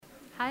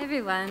Hi,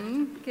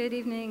 everyone. Good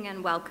evening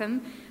and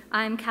welcome.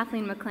 I'm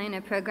Kathleen McLean,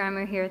 a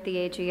programmer here at the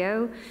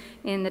AGO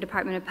in the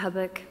Department of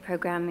Public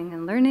Programming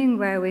and Learning,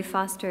 where we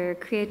foster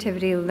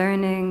creativity,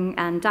 learning,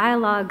 and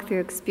dialogue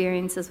through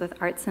experiences with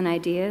arts and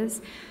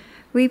ideas.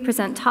 We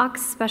present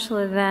talks, special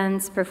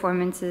events,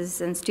 performances,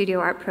 and studio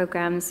art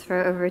programs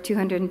for over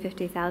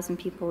 250,000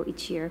 people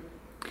each year.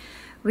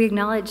 We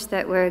acknowledge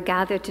that we're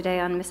gathered today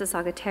on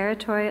Mississauga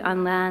territory,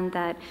 on land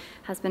that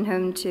has been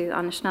home to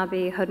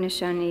Anishinaabe,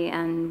 Haudenosaunee,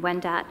 and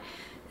Wendat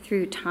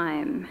through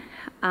time.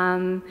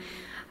 I'm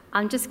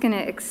just going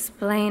to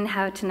explain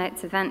how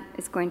tonight's event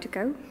is going to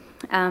go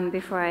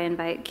before I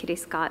invite Kitty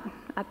Scott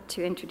up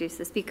to introduce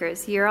the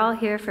speakers. You're all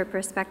here for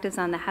Perspectives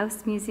on the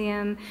House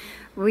Museum.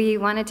 We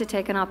wanted to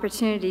take an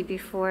opportunity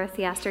before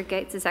Theaster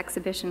Gates'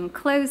 exhibition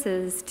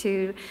closes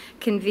to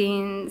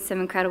convene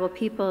some incredible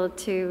people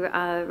to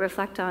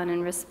reflect on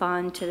and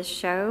respond to the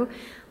show.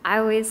 I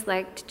always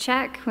like to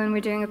check when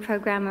we're doing a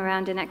program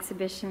around an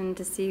exhibition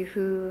to see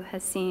who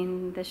has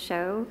seen the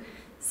show.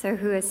 So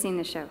who has seen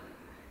the show?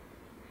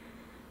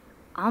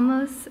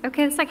 Almost?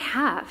 Okay, it's like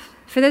half.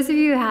 For those of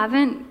you who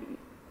haven't,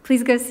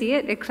 please go see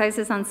it. It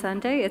closes on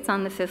Sunday. It's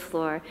on the 5th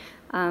floor.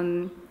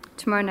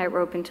 Tomorrow night we're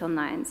open till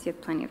 9, so you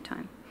have plenty of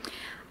time.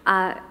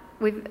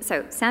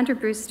 So Sandra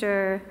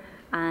Brewster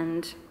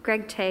and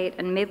Greg Tate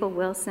and Mabel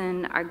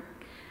Wilson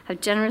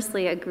have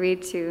generously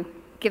agreed to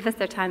give us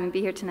their time and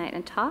be here tonight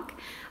and talk.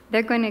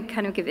 They're going to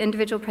kind of give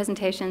individual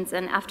presentations,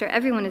 and after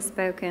everyone has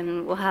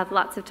spoken, we'll have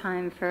lots of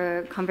time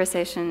for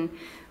conversation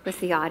with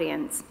the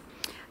audience.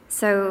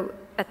 So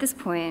at this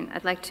point,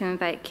 I'd like to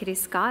invite Kitty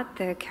Scott,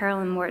 the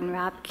Carolyn Morton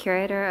Rapp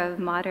Curator of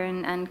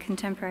Modern and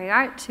Contemporary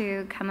Art,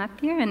 to come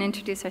up here and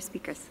introduce our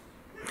speakers.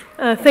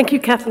 Thank you,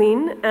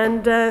 Kathleen,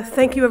 and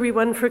thank you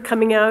everyone for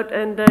coming out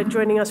and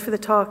joining us for the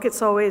talk.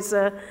 It's always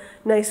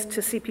nice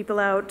to see people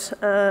out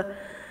on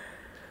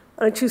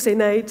a Tuesday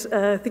night,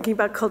 thinking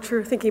about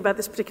culture, thinking about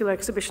this particular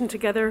exhibition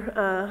together.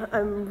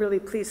 I'm really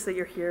pleased that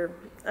you're here,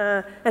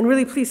 and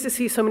really pleased to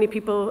see so many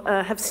people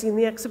have seen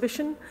the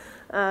exhibition.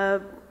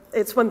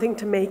 It's one thing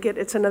to make it,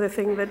 it's another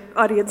thing that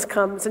audience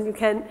comes, and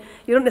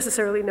you don't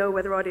necessarily know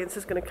whether audience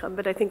is going to come,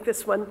 but I think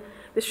this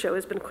show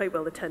has been quite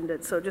well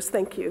attended, so just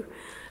thank you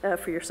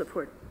for your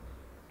support.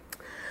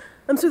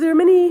 So there are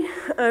many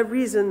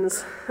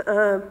reasons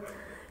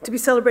to be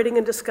celebrating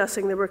and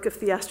discussing the work of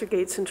Theaster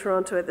Gates in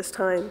Toronto at this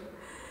time.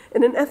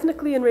 In an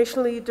ethnically and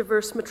racially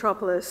diverse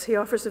metropolis, he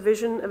offers a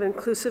vision of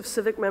inclusive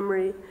civic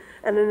memory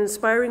and an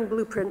inspiring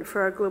blueprint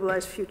for our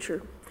globalized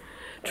future.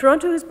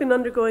 Toronto has been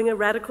undergoing a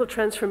radical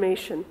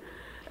transformation,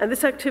 and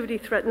this activity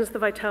threatens the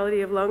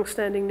vitality of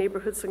long-standing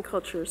neighborhoods and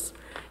cultures.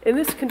 In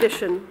this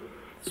condition,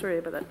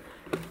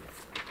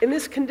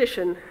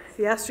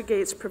 Theaster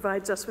Gates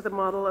provides us with a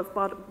model of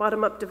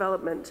bottom-up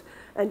development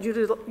and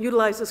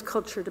utilizes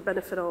culture to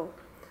benefit all.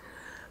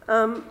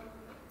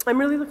 I'm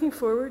really looking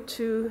forward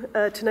to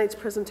tonight's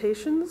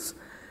presentations,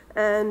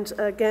 and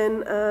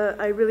again,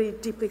 I really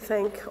deeply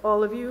thank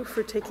all of you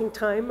for taking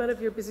time out of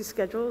your busy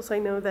schedules. I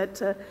know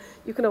that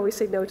you can always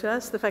say no to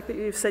us. The fact that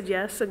you've said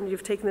yes and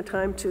you've taken the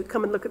time to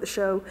come and look at the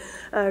show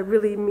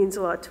really means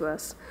a lot to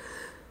us.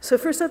 So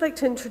first I'd like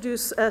to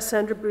introduce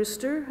Sandra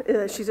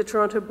Brewster. She's a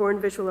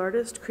Toronto-born visual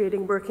artist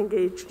creating work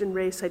engaged in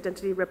race,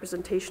 identity,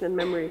 representation, and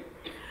memory.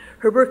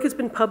 Her work has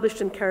been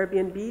published in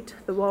Caribbean Beat,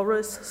 The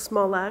Walrus,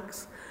 Small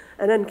Axe,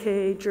 and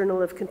NKA Journal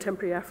of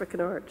Contemporary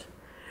African Art.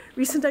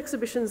 Recent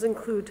exhibitions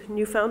include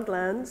Newfound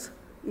Lands,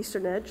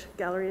 Eastern Edge,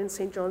 Gallery in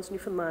St. John's,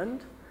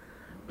 Newfoundland,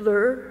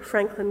 Blur,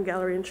 Franklin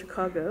Gallery in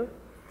Chicago,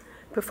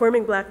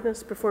 Performing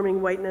Blackness,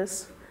 Performing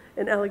Whiteness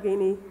in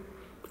Allegheny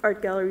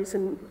Art Galleries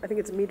in, I think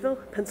it's Meadville,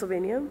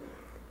 Pennsylvania,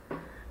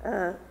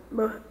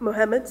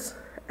 Mohammed's,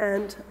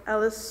 and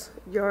Alice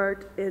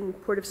Yard in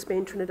Port of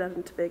Spain, Trinidad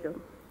and Tobago.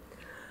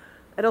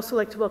 I'd also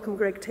like to welcome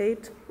Greg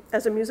Tate.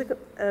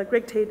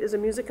 Greg Tate is a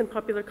music and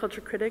popular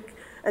culture critic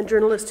and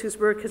journalist whose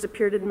work has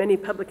appeared in many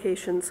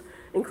publications,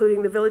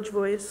 including The Village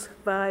Voice,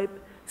 Vibe,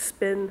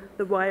 Spin,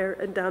 The Wire,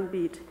 and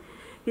Downbeat.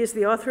 He is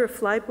the author of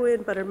Flyboy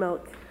and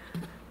Buttermilk,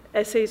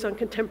 Essays on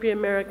Contemporary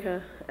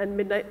America, and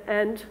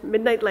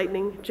Midnight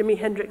Lightning, Jimi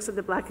Hendrix and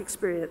the Black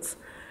Experience,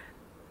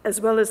 as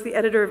well as the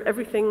editor of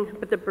Everything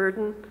But the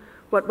Burden,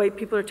 What White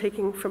People Are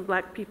Taking from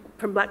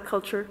Black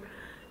Culture.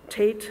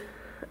 Tate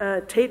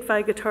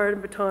via guitar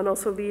and baton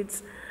also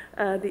leads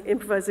the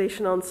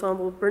improvisation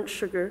ensemble Burnt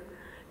Sugar,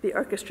 the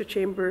orchestra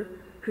chamber,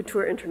 who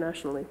tour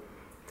internationally.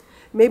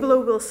 Mabel O.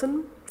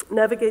 Wilson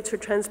navigates her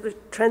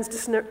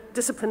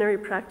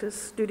transdisciplinary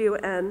practice, Studio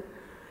Anne,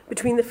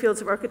 between the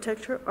fields of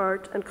architecture,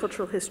 art, and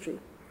cultural history.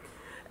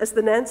 As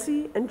the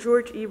Nancy and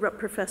George E. Rupp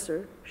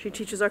Professor, she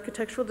teaches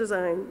architectural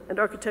design and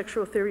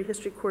architectural theory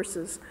history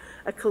courses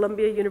at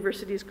Columbia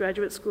University's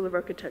Graduate School of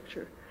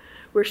Architecture,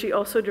 where she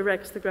also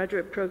directs the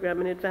graduate program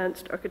in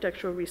advanced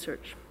architectural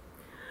research.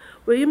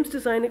 Williams'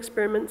 design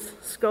experiments,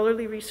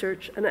 scholarly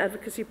research, and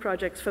advocacy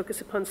projects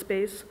focus upon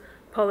space,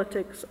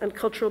 politics, and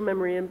cultural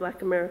memory in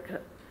Black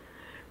America,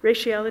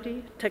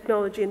 raciality,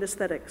 technology, and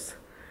aesthetics,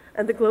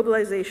 and the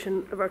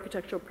globalization of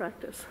architectural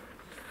practice.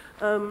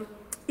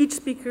 Each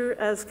speaker,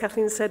 as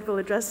Kathleen said, will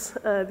address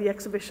the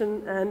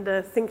exhibition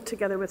and think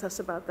together with us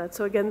about that.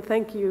 So again,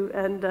 thank you,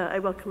 and I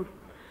welcome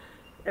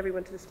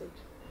everyone to the stage.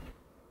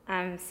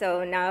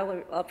 So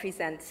now I'll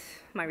present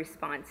my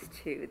response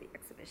to the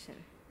exhibition.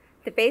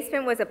 The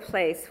basement was a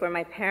place where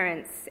my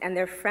parents and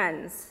their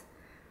friends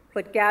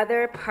would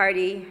gather,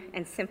 party,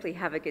 and simply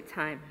have a good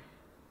time.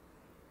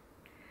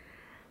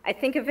 I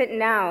think of it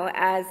now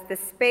as the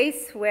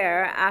space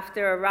where,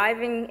 after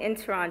arriving in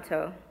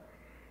Toronto,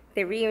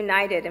 they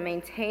reunited and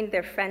maintained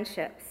their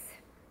friendships,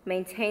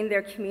 maintained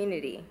their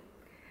community,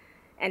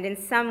 and in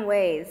some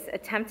ways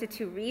attempted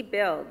to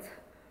rebuild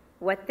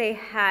what they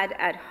had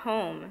at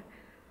home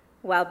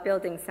while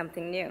building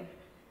something new.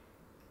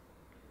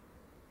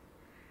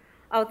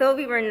 Although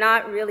we were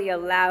not really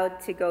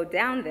allowed to go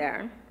down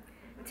there,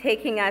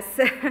 taking us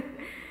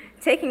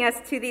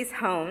to these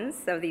homes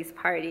of these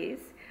parties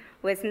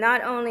was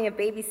not only a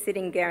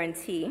babysitting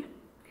guarantee,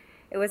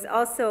 it was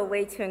also a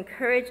way to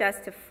encourage us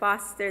to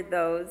foster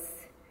those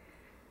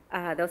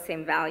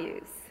same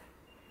values.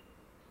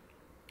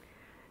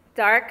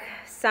 Dark,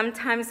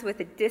 sometimes with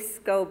a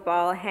disco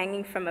ball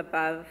hanging from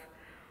above,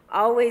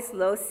 always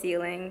low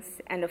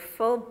ceilings, and a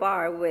full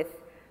bar with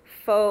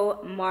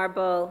faux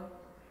marble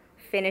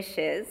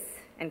finishes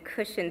and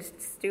cushioned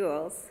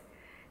stools,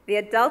 the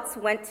adults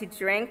went to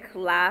drink,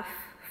 laugh,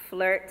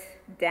 flirt,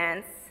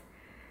 dance,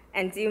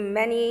 and do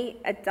many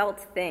adult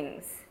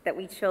things that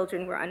we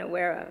children were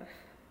unaware of.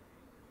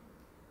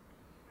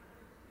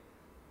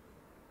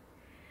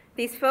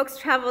 These folks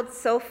traveled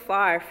so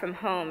far from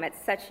home at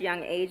such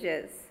young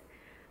ages.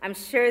 I'm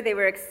sure they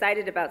were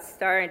excited about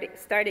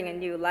starting a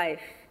new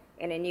life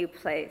in a new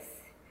place,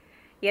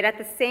 yet at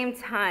the same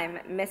time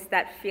missed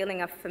that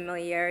feeling of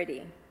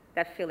familiarity,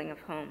 that feeling of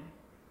home.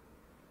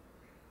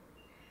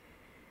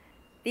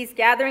 These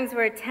gatherings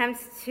were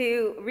attempts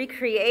to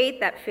recreate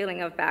that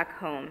feeling of back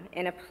home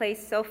in a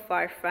place so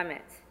far from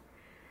it.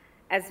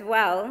 As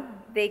well,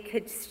 they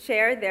could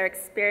share their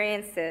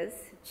experiences,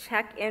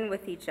 check in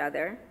with each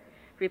other,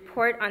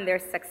 report on their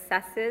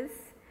successes,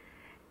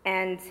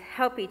 and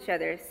help each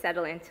other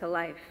settle into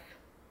life.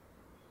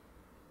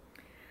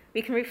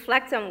 We can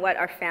reflect on what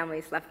our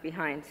families left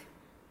behind.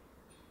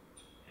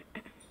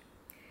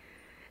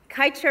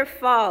 Kaieteur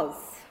Falls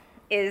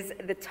is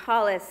the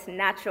tallest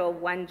natural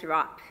one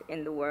drop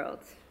in the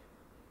world.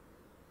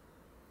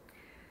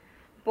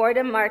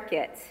 Borda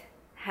Market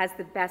has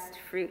the best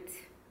fruit,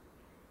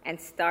 and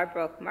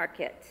Starbrook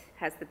Market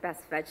has the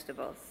best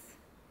vegetables.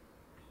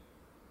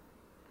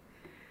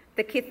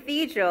 The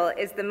cathedral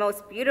is the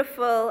most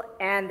beautiful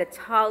and the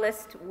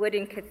tallest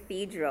wooden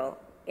cathedral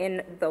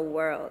in the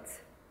world.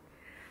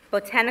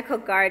 Botanical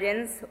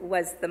Gardens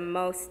was the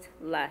most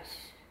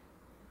lush.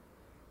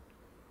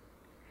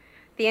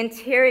 The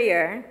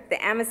interior,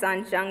 the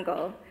Amazon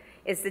jungle,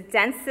 is the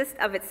densest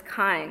of its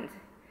kind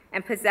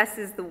and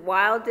possesses the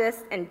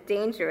wildest and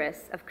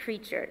dangerous of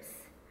creatures,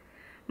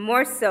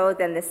 more so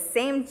than the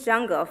same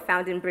jungle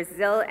found in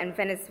Brazil and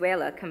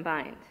Venezuela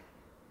combined.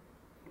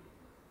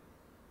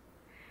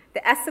 The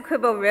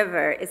Essequibo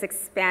River is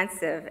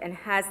expansive and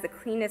has the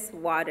cleanest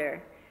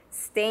water,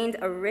 stained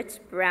a rich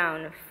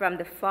brown from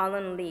the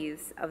fallen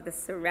leaves of the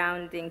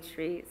surrounding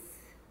trees.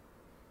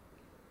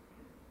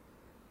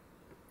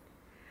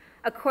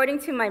 According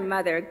to my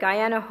mother,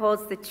 Guyana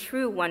holds the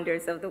true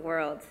wonders of the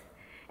world,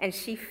 and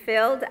she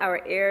filled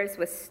our ears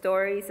with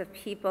stories of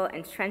people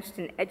entrenched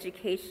in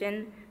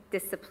education,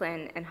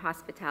 discipline, and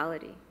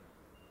hospitality.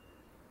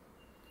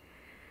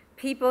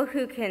 People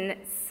who can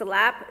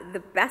slap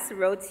the best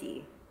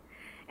roti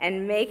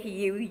and make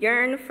you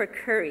yearn for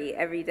curry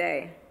every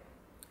day.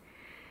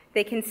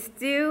 They can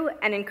stew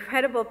an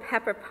incredible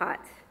pepper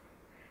pot,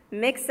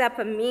 mix up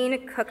a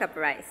mean cook-up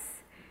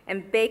rice,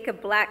 and bake a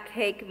black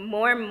cake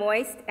more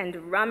moist and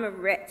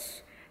rum-rich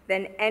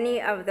than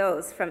any of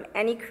those from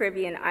any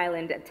Caribbean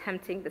island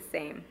attempting the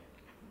same.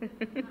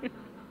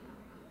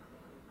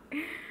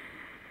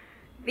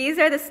 These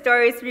are the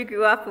stories we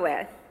grew up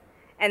with,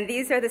 and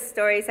these are the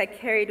stories I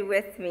carried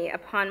with me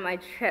upon my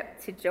trip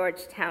to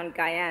Georgetown,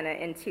 Guyana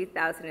in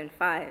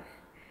 2005,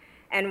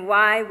 and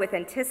why, with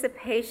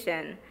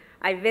anticipation,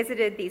 I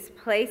visited these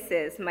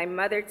places my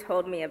mother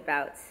told me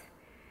about,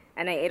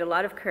 and I ate a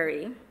lot of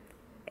curry,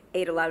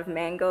 ate a lot of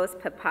mangoes,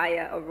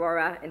 papaya,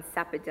 aurora, and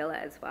sapodilla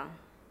as well.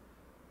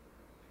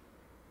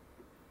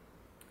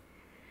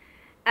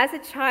 As a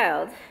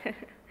child,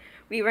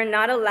 we were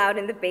not allowed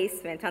in the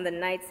basement on the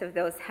nights of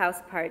those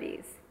house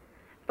parties.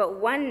 But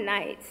one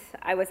night,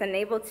 I was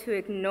unable to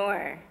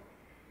ignore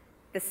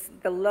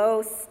the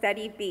low,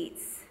 steady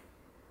beats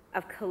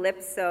of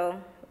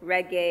calypso,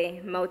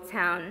 reggae,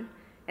 Motown,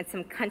 and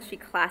some country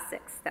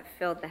classics that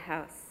filled the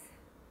house.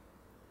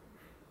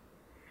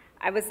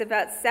 I was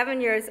about 7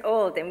 years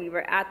old, and we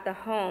were at the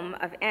home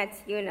of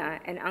Aunt Una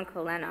and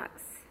Uncle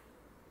Lennox.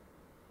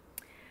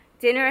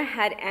 Dinner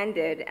had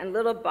ended, and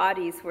little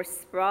bodies were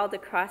sprawled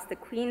across the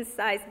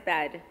queen-size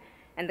bed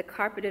and the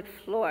carpeted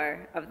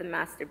floor of the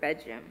master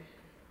bedroom.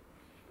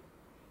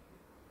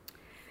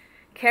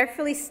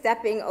 Carefully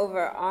stepping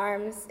over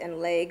arms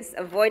and legs,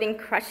 avoiding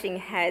crushing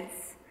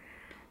heads,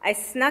 I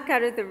snuck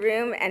out of the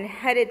room and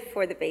headed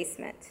for the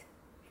basement.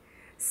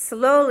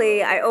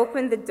 Slowly, I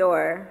opened the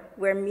door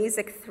where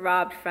music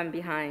throbbed from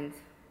behind.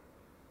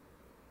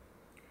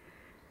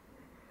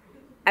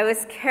 I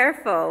was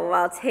careful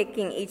while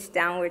taking each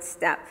downward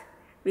step,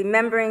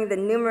 remembering the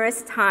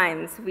numerous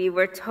times we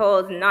were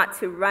told not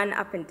to run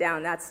up and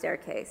down that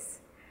staircase.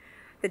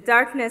 The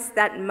darkness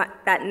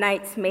that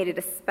night made it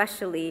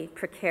especially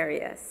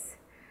precarious.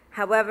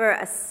 However,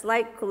 a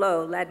slight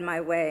glow led my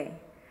way.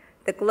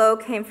 The glow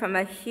came from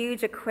a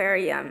huge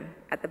aquarium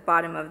at the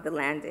bottom of the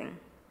landing.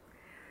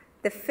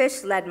 The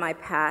fish led my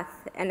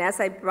path, and as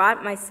I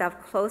brought myself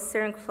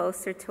closer and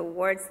closer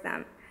towards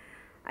them,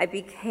 I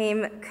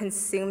became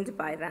consumed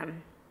by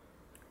them.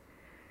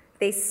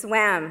 They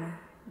swam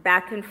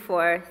back and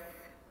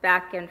forth,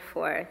 back and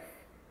forth,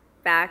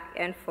 back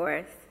and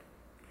forth.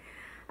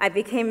 I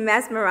became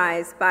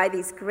mesmerized by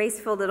these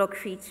graceful little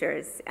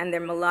creatures and their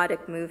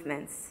melodic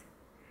movements.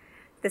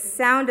 The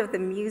sound of the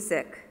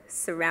music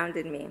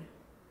surrounded me.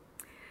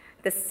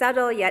 The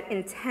subtle yet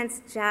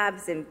intense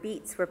jabs and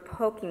beats were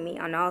poking me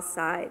on all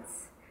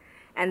sides,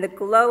 and the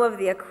glow of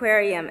the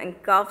aquarium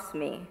engulfed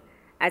me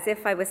as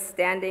if I was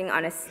standing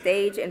on a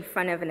stage in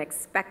front of an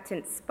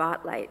expectant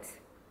spotlight.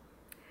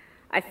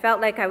 I felt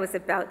like I was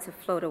about to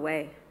float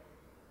away.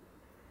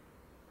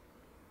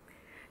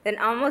 Then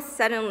almost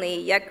suddenly,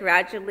 yet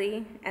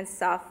gradually and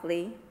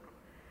softly,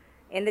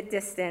 in the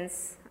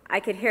distance, I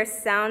could hear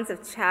sounds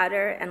of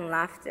chatter and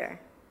laughter.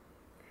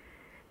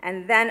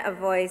 And then a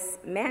voice,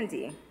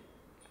 "Mandy,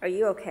 are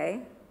you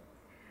okay?"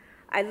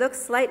 I looked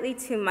slightly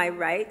to my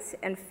right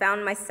and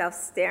found myself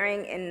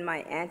staring in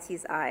my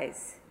auntie's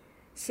eyes.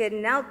 She had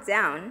knelt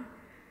down,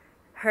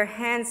 her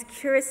hands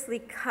curiously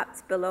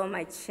cupped below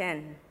my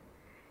chin,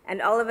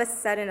 and all of a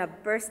sudden a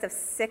burst of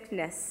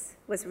sickness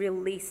was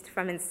released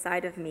from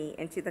inside of me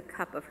into the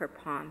cup of her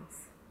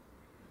palms.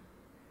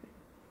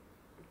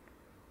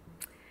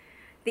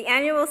 The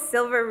annual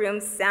Silver Room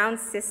Sound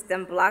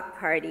System Block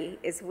Party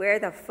is where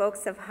the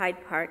folks of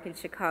Hyde Park in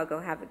Chicago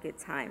have a good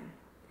time.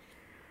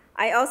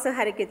 I also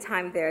had a good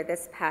time there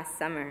this past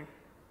summer.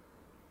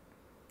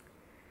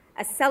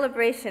 A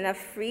celebration of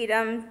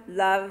freedom,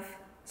 love,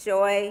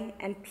 joy,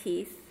 and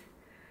peace.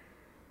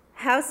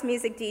 House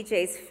music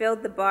DJs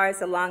filled the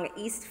bars along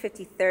East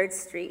 53rd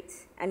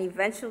Street and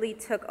eventually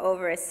took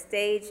over a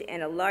stage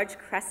in a large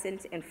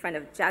crescent in front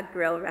of Jack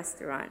Grill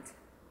restaurant.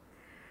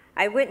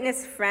 I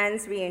witnessed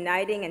friends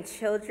reuniting and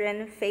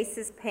children,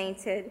 faces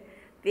painted,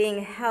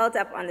 being held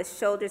up on the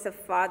shoulders of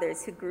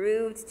fathers who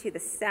grooved to the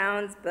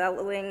sounds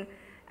bellowing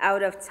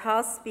out of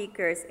tall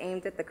speakers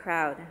aimed at the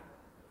crowd.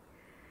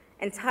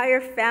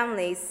 Entire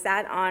families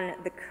sat on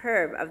the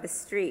curb of the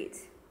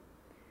street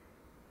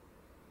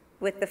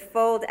with the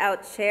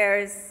fold-out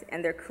chairs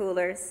and their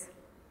coolers.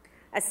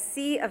 A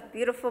sea of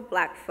beautiful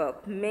black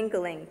folk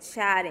mingling,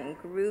 chatting,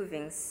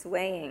 grooving,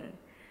 swaying,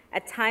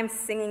 at times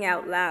singing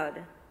out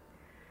loud.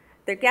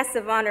 Their guest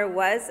of honor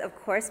was, of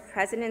course,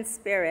 President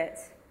Spirit,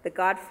 the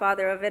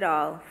godfather of it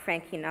all,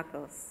 Frankie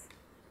Knuckles.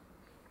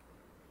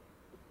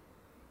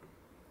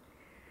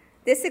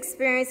 This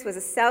experience was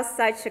a South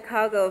Side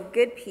Chicago of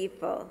good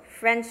people,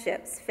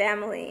 friendships,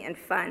 family, and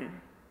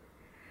fun.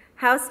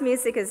 House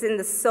music is in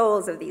the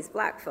souls of these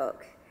black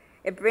folk.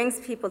 It brings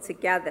people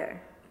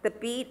together. The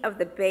beat of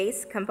the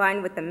bass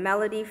combined with the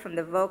melody from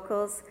the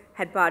vocals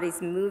had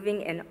bodies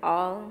moving in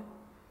all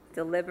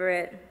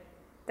deliberate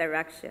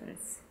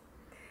directions.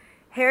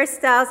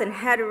 Hairstyles and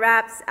head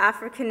wraps,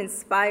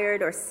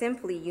 African-inspired or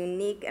simply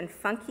unique and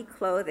funky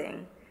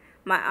clothing.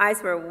 My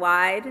eyes were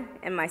wide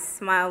and my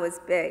smile was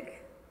big.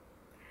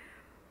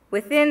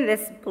 Within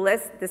this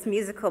bliss, this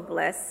musical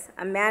bliss,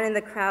 a man in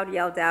the crowd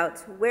yelled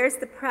out, "Where's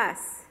the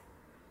press?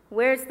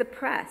 Where's the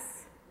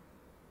press?"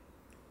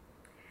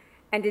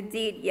 And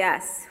indeed,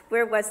 yes,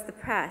 where was the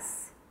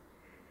press?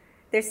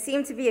 There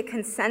seemed to be a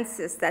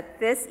consensus that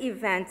this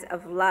event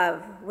of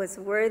love was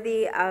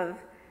worthy of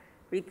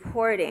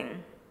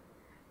reporting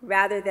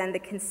rather than the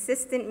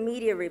consistent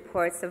media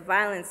reports of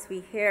violence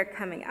we hear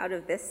coming out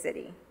of this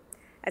city,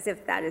 as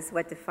if that is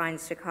what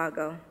defines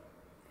Chicago.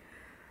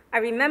 I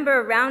remember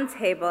a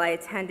roundtable I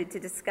attended to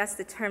discuss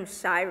the term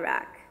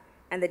Chirac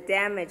and the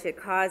damage it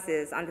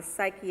causes on the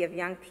psyche of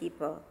young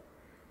people,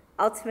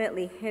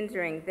 ultimately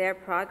hindering their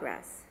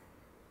progress.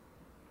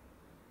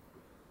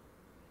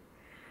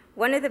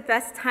 One of the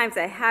best times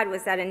I had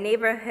was at a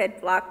neighborhood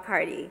block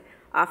party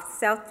off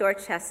South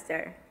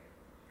Dorchester,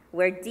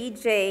 where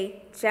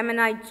DJ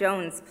Gemini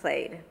Jones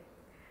played.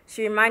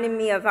 She reminded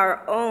me of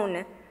our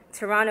own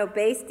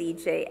Toronto-based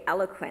DJ,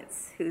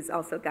 Eloquence, who's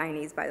also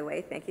Guyanese, by the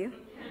way, thank you.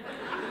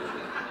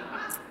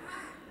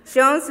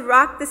 Jones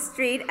rocked the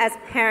street as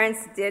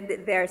parents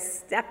did their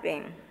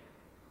stepping.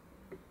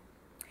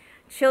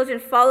 Children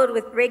followed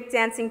with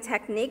breakdancing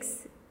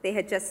techniques they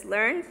had just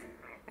learned,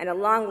 and a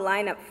long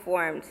lineup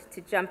formed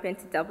to jump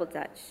into Double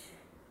Dutch.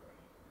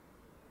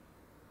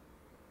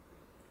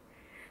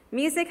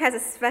 Music has a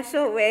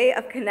special way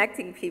of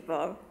connecting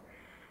people.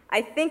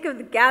 I think of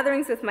the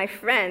gatherings with my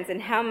friends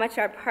and how much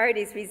our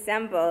parties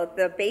resemble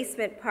the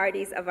basement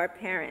parties of our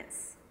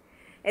parents.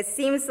 It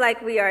seems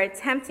like we are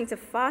attempting to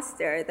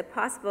foster the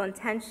possible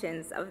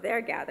intentions of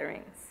their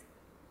gatherings.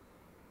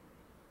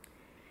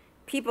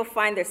 People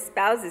find their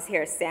spouses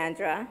here,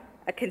 Sandra,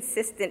 a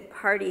consistent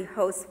party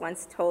host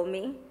once told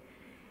me.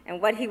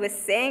 And what he was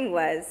saying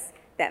was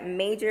that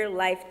major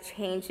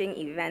life-changing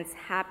events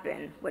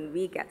happen when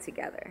we get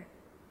together.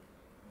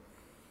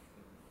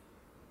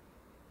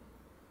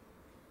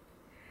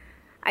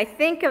 I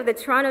think of the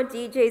Toronto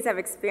DJs I've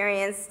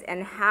experienced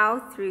and how,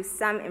 through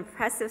some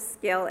impressive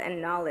skill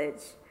and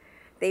knowledge,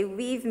 they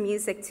weave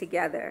music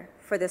together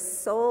for the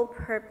sole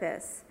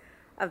purpose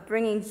of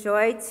bringing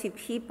joy to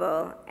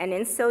people, and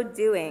in so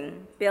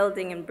doing,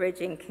 building and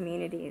bridging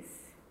communities.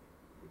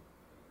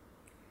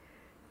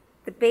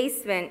 The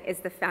basement is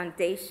the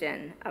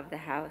foundation of the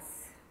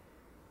house.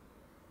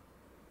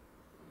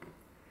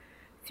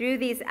 Through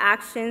these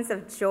actions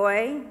of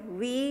joy,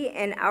 we,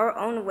 in our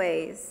own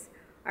ways,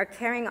 are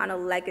carrying on a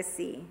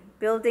legacy,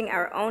 building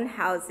our own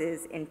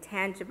houses in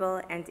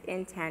tangible and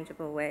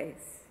intangible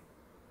ways.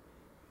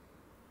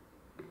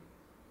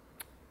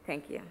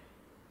 Thank you.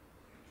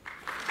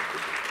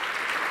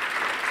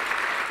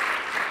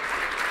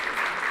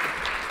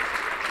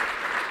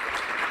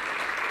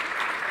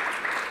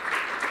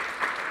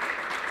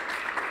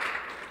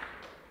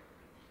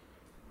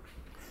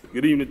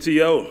 Good evening,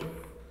 T.O.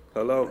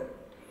 Hello.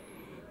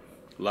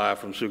 Live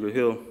from Sugar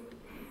Hill.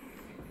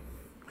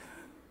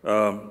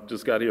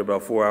 Just got here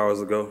about 4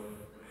 hours ago.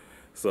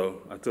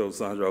 So I told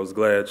Sandra I was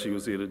glad she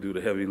was here to do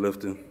the heavy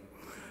lifting.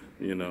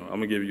 You know, I'm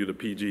gonna give you the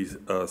PG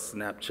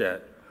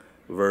Snapchat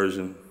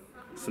version,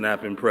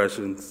 snap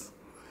impressions.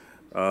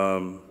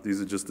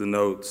 These are just the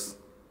notes.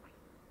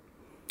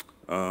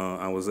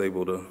 I was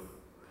able to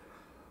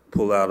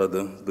pull out of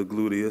the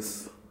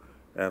gluteus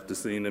after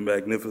seeing the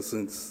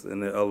magnificence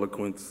and the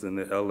eloquence and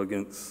the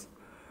elegance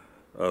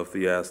of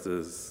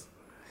Theaster's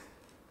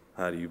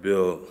How Do You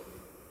Build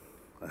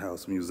a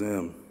House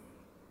Museum.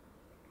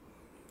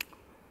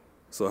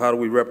 So how do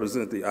we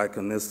represent the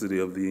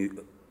iconicity of the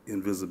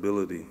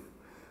invisibility,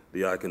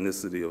 the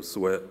iconicity of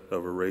sweat,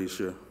 of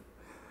erasure,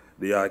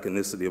 the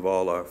iconicity of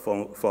all our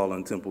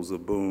fallen temples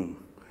of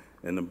boom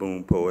and the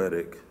boom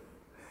poetic?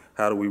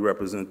 How do we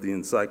represent the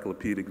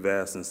encyclopedic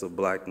vastness of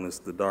blackness,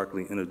 the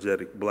darkly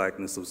energetic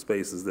blackness of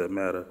spaces that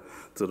matter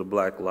to the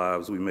black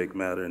lives we make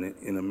matter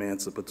in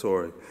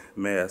emancipatory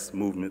mass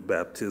movement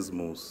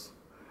baptismals?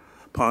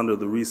 Ponder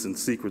the recent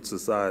secret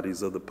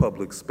societies of the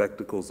public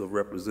spectacles of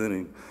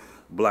representing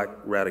black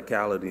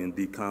radicality in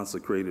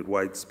deconsecrated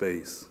white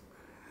space.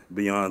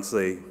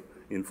 Beyonce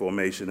in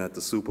formation at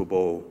the Super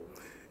Bowl,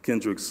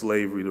 Kendrick's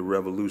Slavery to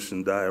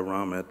Revolution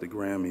diorama at the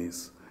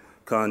Grammys,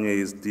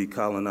 Kanye's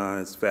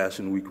decolonized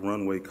Fashion Week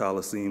runway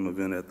Coliseum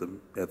event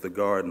at the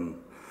Garden,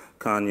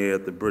 Kanye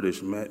at the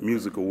British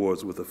Music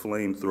Awards with a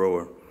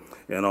flamethrower,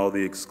 and all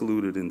the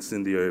excluded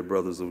incendiary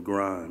brothers of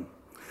grime.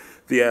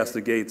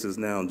 Theaster Gates has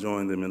now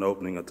joined them in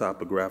opening a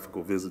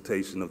topographical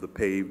visitation of the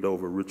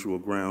paved-over ritual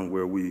ground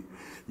where we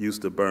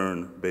used to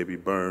burn, baby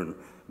burn,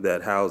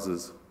 that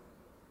houses.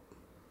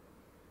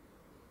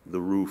 The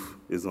roof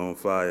is on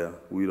fire.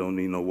 We don't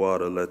need no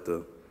water, let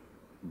the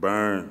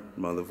burn,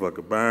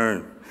 motherfucker,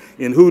 burn.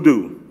 In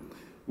Hoodoo,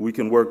 we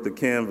can work the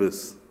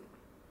canvas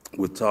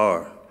with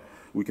tar.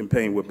 We can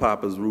paint with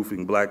Papa's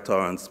roofing black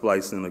tar and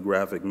splice in a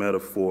graphic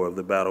metaphor of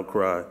the battle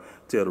cry,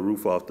 tear the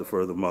roof off to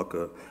further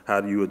mucker. How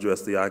do you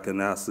address the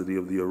iconicity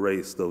of the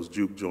erase, those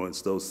juke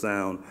joints, those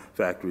sound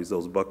factories,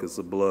 those buckets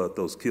of blood,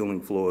 those killing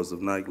floors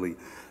of nightly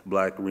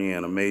black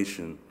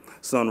reanimation?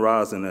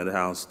 Sunrise in that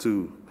house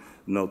too.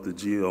 Note the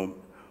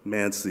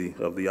geomancy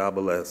of the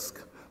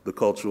obelisk, the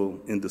cultural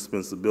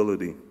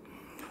indispensability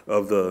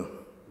of the,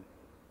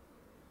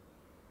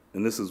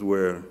 and this is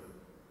where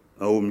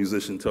an old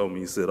musician told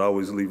me, he said,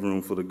 always leave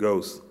room for the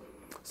ghost.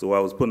 So I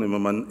was putting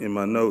him in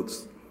my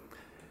notes.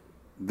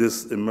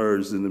 This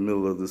emerged in the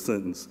middle of the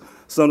sentence.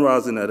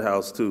 Sunrise in that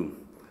house too.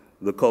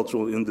 The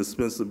cultural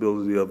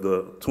indispensability of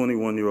the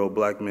 21-year-old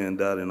black man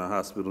died in a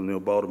hospital near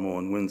Baltimore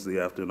on Wednesday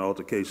after an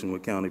altercation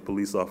with county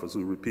police officers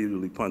who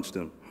repeatedly punched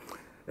him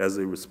as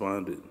they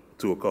responded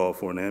to a call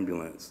for an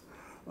ambulance.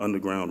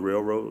 Underground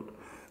Railroad.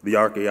 The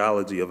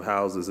archaeology of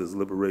houses is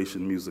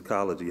liberation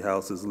musicology,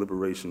 house is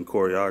liberation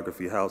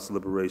choreography, house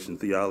liberation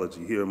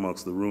theology, here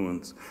amongst the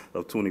ruins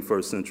of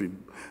 21st century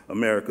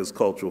America's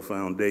cultural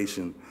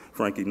foundation.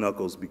 Frankie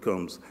Knuckles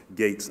becomes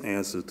Gates'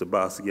 answer to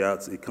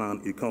Basquiat's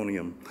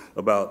Iconium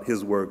about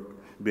his work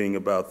being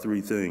about three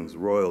things: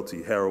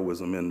 royalty,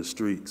 heroism, and the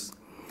streets.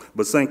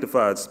 But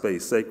sanctified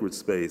space, sacred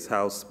space,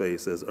 house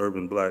space as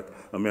urban black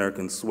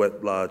American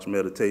sweat lodge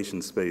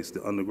meditation space,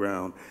 the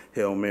underground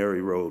Hail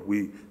Mary Road.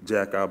 We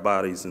jack our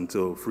bodies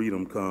until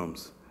freedom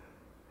comes.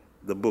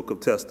 The book of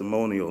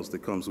testimonials that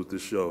comes with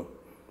this show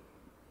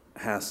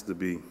has to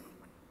be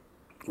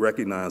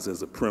recognized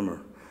as a primer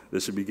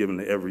that should be given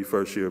to every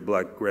first-year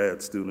black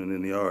grad student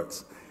in the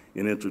arts,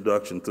 an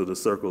introduction to the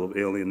circle of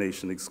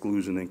alienation,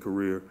 exclusion, and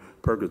career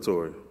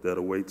purgatory that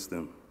awaits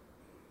them.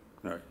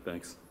 All right,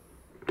 thanks.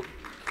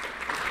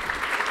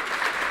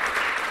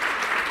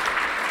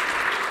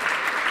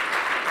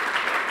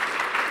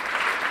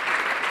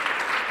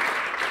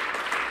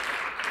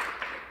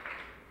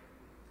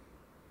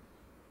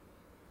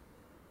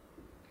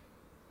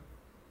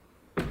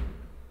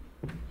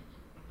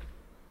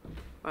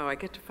 Wow, I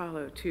get to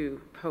follow two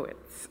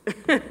poets.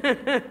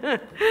 That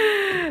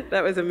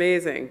was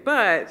amazing.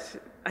 But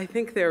I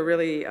think there are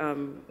really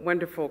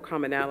wonderful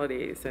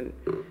commonalities and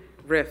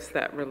riffs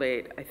that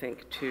relate, I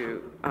think,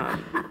 to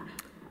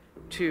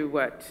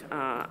what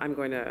I'm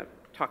going to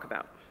talk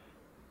about.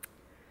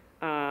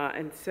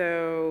 And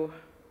so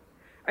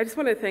I just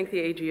want to thank the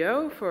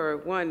AGO for,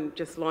 one,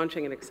 just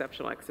launching an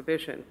exceptional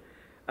exhibition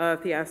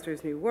of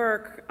Theaster's new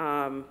work.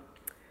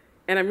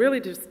 And I'm really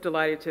just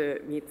delighted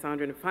to meet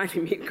Sandra and finally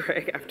meet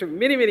Greg. After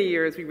many, many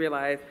years, we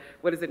realized,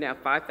 what is it now,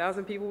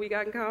 5,000 people we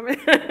got in common?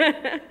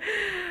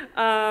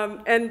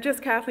 And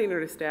just Kathleen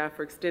and her staff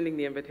for extending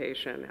the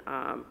invitation.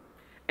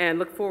 And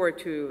look forward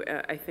to,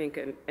 I think,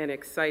 an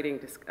exciting,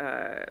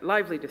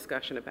 lively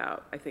discussion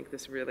about, I think,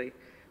 this really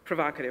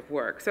provocative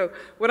work. So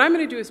what I'm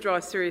going to do is draw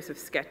a series of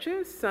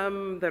sketches,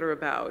 some that are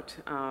about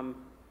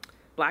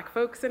Black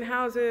folks in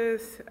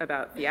houses,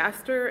 about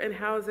Theaster in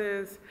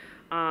houses,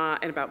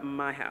 and about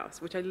my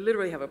house, which I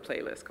literally have a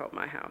playlist called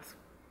My House.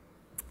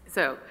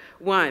 So,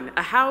 one,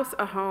 a house,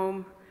 a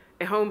home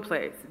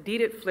place,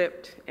 deeded,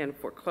 flipped, and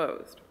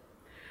foreclosed.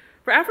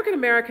 For African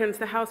Americans,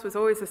 the house was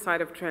always a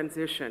site of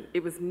transition.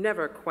 It was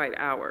never quite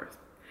ours.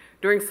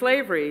 During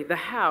slavery, the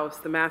house,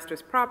 the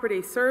master's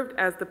property, served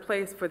as the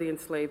place for the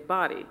enslaved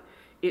body,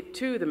 it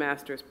too the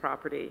master's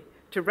property,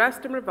 to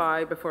rest and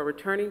revive before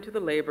returning to the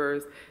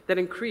labors that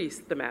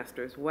increased the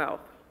master's wealth.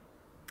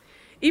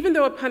 Even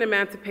though upon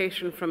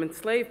emancipation from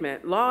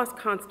enslavement, laws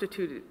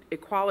constituted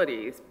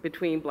equalities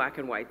between Black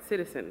and white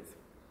citizens.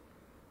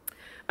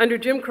 Under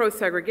Jim Crow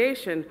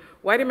segregation,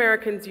 white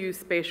Americans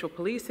used spatial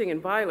policing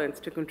and violence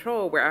to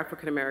control where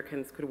African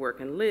Americans could work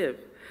and live,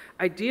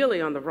 ideally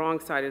on the wrong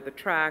side of the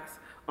tracks,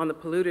 on the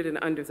polluted and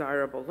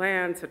undesirable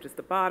land, such as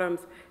the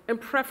bottoms,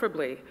 and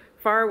preferably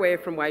far away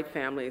from white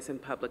families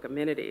and public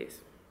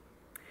amenities.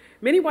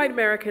 Many white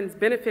Americans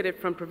benefited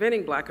from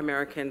preventing Black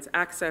Americans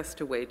access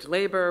to wage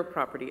labor,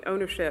 property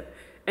ownership,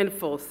 and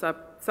full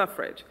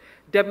suffrage.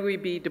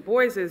 W.E.B. Du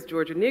Bois's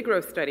Georgia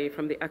Negro study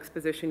from the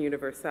Exposition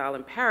Universelle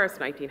in Paris,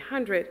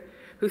 1900,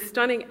 whose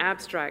stunning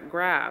abstract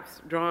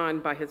graphs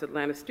drawn by his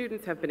Atlanta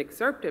students have been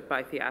excerpted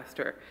by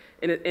Theaster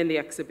in the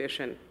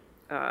exhibition,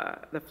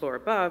 the floor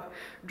above,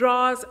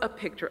 draws a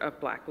picture of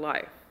Black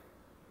life.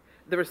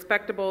 The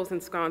respectables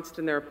ensconced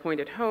in their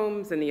appointed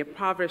homes, and the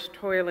impoverished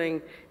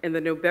toiling in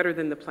the no better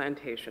than the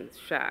plantations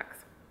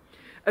shacks.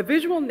 A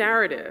visual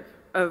narrative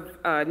of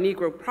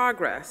Negro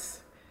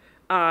progress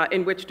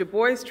in which Du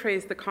Bois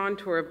traced the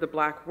contour of the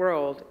Black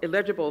world,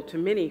 illegible to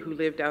many who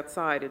lived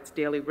outside its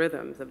daily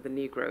rhythms of the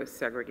Negro's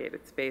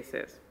segregated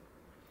spaces.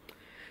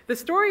 The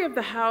story of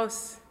the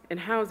house and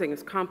housing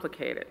is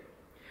complicated.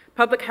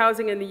 Public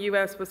housing in the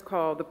US was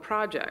called the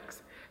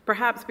projects,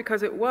 perhaps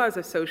because it was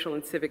a social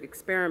and civic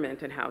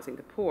experiment in housing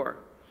the poor.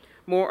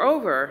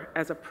 Moreover,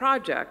 as a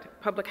project,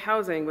 public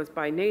housing was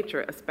by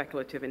nature a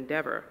speculative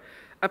endeavor,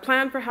 a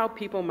plan for how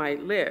people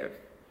might live.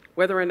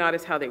 Whether or not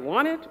it's how they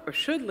wanted or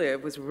should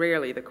live was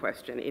rarely the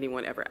question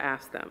anyone ever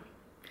asked them.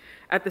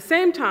 At the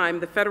same time,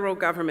 the federal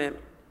government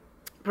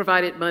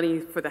provided money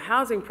for the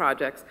housing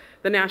projects.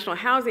 The National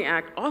Housing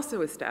Act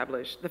also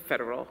established the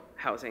Federal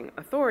Housing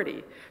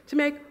Authority to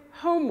make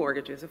home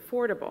mortgages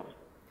affordable.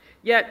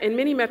 Yet, in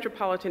many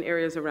metropolitan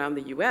areas around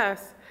the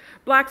US,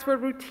 Blacks were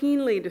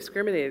routinely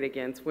discriminated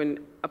against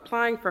when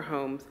applying for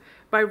homes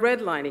by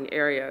redlining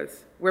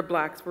areas where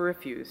Blacks were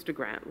refused to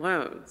grant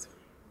loans.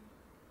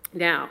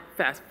 Now,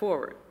 fast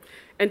forward.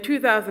 In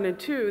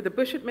 2002, the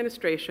Bush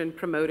administration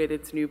promoted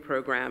its new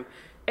program,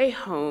 A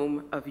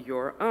Home of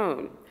Your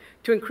Own,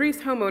 to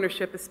increase home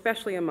ownership,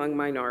 especially among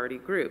minority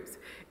groups.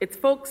 Its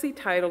folksy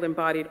title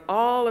embodied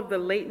all of the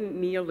latent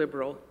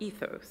neoliberal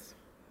ethos,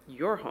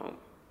 your home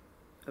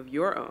of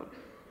your own.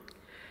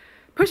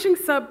 Pushing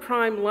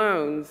subprime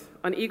loans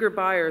on eager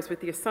buyers with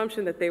the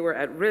assumption that they were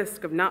at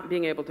risk of not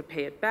being able to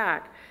pay it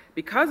back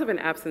because of an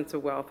absence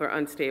of wealth or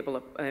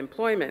unstable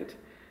employment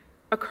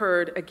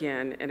occurred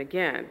again and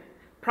again.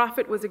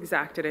 Profit was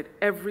exacted at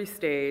every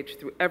stage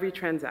through every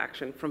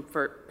transaction from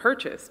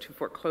purchase to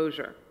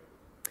foreclosure.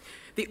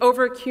 The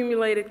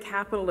overaccumulated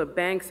capital of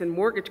banks and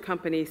mortgage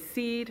companies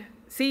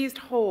seized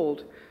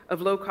hold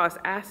of low-cost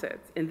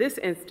assets, in this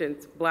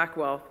instance, Black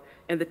wealth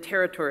and the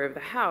territory of the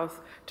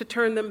house, to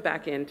turn them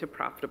back into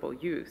profitable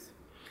use.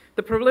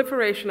 The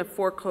proliferation of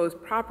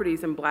foreclosed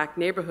properties in Black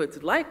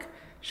neighborhoods like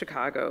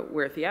Chicago,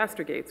 where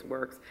Theaster Gates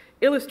works,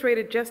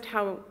 illustrated just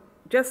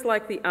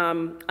like the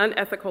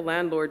unethical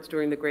landlords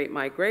during the Great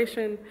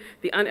Migration,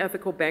 the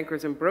unethical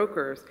bankers and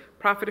brokers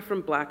profited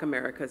from Black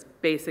America's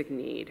basic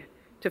need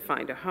to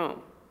find a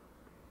home.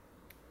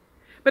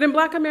 But in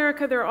Black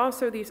America, there are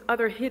also these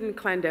other hidden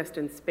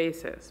clandestine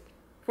spaces.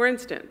 For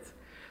instance,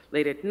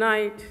 late at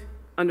night,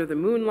 under the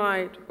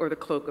moonlight or the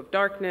cloak of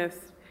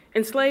darkness,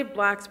 enslaved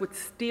Blacks would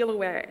steal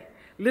away,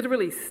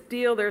 literally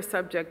steal their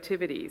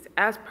subjectivities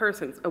as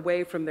persons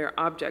away from their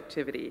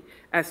objectivity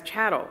as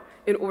chattel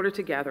in order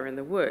to gather in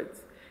the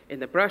woods, in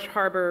the brush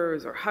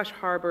harbors or hush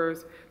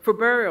harbors, for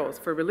burials,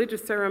 for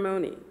religious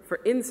ceremony, for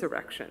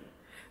insurrection.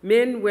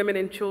 Men, women,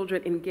 and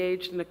children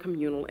engaged in a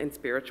communal and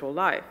spiritual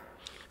life.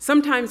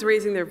 sometimes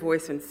raising their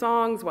voice in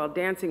songs while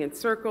dancing in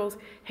circles,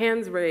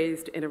 hands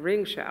raised in a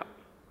ring shout.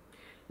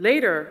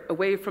 Later,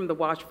 away from the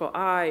watchful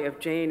eye of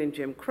Jane and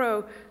Jim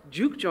Crow,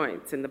 juke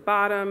joints in the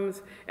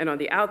bottoms and on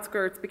the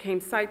outskirts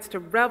became sites to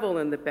revel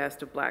in the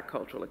best of Black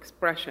cultural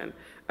expression,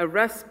 a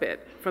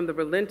respite from the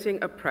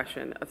relenting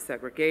oppression of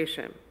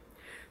segregation.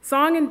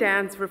 Song and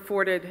dance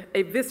afforded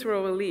a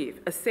visceral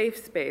relief, a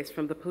safe space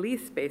from the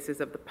police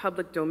spaces of the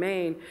public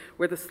domain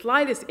where the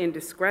slightest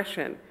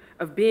indiscretion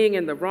of being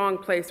in the wrong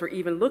place or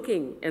even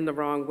looking in the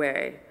wrong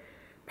way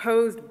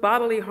posed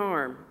bodily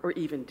harm or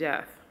even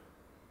death.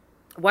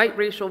 White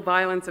racial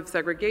violence of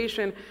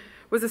segregation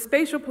was a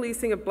spatial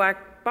policing of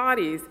Black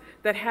bodies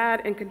that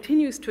had and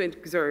continues to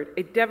exert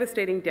a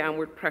devastating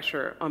downward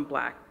pressure on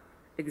Black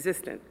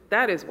existence.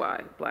 That is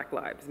why Black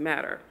lives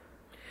matter.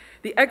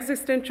 The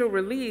existential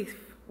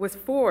relief was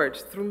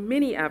forged through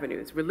many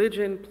avenues: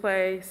 religion,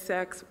 play,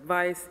 sex,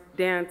 vice,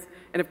 dance,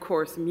 and of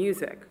course,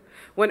 music.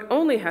 One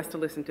only has to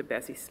listen to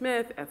Bessie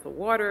Smith, Ethel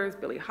Waters,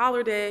 Billie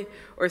Holiday,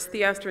 or as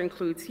Theaster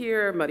includes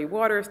here, Muddy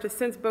Waters, to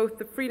sense both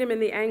the freedom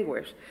and the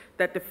anguish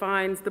that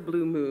defines the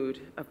blue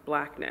mood of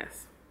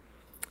Blackness.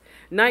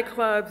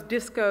 Nightclubs,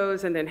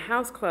 discos, and then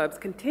house clubs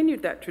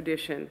continued that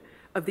tradition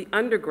of the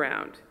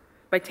underground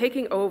by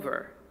taking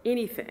over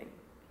anything,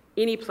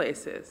 any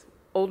places,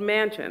 old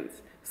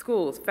mansions,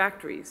 schools,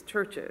 factories,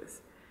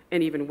 churches,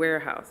 and even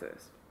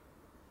warehouses.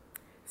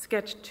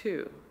 Sketch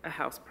 2, a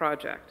house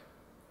project.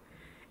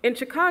 In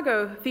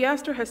Chicago,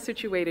 Theaster has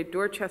situated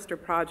Dorchester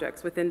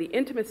projects within the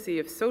intimacy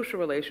of social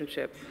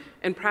relationships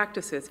and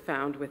practices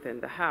found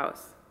within the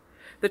house.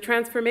 The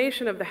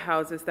transformation of the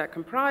houses that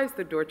comprise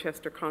the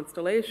Dorchester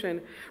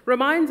constellation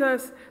reminds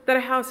us that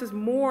a house is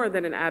more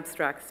than an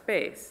abstract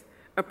space,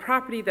 a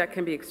property that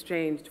can be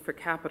exchanged for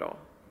capital.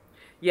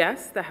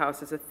 Yes, the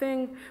house is a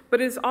thing,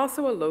 but it is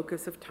also a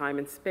locus of time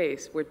and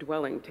space where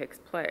dwelling takes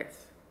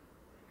place.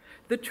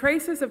 The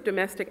traces of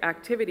domestic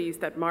activities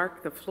that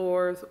mark the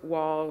floors,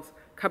 walls,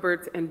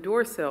 cupboards, and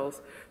door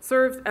sills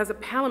serves as a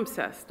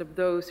palimpsest of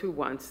those who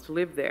once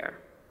lived there.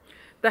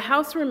 The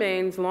house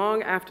remains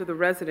long after the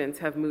residents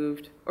have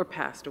moved or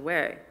passed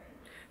away.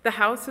 The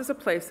house is a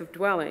place of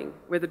dwelling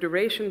where the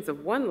durations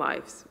of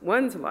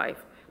one's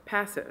life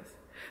passes.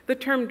 The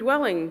term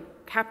dwelling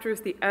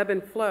captures the ebb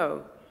and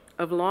flow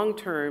of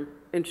long-term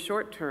and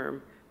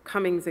short-term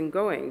comings and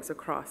goings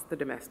across the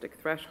domestic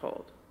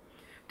threshold.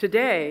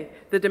 Today,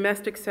 the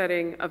domestic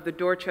setting of the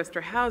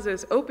Dorchester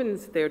houses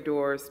opens their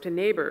doors to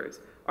neighbors,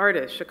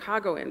 artists,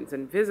 Chicagoans,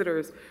 and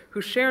visitors who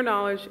share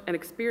knowledge and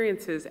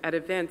experiences at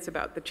events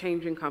about the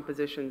changing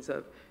compositions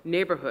of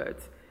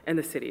neighborhoods and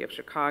the city of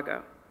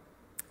Chicago.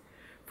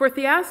 For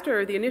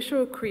Theaster, the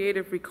initial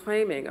creative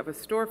reclaiming of a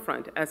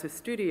storefront as a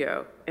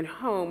studio and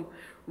home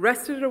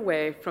wrested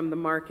away from the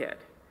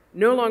market,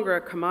 no longer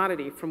a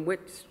commodity from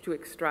which to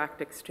extract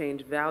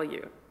exchange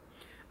value,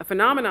 a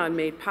phenomenon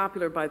made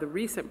popular by the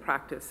recent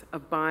practice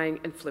of buying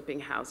and flipping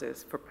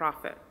houses for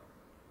profit.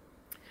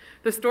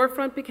 The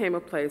storefront became a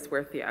place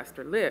where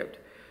Theaster lived,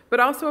 but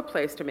also a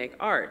place to make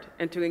art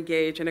and to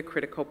engage in a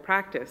critical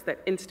practice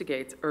that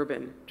instigates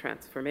urban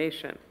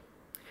transformation.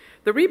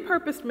 The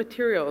repurposed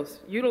materials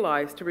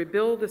utilized to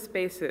rebuild the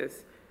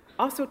spaces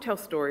also tell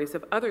stories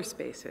of other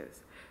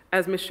spaces.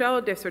 As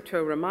Michel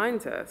Desserteau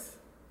reminds us,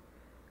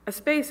 a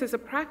space is a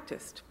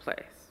practiced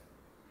place,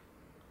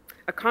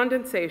 a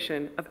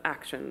condensation of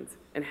actions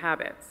and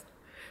habits.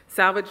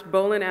 Salvaged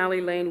Bowlin Alley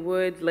Lane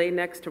wood lay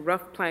next to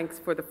rough planks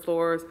for the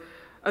floors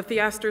of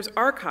Theaster's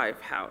archive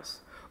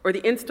house, or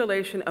the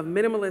installation of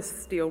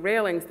minimalist steel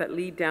railings that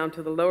lead down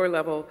to the lower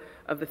level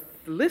of the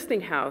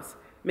listening house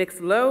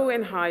mix low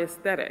and high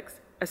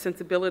aesthetics, a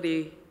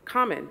sensibility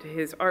common to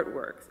his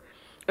artworks,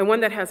 and one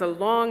that has a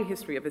long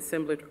history of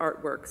assemblage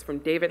artworks from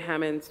David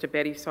Hammonds to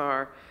Betty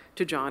Saar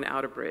to John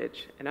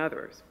Outerbridge and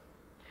others.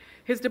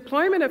 His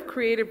deployment of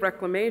creative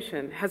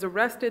reclamation has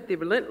arrested the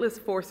relentless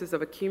forces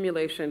of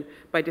accumulation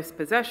by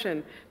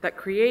dispossession that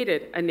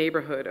created a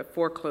neighborhood of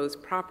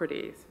foreclosed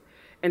properties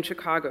and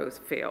Chicago's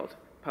failed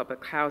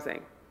public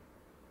housing.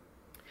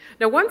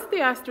 Now, once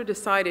Theaster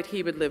decided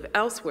he would live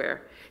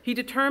elsewhere, he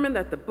determined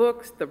that the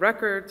books, the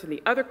records, and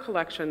the other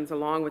collections,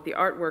 along with the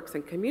artworks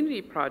and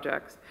community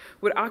projects,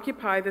 would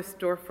occupy the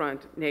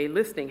storefront, nay,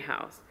 listening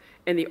house,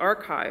 and the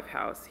archive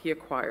house he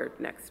acquired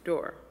next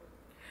door.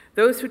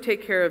 Those who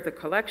take care of the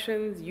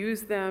collections,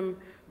 use them,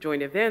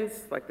 join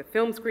events like the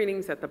film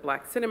screenings at the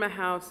Black Cinema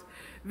House,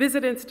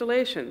 visit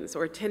installations,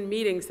 or attend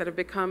meetings that have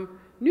become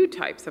new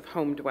types of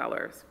home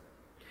dwellers.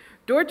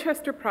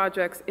 Dorchester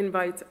Projects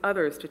invites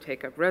others to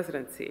take up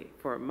residency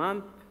for a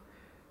month,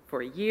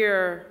 for a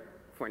year,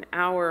 for an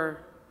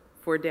hour,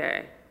 for a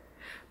day.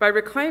 By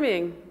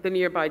reclaiming the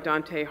nearby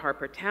Dante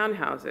Harper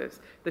townhouses,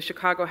 the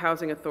Chicago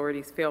Housing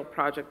Authority's failed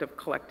project of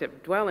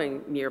collective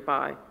dwelling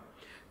nearby,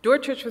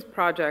 Dorchester's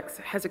Projects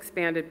has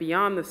expanded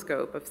beyond the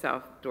scope of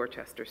South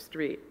Dorchester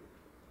Street.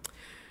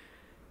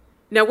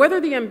 Now,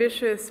 whether the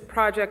ambitious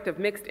project of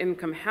mixed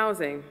income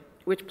housing,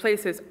 which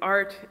places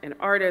art and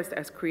artists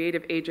as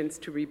creative agents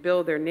to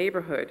rebuild their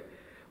neighborhood,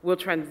 will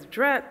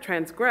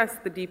transgress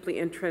the deeply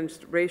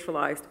entrenched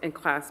racialized and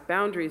class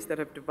boundaries that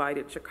have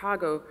divided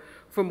Chicago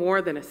for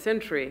more than a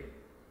century,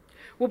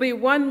 will be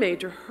one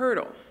major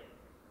hurdle.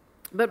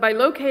 But by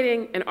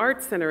locating an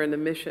art center in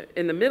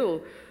the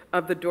middle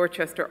of the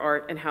Dorchester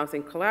Art and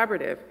Housing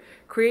Collaborative,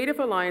 creative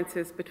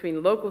alliances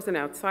between locals and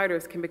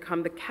outsiders can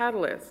become the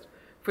catalyst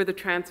for the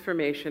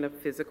transformation of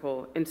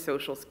physical and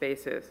social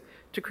spaces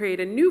to create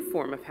a new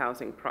form of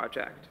housing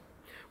project,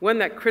 one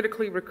that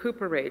critically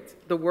recuperates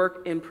the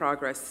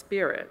work-in-progress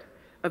spirit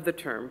of the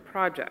term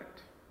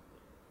project.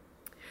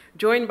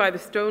 Joined by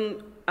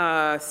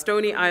the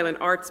Stony Island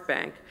Arts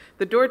Bank,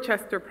 the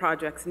Dorchester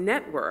Project's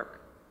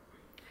network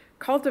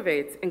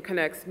cultivates and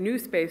connects new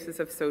spaces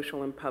of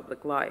social and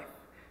public life,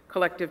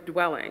 collective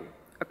dwelling,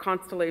 a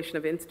constellation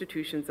of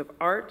institutions of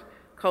art,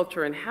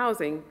 culture, and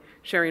housing,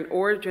 sharing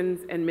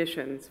origins and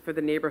missions for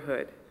the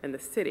neighborhood and the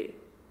city.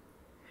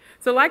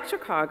 So like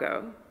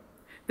Chicago,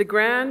 the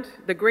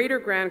greater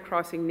Grand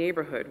Crossing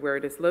neighborhood where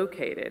it is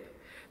located,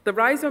 the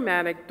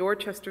rhizomatic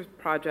Dorchester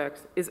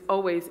Project is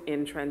always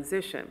in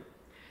transition.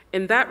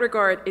 In that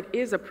regard, it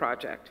is a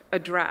project, a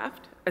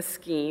draft, a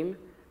scheme,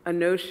 a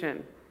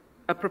notion,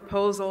 a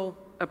proposal,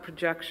 a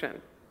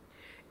projection.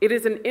 It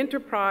is an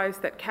enterprise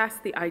that casts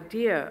the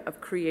idea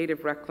of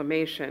creative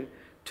reclamation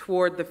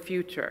toward the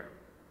future.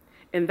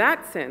 In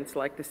that sense,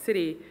 like the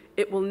city,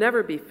 it will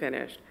never be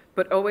finished,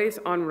 but always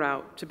en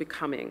route to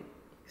becoming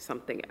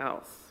something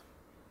else.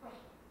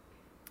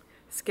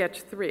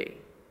 Sketch 3,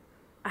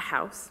 a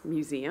house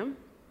museum.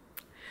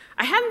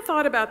 I hadn't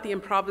thought about the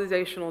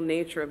improvisational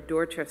nature of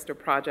Dorchester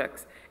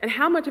projects and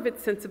how much of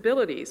its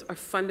sensibilities are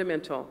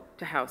fundamental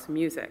to house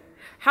music.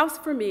 House,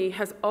 for me,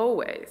 has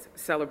always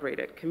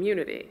celebrated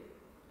community.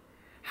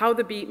 How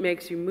the beat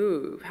makes you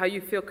move, how you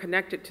feel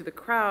connected to the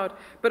crowd,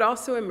 but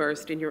also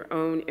immersed in your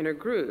own inner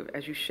groove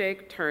as you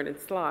shake, turn, and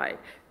slide.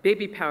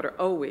 Baby powder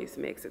always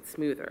makes it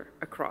smoother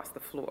across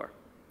the floor.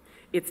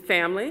 It's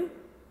family,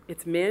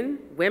 it's men,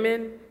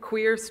 women,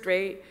 queer,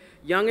 straight,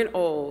 young and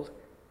old,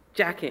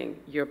 jacking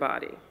your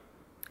body.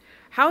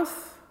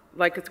 House,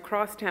 like its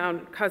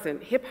crosstown cousin,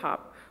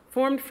 hip-hop,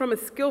 formed from a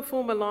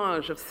skillful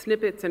melange of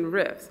snippets and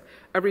riffs,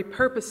 a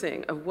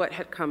repurposing of what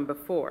had come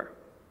before.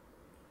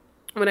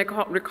 When I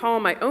recall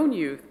my own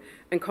youth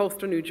in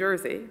coastal New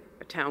Jersey,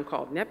 a town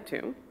called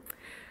Neptune,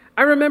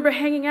 I remember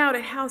hanging out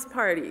at house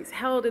parties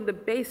held in the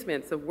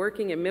basements of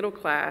working and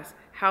middle-class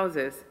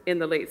houses in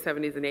the late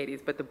 70s and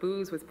 80s, but the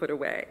booze was put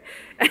away.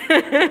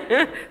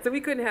 So we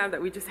couldn't have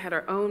that. We just had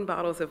our own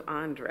bottles of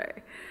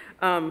Andre.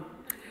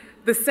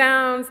 The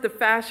sounds, the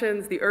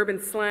fashions, the urban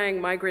slang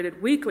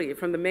migrated weekly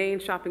from the main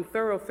shopping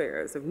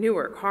thoroughfares of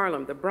Newark,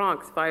 Harlem, the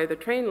Bronx via the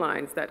train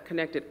lines that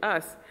connected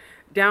us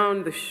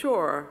down the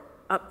shore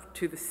up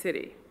to the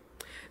city.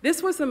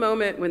 This was the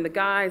moment when the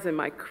guys in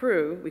my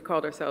crew, we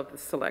called ourselves the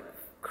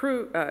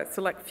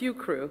Select Few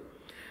crew,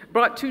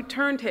 brought 2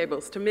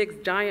 turntables to mix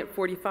giant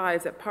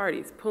 45s at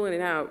parties,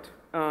 pulling out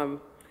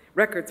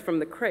records from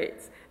the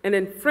crates. And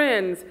then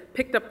friends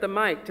picked up the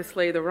mic to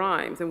slay the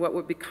rhymes in what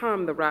would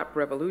become the rap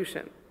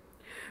revolution.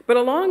 But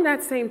along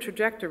that same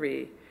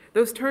trajectory,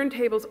 those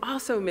turntables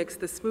also mixed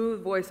the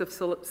smooth voice of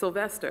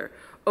Sylvester,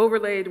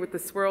 overlaid with the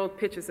swirled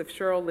pitches of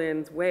Cheryl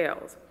Lynn's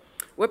wails.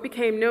 What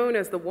became known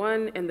as the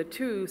 1 and the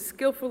 2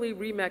 skillfully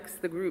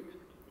remixed the group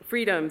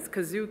Freedom's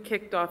kazoo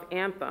kicked off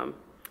anthem,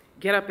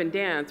 Get Up and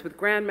Dance, with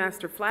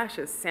Grandmaster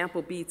Flash's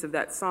sample beats of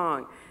that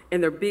song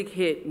and their big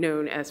hit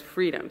known as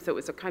Freedom. So it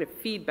was a kind of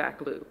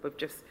feedback loop of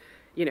just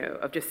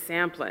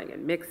sampling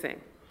and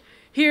mixing.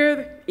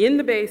 Here in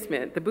the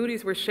basement, the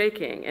booties were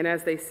shaking, and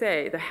as they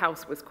say, the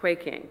house was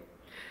quaking.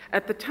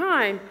 At the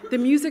time, the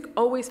music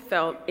always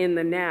felt in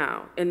the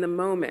now, in the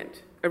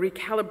moment, a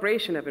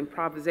recalibration of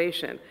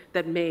improvisation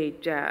that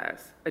made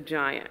jazz a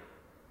giant.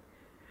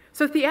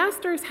 So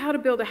Theaster's How to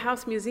Build a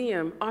House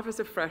Museum offers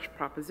a fresh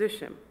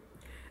proposition,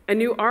 a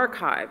new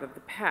archive of the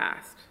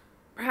past,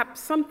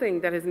 perhaps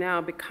something that has now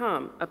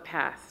become a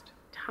past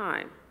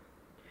time.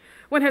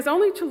 One has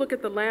only to look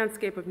at the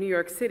landscape of New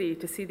York City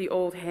to see the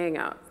old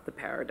hangouts, the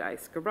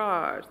Paradise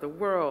Garage, the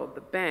World,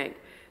 the Bank,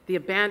 the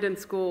abandoned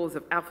schools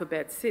of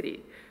Alphabet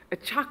City, a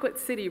chocolate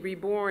city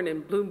reborn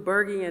in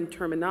Bloombergian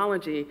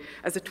terminology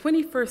as a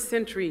 21st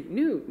century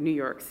new New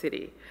York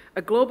City,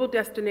 a global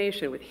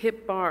destination with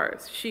hip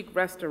bars, chic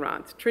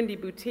restaurants, trendy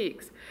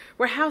boutiques,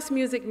 where house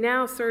music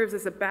now serves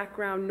as a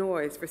background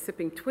noise for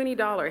sipping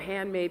 $20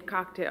 handmade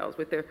cocktails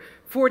with their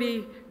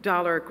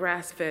 $40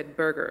 grass-fed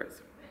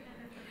burgers.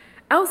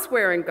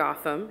 Elsewhere in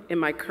Gotham, in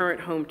my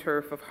current home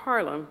turf of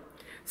Harlem,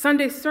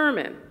 Sunday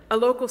Sermon, a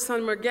local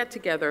summer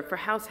get-together for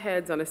house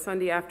heads on a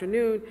Sunday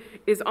afternoon,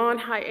 is on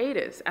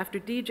hiatus after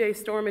DJ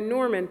Storm and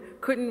Norman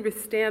couldn't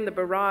withstand the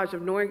barrage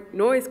of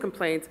noise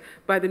complaints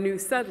by the new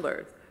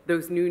settlers,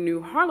 those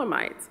new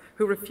Harlemites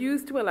who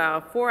refused to allow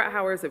 4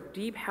 hours of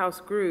deep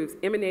house grooves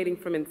emanating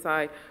from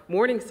inside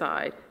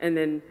Morningside and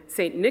then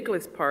St.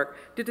 Nicholas Park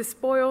to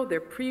despoil their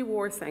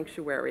pre-war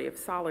sanctuary of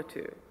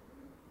solitude.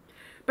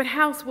 But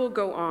house will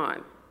go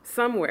on,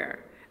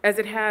 somewhere, as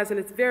it has in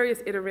its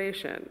various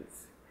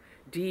iterations.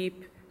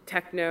 Deep,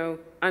 techno,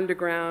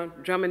 underground,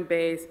 drum and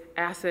bass,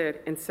 acid,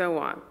 and so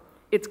on.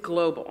 It's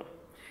global.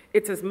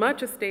 It's as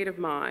much a state of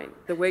mind,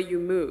 the way you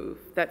move,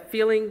 that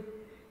feeling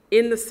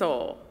in the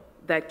soul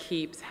that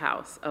keeps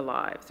house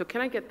alive. So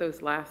can I get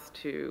those last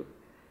two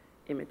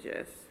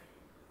images?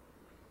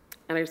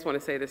 And I just want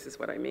to say this is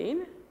what I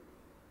mean.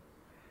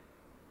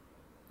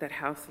 That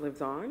house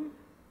lives on.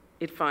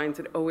 It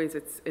always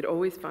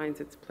finds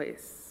its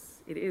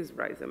place. It is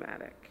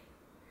rhizomatic.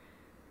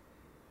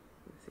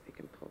 Let's see if we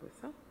can pull this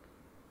up.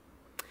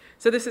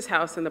 So this is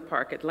House in the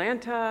Park,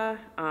 Atlanta.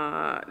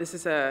 This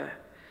is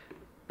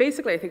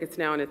basically, I think it's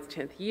now in its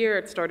 10th year.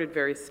 It started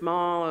very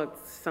small,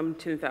 it's some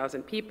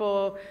 10,000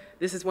 people.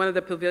 This is one of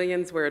the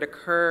pavilions where it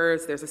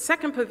occurs. There's a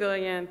second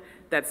pavilion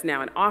that's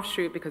now an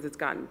offshoot because it's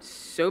gotten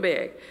so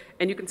big.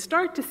 And you can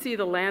start to see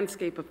the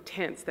landscape of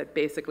tents that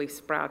basically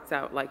sprouts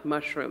out like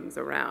mushrooms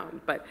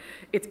around. But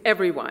it's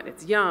everyone,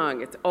 it's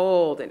young, it's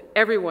old, and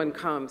everyone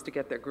comes to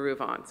get their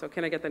groove on. So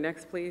can I get the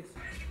next, please?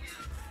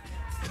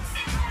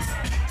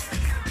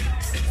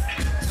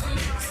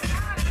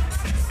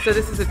 So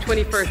this is a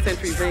 21st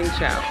century ring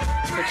shout.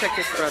 So check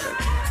this brother.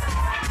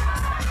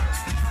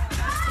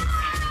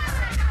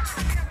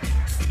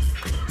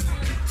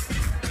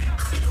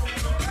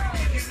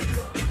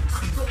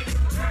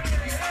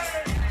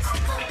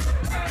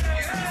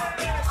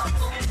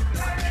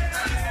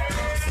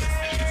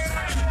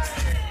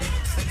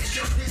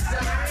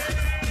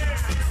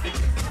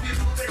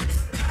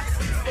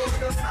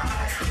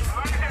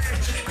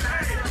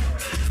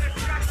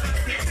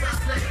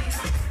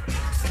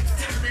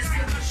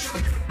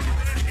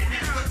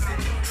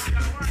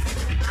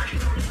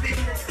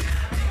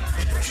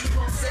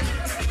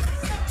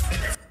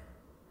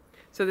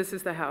 So this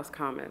is the House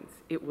Commons.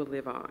 It will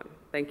live on.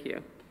 Thank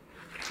you.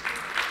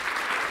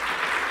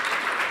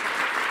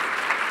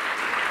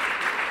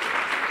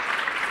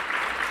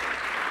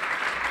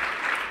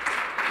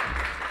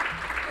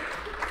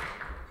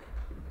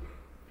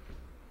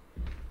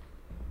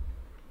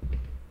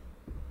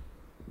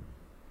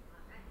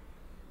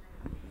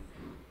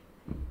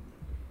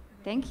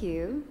 Thank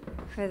you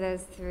for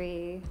those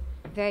three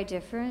very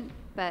different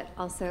but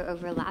also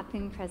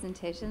overlapping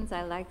presentations.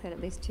 I like that at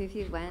least two of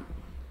you went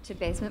to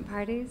basement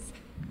parties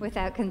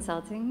without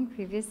consulting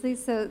previously.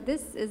 So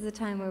this is the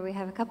time where we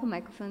have a couple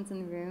microphones in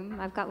the room.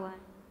 I've got one,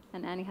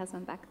 and Annie has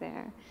one back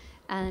there.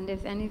 And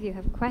if any of you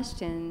have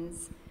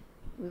questions,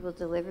 we will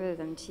deliver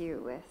them to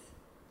you with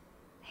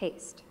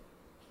haste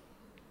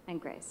and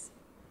grace.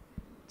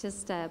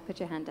 Just put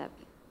your hand up.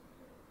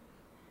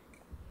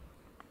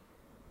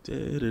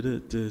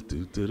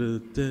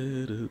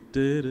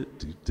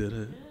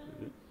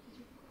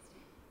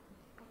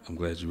 I'm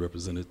glad you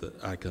represented the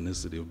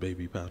iconicity of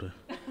baby powder.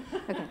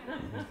 Okay.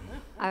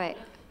 All right.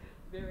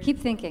 Keep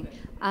thinking.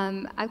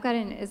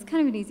 It's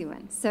kind of an easy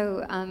one.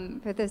 So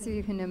for those of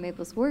you who know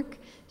Mabel's work,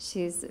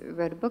 she's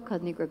wrote a book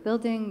called Negro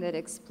Building that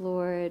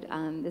explored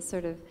this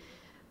sort of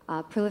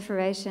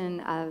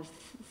proliferation of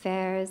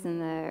fairs in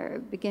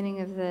the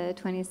beginning of the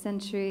 20th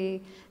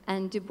century,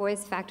 and Du Bois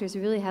factors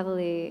really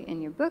heavily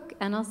in your book,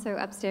 and also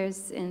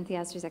upstairs in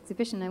Theaster's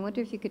exhibition. I wonder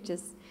if you could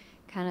just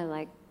kind of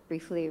like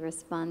briefly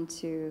respond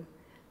to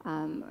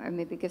or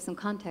maybe give some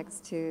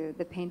context to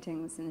the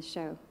paintings in the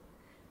show.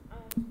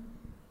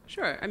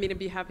 Sure. I mean, I'd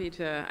be happy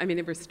to. I mean,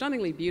 they were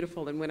stunningly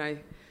beautiful, and when I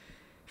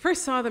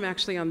first saw them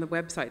actually on the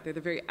website, they're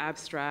the very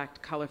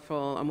abstract, colorful,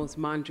 almost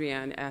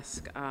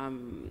Mondrian-esque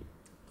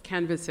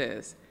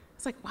canvases.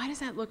 It's like, why does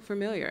that look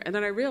familiar? And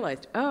then I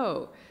realized,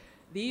 oh,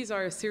 these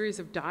are a series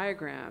of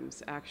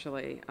diagrams,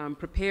 actually,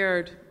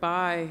 prepared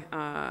by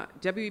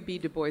W.B.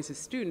 Du Bois's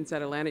students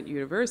at Atlantic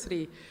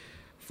University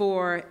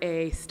for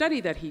a study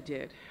that he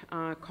did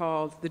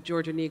called the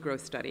Georgia Negro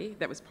Study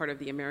that was part of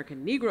the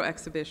American Negro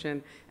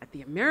Exhibition at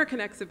the American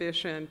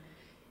Exhibition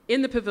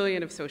in the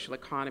Pavilion of Social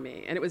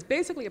Economy. And it was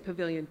basically a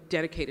pavilion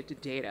dedicated to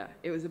data.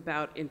 It was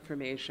about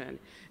information.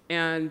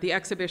 And the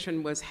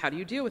exhibition was, how do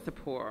you deal with the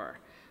poor?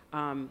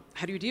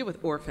 How do you deal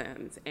with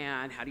orphans?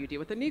 And how do you deal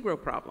with the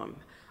Negro problem?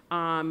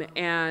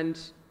 And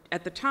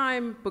at the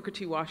time, Booker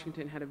T.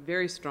 Washington had a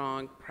very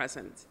strong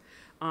presence.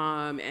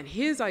 And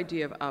his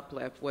idea of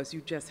uplift was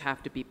you just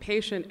have to be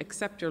patient,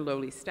 accept your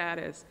lowly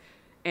status,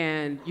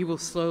 and you will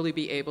slowly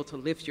be able to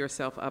lift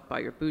yourself up by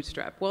your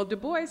bootstrap. Well, Du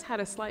Bois had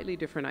a slightly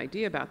different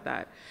idea about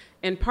that.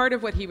 And part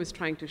of what he was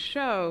trying to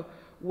show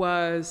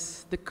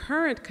was the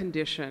current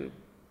condition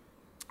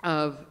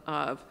of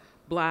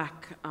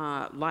Black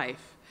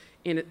life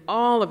in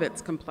all of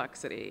its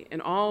complexity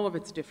and all of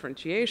its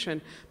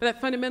differentiation, but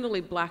that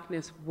fundamentally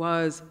Blackness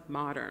was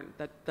modern,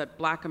 that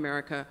Black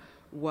America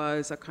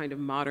was a kind of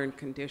modern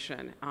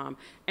condition.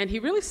 And he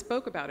really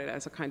spoke about it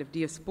as a kind of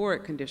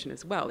diasporic condition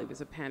as well. He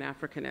was a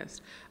Pan-Africanist.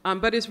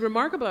 But it's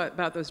remarkable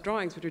about those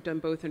drawings, which are done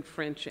both in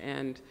French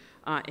and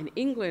in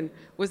England,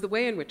 was the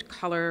way in which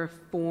color,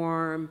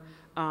 form,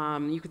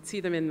 you could see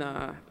them in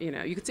the,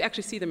 you could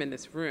actually see them in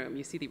this room.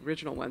 You see the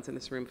original ones in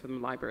this room from the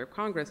Library of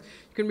Congress.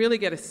 You can really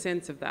get a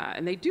sense of that.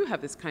 And they do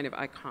have this kind of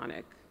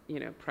iconic,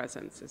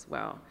 presence as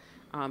well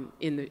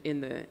in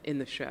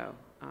the show.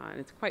 and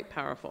it's quite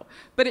powerful.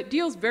 But it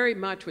deals very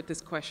much with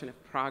this question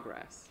of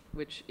progress,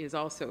 which is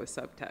also a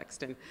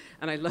subtext. And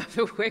I love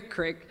the way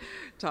Greg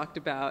talked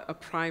about a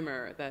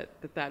primer,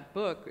 that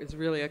book is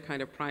really a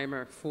kind of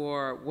primer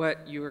for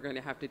what you are going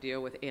to have to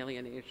deal with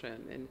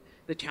alienation and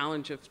the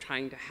challenge of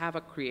trying to have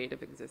a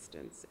creative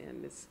existence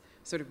in this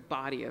sort of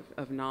body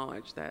of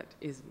knowledge that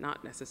is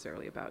not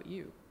necessarily about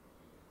you.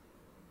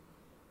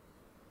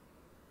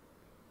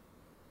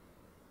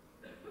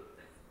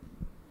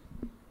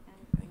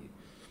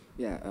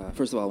 Yeah,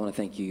 first of all, I want to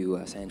thank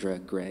you, Sandra,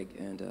 Greg,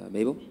 and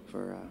Mabel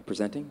for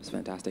presenting. It's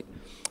fantastic.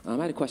 I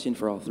had a question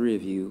for all three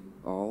of you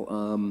all.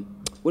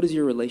 What is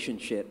your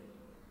relationship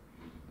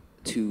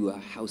to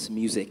house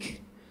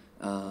music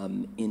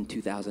in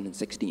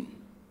 2016?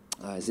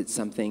 Is it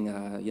something,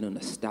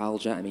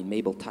 nostalgia? I mean,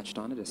 Mabel touched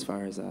on it as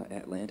far as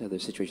Atlanta, the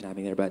situation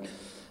happening there, but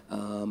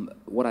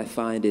what I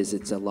find is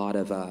it's a lot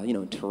of,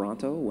 in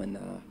Toronto, when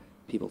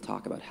people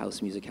talk about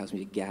house music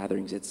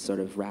gatherings, it's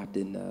sort of wrapped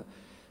in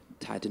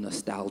tied to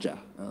nostalgia.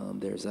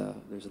 There's a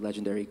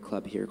legendary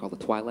club here called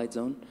the Twilight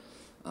Zone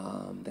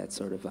that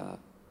sort of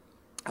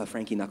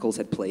Frankie Knuckles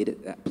had played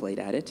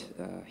at it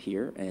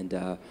here,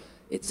 and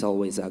it's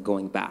always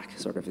going back.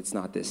 Sort of, it's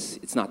not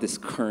this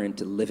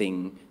current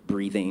living,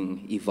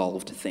 breathing,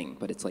 evolved thing,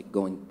 but it's like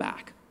going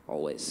back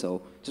always.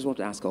 So, just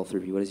wanted to ask all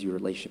three of you, what is your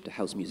relationship to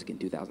house music in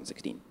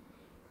 2016?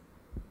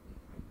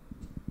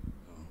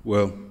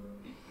 Well,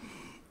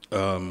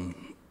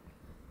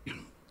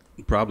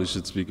 probably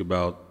should speak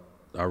about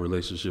our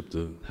relationship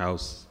to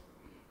house,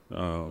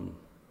 or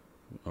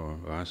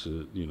I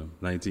should,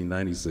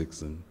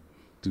 1996 and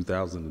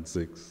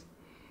 2006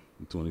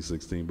 and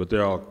 2016. But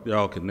they're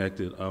all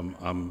connected.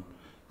 I'm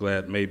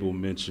glad Mabel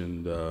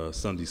mentioned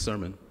Sunday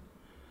Sermon,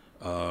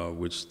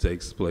 which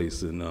takes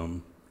place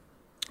in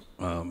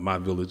my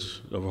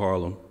village of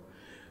Harlem,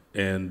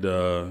 and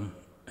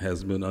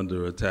has been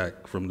under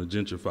attack from the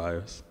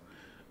gentrifiers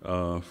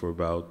for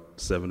about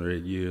 7 or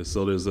 8 years.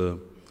 So there's a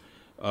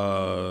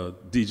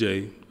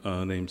DJ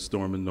named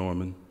Stormin'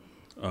 Norman,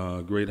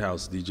 great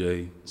house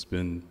DJ. He's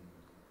been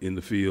in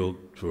the field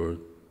for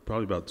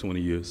probably about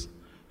 20 years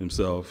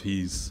himself.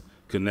 He's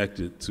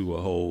connected to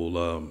a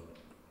whole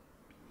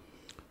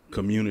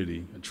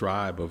community, a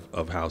tribe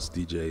of house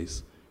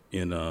DJs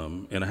in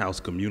a house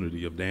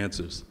community of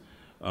dancers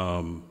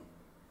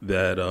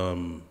that,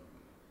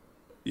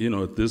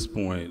 at this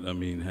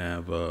point,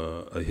 have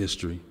a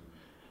history,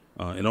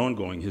 an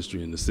ongoing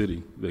history in the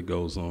city that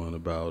goes on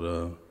about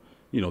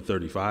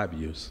 35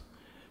 years.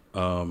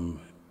 And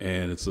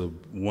it's a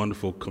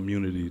wonderful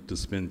community to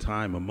spend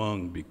time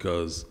among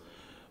because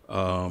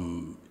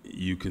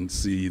you can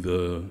see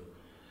the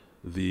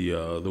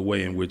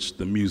way in which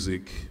the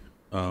music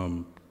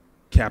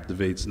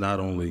captivates not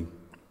only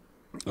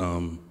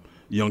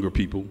younger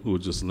people who are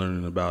just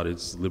learning about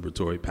its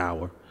liberatory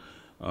power,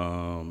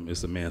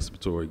 its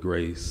emancipatory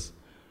grace,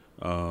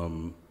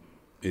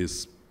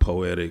 its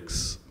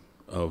poetics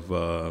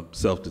of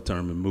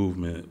self-determined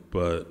movement,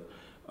 but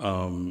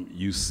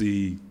you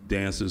see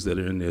dancers that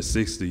are in their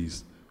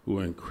 60s who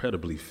are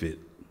incredibly fit.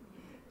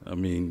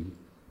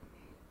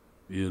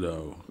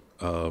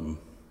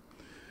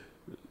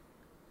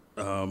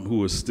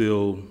 Who are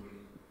still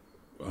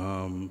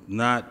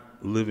not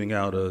living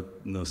out a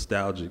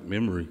nostalgic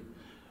memory,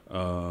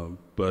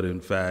 but in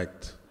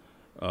fact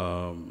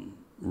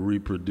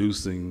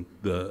reproducing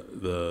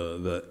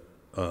the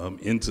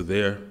into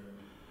their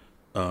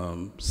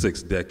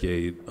sixth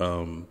decade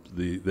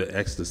the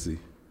ecstasy,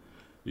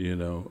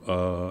 and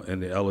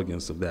the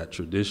elegance of that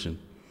tradition,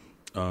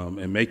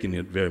 and making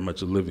it very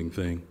much a living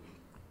thing.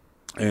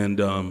 And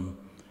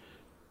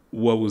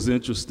what was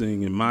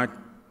interesting in my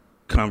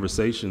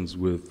conversations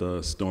with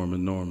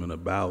Stormin' Norman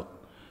about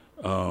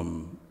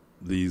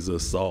these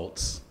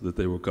assaults that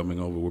they were coming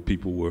over, where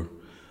people were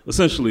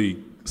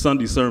essentially,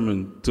 Sunday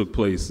Sermon took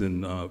place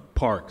in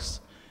parks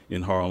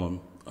in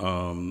Harlem,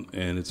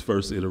 and its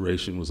first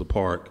iteration was a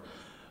park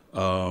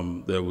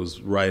that was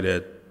right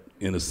at,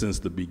 in a sense,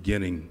 the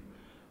beginning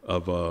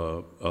of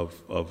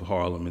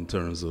Harlem in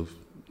terms of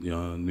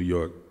New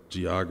York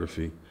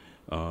geography,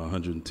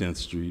 110th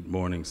Street,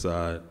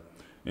 Morningside.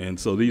 And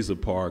so these are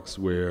parks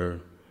where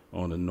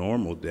on a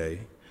normal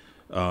day,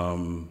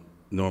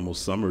 normal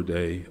summer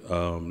day,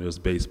 there's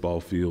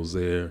baseball fields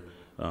there,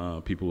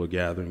 people are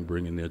gathering,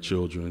 bringing their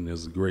children,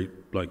 there's a great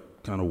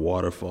kind of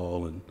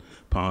waterfall and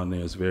pond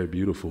there, it's very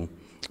beautiful.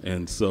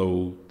 And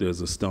so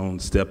there's a stone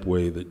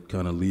stepway that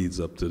kind of leads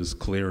up to this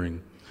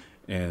clearing,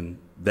 and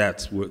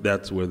that's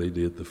where they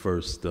did the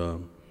first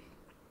kind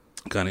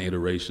of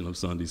iteration of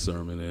Sunday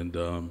Sermon. And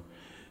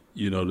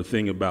the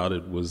thing about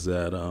it was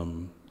that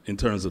in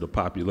terms of the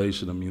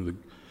population,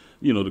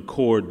 the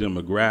core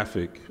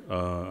demographic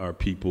are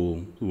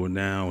people who are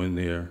now in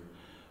their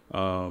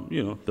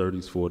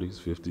 30s, 40s,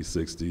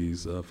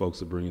 50s, 60s.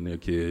 Folks are bringing their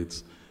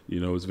kids.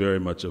 It's very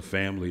much a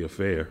family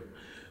affair.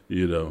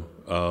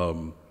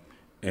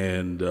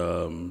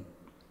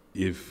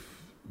 If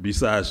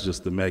besides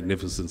just the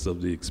magnificence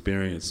of the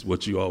experience,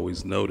 what you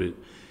always noted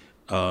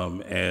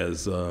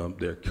as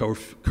their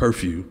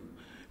curfew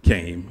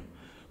came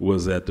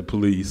was that the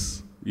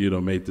police,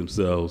 made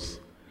themselves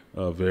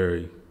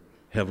very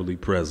heavily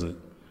present,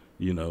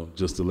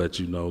 just to let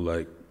you know,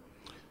 like,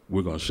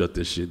 we're gonna shut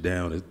this shit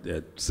down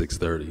at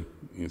 6:30.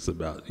 It's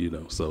about,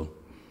 so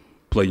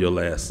play your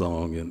last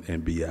song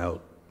and be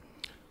out.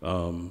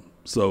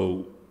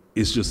 So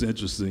it's just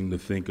interesting to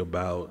think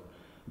about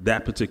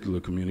that particular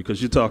community,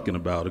 because you're talking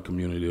about a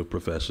community of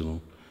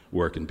professional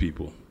working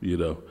people,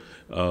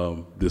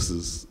 This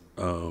is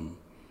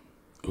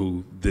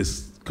who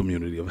this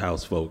community of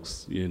house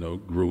folks,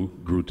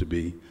 grew to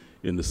be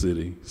in the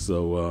city.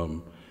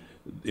 So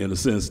in a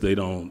sense,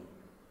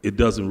 it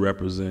doesn't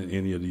represent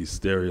any of these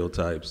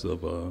stereotypes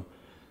of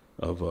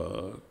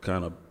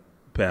kind of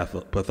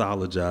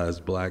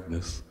pathologized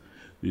blackness,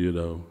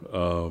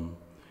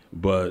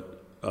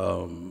 but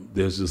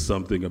there's just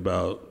something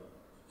about,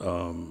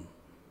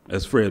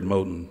 as Fred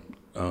Moten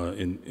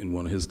in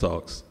one of his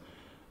talks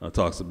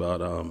talks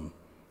about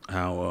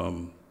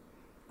how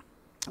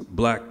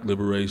black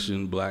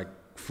liberation, black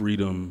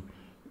freedom,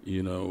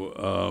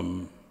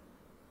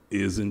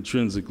 is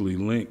intrinsically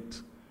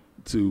linked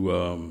to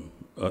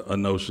a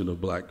notion of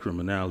black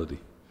criminality,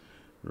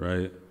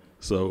 right?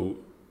 So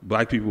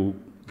black people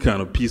kind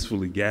of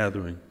peacefully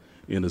gathering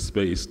in a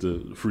space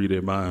to free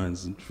their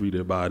minds and free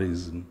their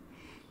bodies and,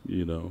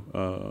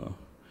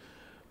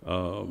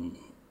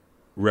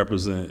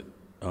 represent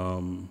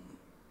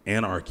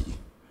anarchy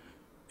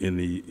in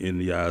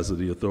the eyes of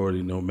the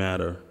authority, no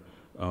matter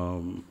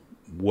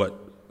what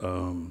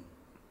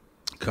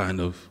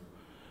kind of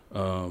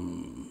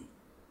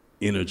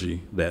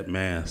energy that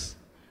mass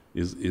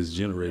is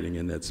generating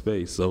in that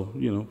space. So,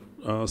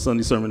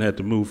 Sunday Sermon had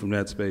to move from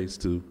that space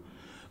to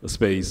a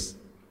space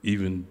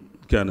even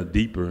kind of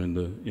deeper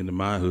into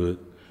my hood,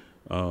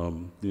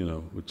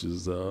 which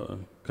is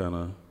kind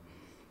of,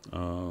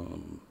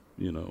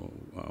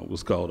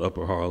 what's called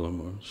Upper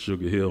Harlem or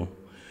Sugar Hill,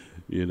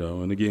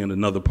 and again,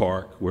 another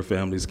park where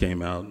families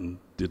came out and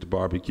did the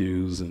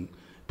barbecues and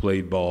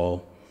played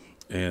ball,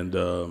 and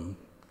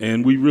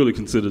we really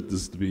considered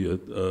this to be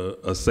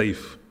a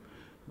safe,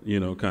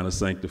 kind of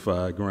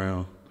sanctified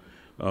ground.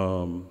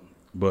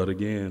 But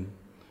again,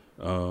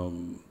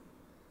 one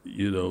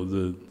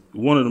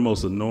of the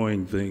most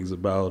annoying things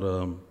about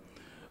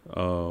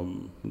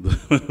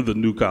the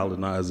new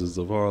colonizers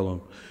of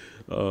Harlem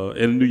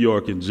and New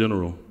York in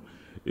general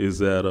is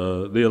that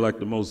they're like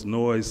the most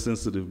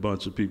noise-sensitive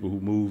bunch of people who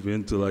move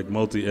into like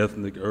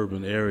multi-ethnic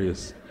urban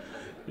areas.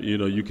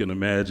 You can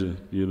imagine.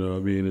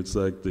 It's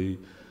like the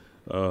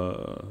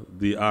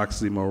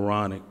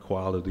oxymoronic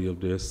quality of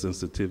their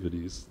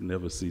sensitivities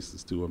never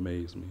ceases to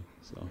amaze me.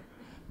 So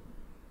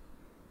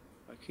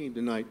I came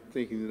tonight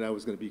thinking that I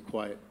was going to be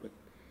quiet, but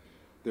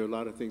there are a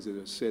lot of things that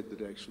are said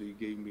that actually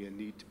gave me a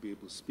need to be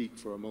able to speak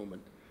for a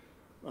moment.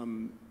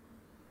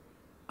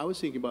 I was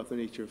thinking about the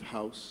nature of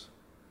house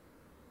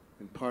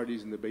and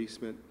parties in the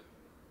basement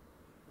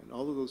and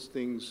all of those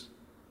things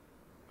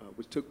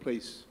which took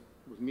place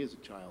with me as a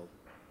child.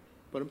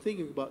 But I'm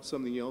thinking about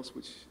something else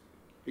which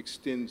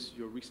extends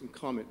your recent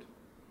comment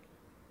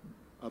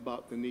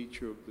about the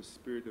nature of the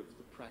spirit of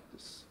the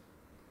practice.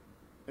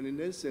 And in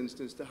this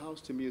instance, the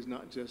house to me is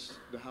not just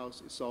the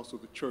house, it's also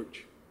the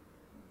church.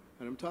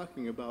 And I'm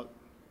talking about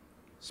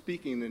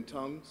speaking in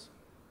tongues,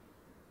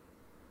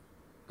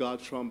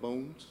 God's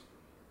trombones,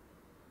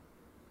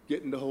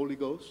 getting the Holy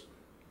Ghost.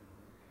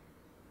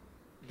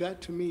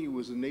 That to me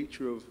was the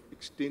nature of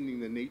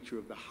extending the nature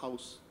of the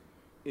house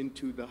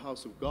into the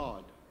house of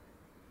God,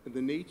 and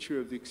the nature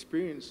of the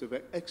experience of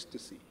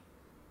ecstasy,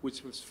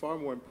 which was far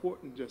more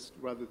important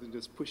rather than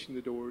just pushing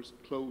the doors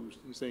closed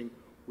and saying,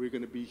 we're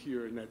going to be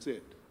here and that's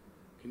it.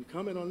 Can you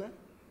comment on that?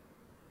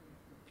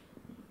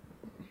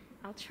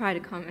 I'll try to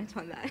comment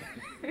on that.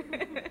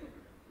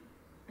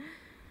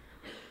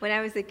 When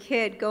I was a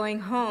kid, going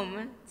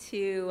home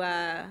to,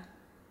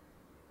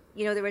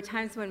 there were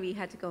times when we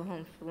had to go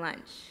home for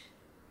lunch.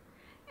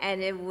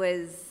 And it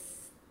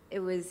was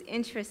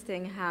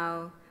interesting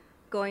how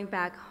going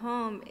back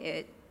home,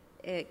 it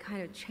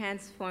kind of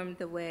transformed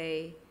the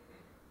way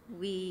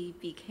we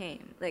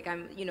became. Like,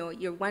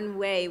 you're one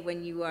way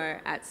when you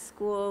are at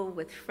school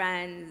with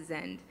friends,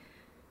 and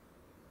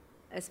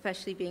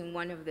especially being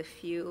one of the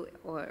few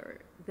or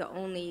the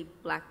only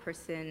black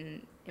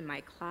person in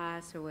my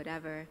class or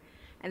whatever.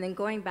 And then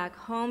going back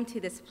home to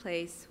this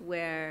place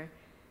where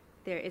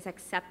there is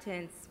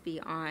acceptance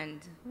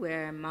beyond,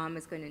 where mom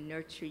is going to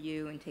nurture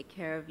you and take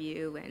care of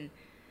you, and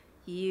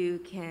you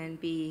can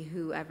be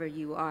whoever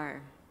you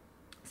are.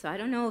 So I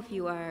don't know if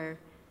you are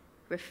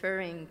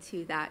referring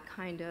to that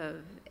kind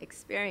of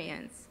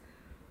experience,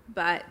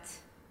 but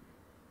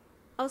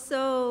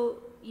also,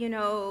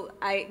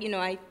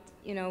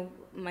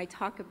 my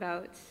talk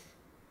about,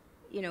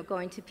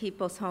 going to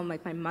people's home,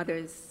 like my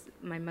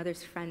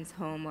mother's friend's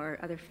home or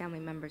other family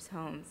members'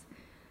 homes,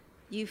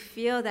 you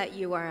feel that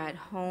you are at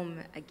home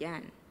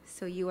again.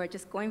 So you are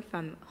just going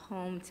from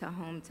home to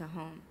home to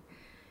home.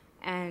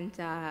 And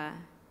I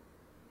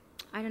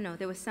don't know,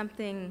 there was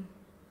something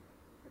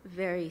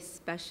very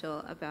special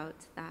about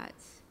that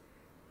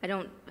I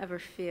don't ever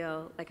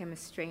feel like I'm a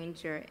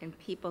stranger in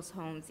people's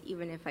homes,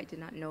 even if I did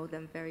not know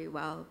them very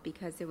well,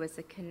 because there was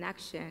a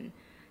connection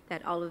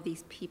that all of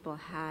these people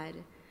had,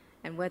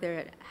 and whether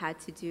it had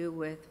to do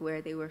with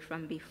where they were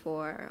from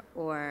before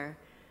or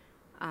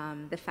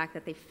the fact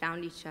that they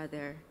found each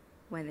other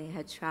when they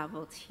had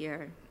traveled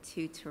here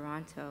to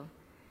Toronto.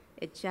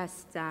 It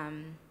just,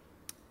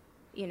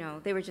 you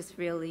know, they were just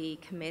really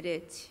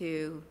committed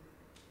to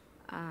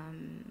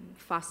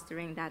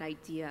fostering that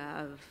idea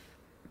of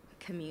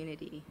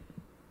community,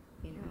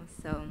 you know.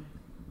 So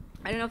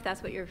I don't know if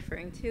that's what you're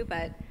referring to,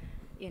 but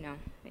you know,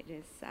 it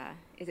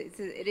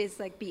is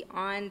like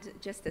beyond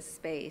just a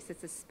space.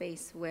 It's a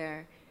space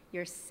where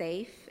you're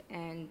safe,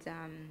 and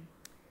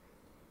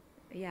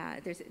yeah,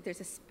 there's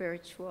a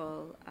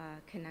spiritual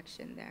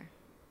connection there.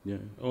 Yeah.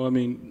 Oh, I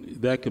mean,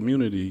 that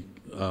community,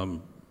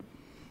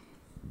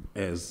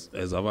 as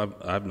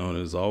I've known,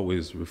 has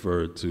always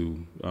referred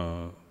to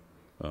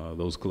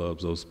those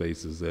clubs, those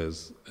spaces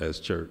as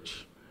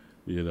church,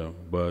 you know.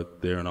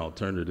 But they're an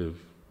alternative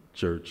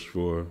church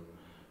for,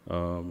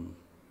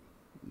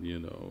 you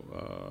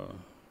know,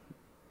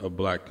 a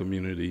black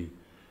community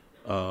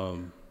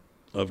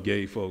of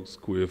gay folks,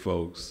 queer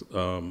folks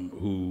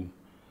who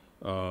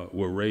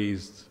were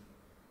raised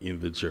in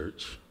the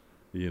church,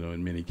 you know,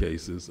 in many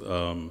cases,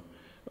 come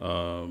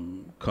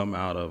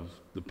out of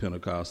the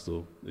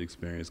Pentecostal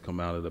experience,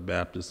 come out of the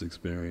Baptist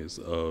experience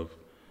of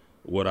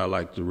what I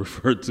like to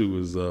refer to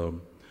as,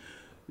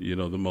 you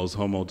know, the most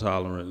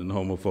homo-tolerant and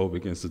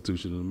homophobic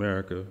institution in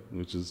America,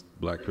 which is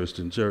Black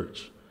Christian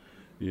Church,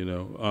 you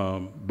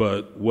know.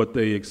 But what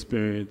they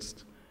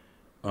experienced,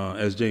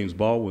 as James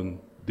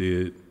Baldwin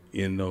did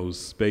in those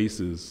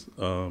spaces,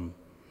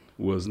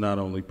 was not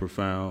only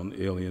profound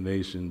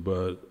alienation,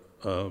 but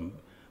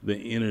the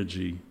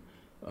energy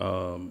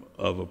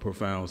of a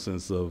profound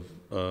sense of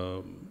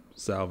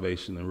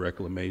salvation and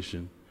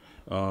reclamation.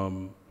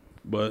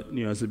 But,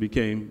 you know, as they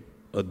became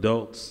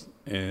adults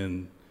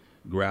and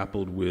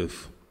grappled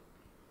with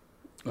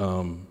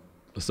a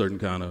certain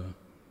kind of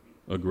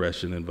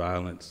aggression and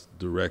violence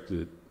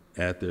directed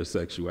at their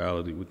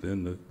sexuality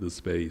within the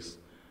space,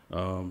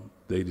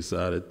 they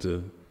decided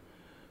to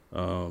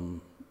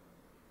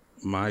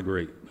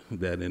migrate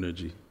that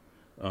energy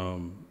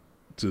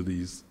to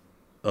these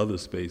other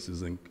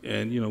spaces.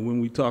 And you know, when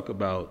we talk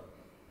about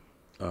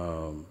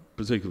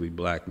particularly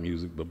black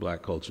music, but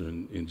black culture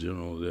in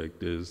general, like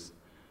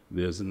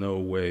there's no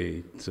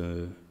way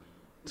to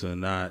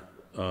not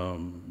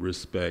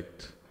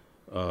respect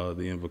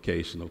the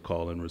invocation of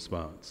call and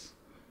response,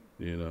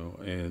 you know.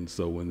 And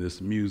so when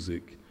this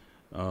music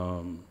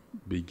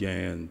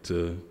began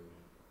to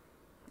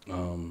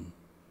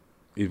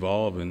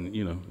evolve in,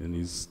 you know, in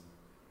these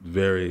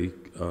very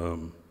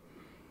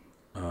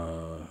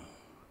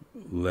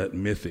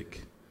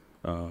mythic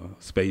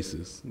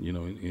spaces, you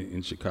know,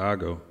 in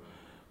Chicago,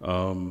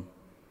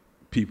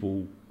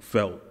 people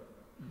felt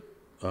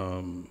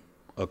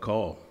a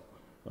call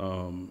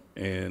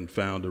and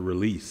found a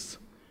release,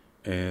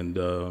 and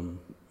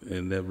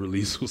that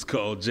release was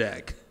called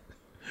Jack.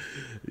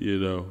 You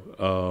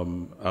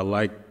know, I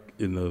like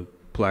in the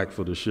plaque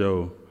for the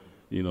show,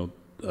 you know,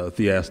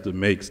 Theaster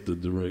makes the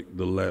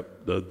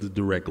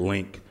direct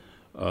link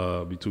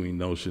between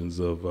notions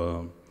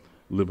of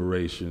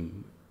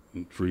liberation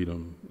and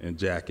freedom and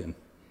jacking,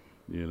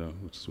 you know,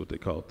 which is what they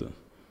called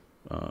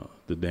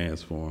the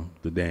dance form,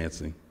 the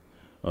dancing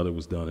that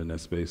was done in that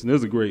space. And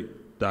there's a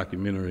great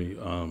documentary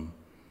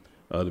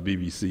the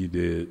BBC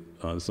did.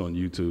 It's on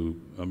YouTube.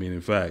 I mean,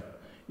 in fact,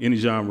 any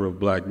genre of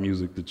black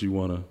music that you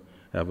want to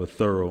have a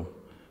thorough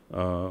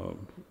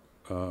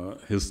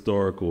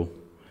historical,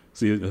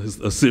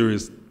 a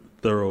serious,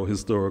 thorough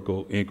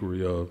historical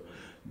inquiry of,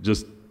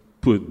 just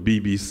put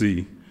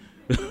BBC.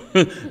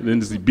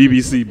 Then see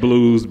BBC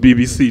blues,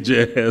 BBC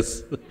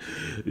jazz,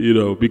 you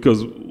know,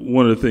 because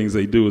one of the things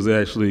they do is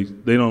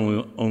they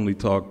don't only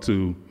talk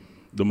to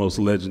the most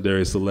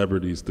legendary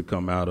celebrities to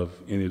come out of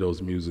any of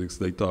those musics.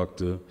 They talk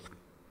to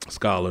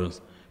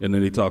scholars, and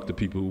then they talk to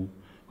people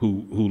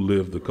who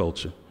live the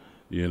culture,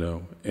 you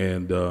know.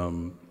 And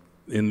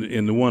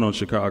in the one on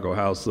Chicago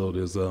House, so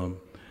there's a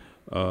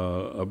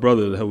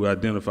brother who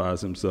identifies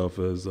himself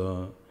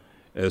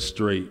as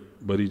straight,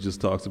 but he just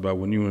talks about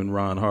when you were in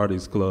Ron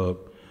Hardy's club,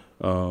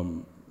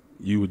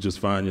 you would just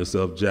find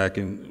yourself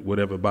jacking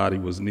whatever body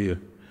was near,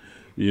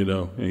 you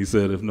know. And he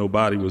said if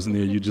nobody was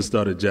near, you just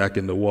started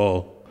jacking the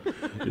wall,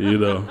 you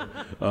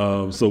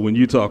know. So when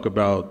you talk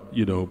about,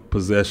 you know,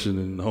 possession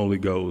and Holy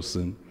Ghost,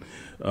 and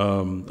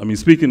I mean,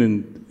 speaking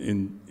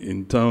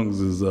in tongues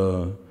is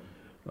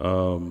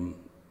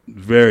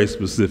very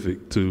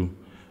specific to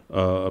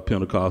a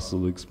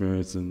Pentecostal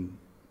experience, and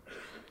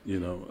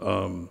you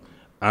know,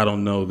 I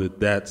don't know that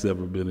that's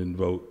ever been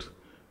invoked,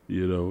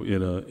 you know,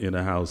 in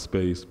a house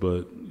space,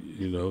 but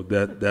you know,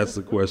 that's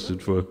a question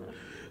for,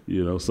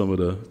 you know, some of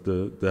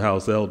the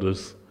house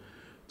elders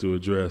to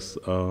address,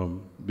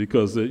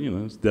 because you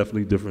know, it's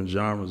definitely different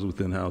genres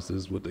within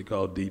houses, what they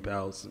call deep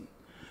house and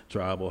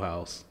tribal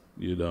house,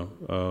 you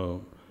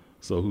know.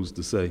 So who's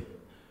to say?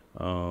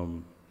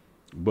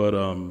 But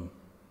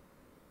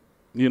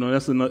You know,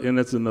 that's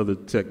another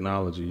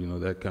technology, you know,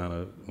 that kind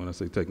of, when I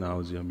say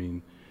technology, I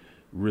mean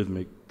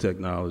rhythmic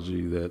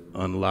technology that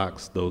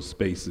unlocks those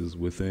spaces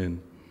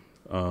within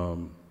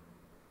the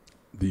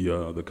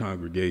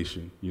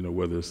congregation, you know,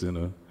 whether it's in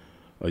a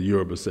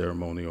Yoruba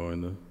ceremony or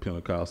in the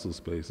Pentecostal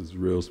space. It's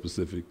real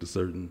specific to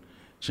certain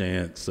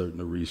chants, certain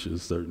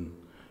orishas, certain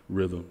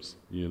rhythms,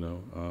 you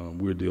know.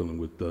 We're dealing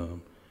with,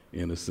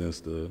 in a sense,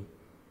 the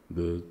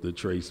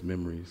trace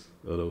memories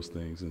of those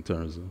things in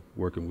terms of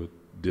working with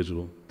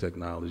digital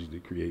technology to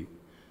create,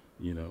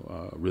 you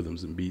know,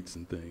 rhythms and beats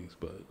and things.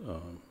 But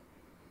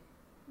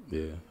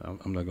yeah,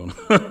 I'm not gonna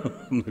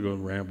I'm not gonna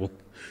ramble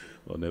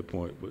on that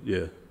point. But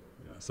yeah,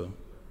 so.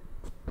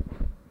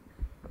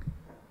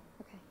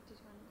 Okay. Did you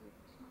want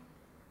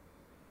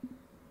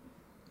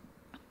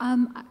to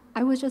do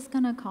I was just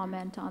going to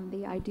comment on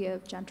the idea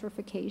of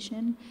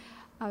gentrification.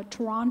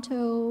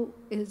 Toronto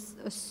is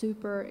a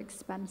super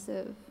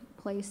expensive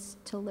place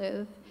to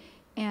live,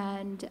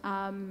 and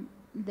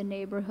the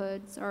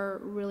neighborhoods are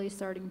really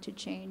starting to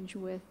change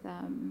with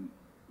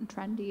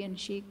trendy and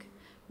chic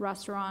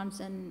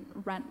restaurants and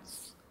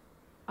rents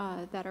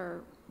that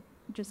are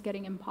just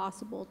getting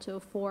impossible to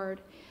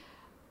afford.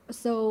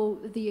 So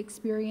the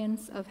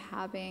experience of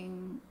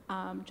having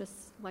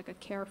just like a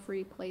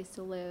carefree place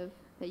to live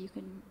that you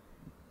can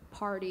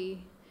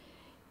party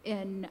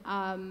in,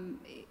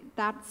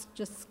 that's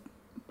just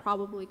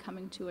probably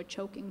coming to a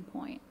choking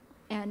point.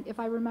 And if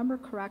I remember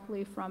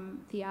correctly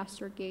from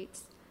Theaster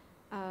Gates'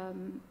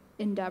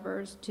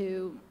 endeavors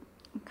to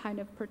kind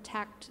of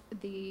protect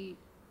the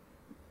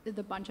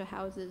bunch of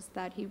houses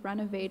that he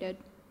renovated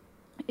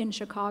in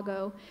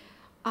Chicago,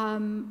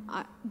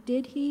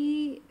 did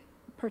he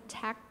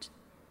protect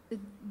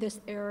this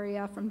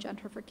area from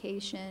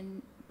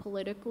gentrification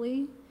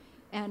politically?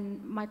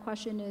 And my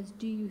question is,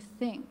 do you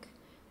think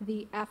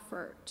the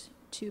effort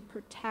to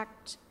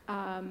protect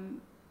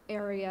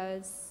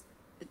areas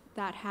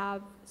that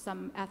have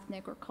some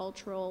ethnic or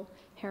cultural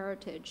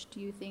heritage, do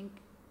you think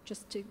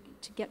just to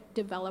get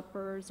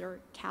developers or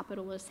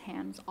capitalists'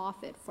 hands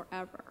off it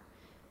forever?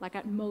 Like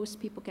at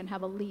most, people can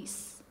have a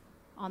lease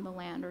on the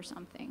land or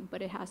something,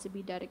 but it has to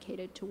be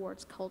dedicated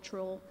towards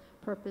cultural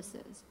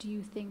purposes. Do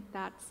you think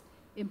that's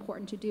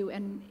important to do?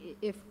 And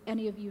if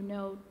any of you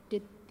know,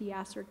 did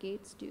Theaster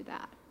Gates do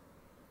that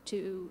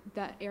to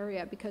that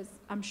area? Because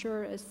I'm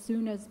sure as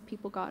soon as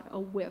people got a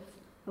whiff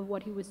of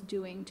what he was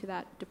doing to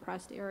that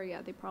depressed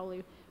area, they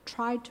probably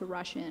tried to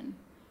rush in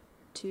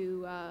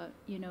to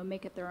you know,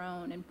 make it their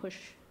own and push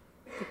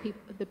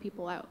the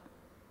people out.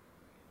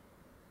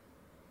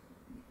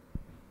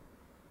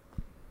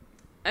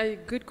 A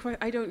good question.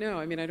 I don't know.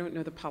 I mean, I don't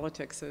know the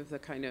politics of the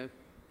kind of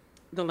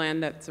the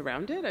land that's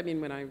around it. I mean,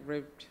 when I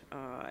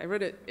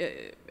wrote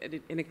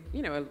it in a,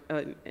 you know,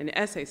 an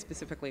essay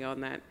specifically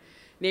on that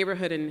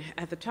neighborhood, and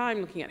at the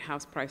time, looking at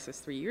house prices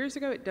 3 years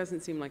ago, it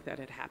doesn't seem like that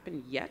had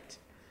happened yet.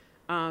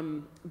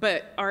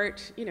 But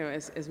art, you know,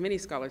 as many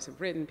scholars have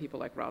written, people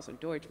like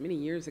Rosalind Deutsch many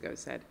years ago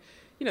said,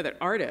 you know, that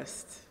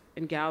artists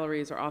and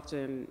galleries are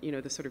often, you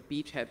know, the sort of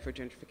beachhead for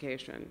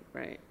gentrification,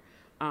 right?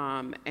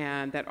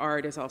 And that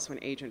art is also an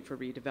agent for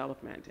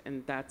redevelopment,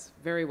 and that's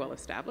very well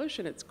established,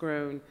 and it's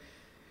grown.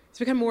 It's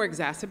become more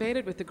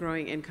exacerbated with the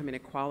growing income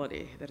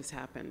inequality that has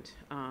happened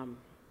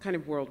kind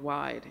of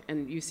worldwide.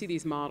 And you see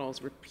these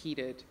models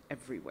repeated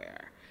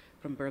everywhere,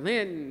 from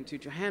Berlin to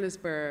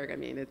Johannesburg. I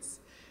mean, it's,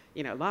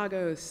 you know,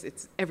 Lagos,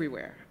 it's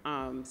everywhere.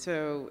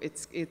 So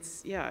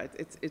it's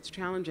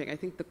challenging. I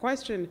think the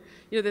question,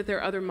 you know, that there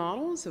are other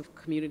models of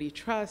community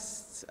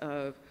trusts,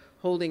 of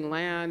holding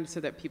land so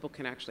that people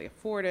can actually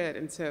afford it.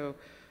 And so,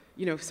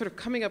 you know, sort of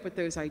coming up with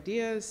those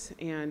ideas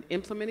and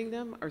implementing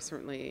them are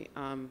certainly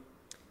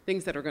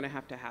things that are going to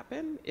have to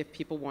happen if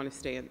people want to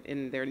stay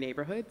in their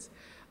neighborhoods.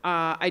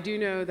 I do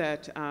know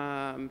that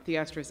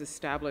Theaster has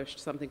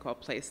established something called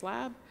Place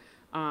Lab,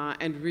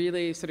 and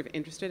really sort of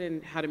interested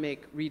in how to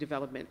make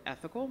redevelopment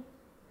ethical.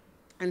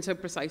 And so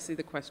precisely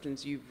the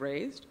questions you've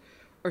raised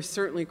are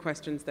certainly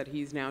questions that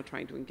he's now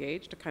trying to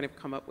engage to kind of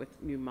come up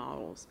with new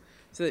models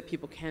so that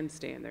people can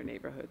stay in their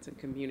neighborhoods and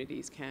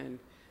communities can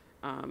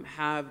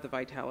have the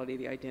vitality,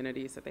 the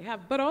identities that they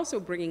have, but also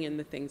bringing in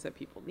the things that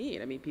people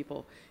need. I mean,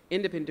 people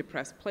end up in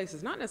depressed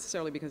places, not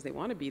necessarily because they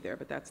want to be there,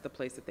 but that's the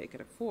place that they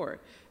could afford.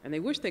 And they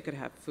wish they could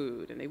have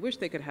food, and they wish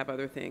they could have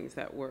other things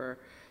that were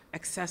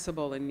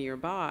accessible and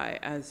nearby,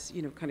 as,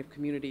 you know, kind of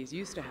communities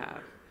used to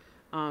have.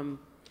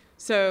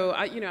 So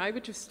I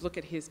would just look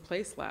at his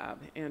Place Lab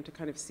and to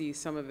kind of see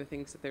some of the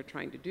things that they're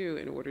trying to do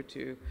in order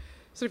to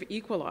sort of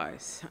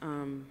equalize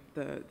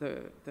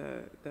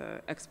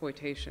the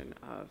exploitation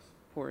of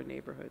poor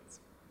neighborhoods.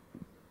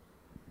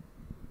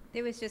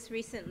 There was just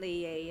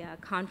recently a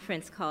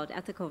conference called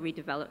Ethical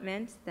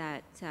Redevelopment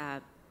that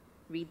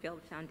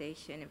Rebuild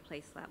Foundation and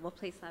Place Lab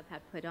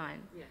had put on.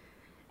 Yeah.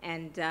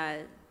 And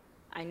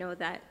I know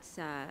that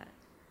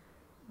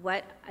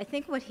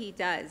what he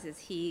does is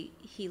he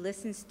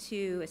listens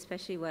to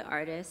especially what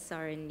artists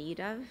are in need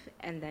of,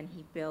 and then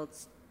he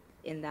builds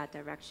in that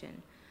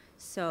direction.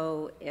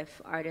 So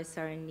if artists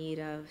are in need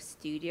of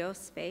studio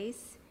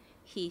space,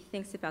 he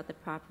thinks about the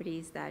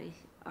properties that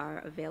are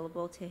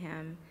available to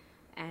him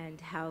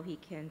and how he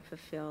can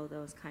fulfill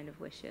those kind of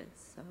wishes.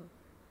 So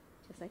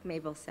just like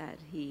Mabel said,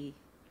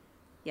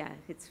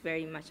 it's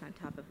very much on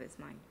top of his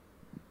mind.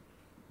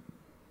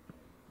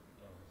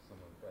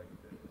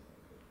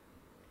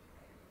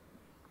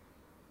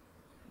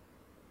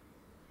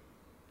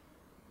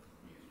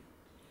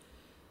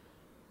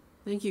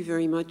 Thank you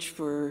very much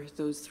for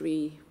those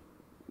 3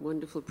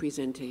 wonderful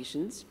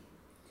presentations.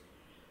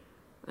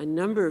 A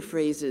number of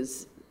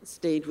phrases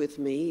stayed with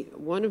me.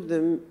 One of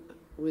them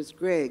was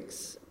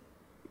Greg's,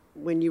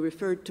 when you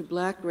referred to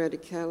Black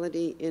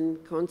radicality in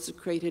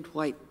consecrated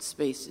white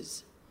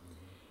spaces.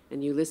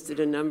 And you listed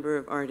a number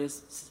of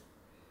artists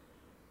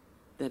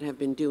that have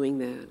been doing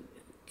that.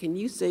 Can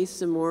you say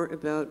some more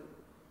about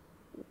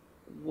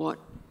what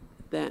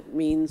that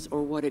means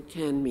or what it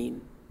can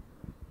mean?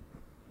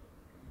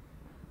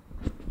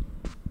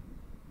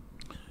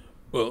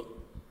 Well,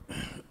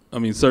 I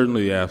mean,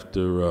 certainly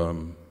after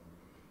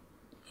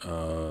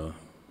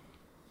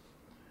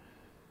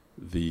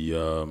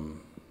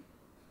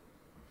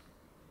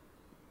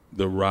the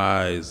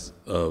rise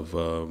of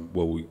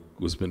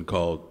what's been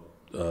called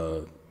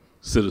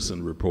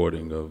citizen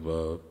reporting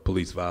of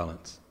police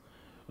violence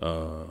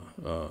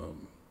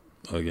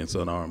against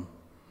unarmed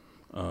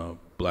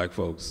black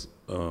folks,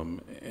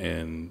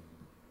 and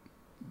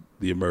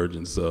the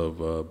emergence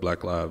of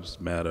Black Lives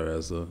Matter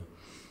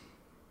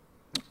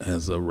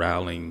as a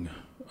rallying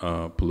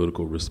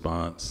political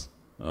response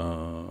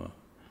to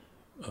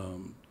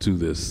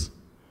this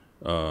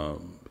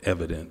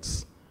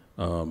evidence.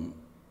 A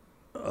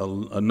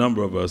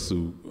number of us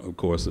who, of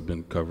course, have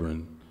been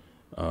covering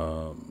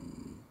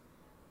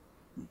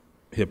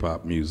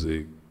hip-hop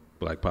music,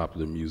 Black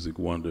popular music,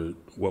 wondered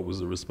what was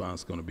the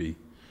response going to be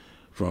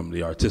from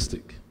the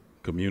artistic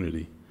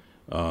community,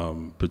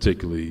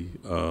 particularly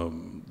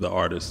the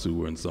artists who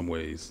were in some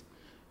ways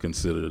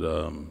considered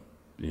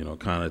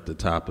kind of at the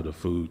top of the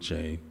food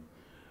chain.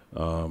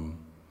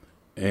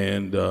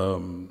 And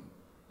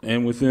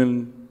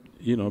within,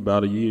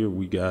 about a year,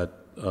 we got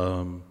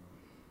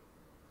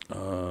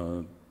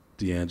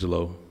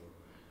D'Angelo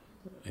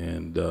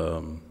and,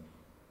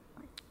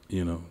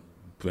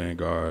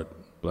 Vanguard,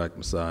 Black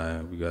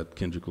Messiah. We got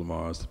Kendrick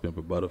Lamar's To Pimp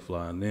a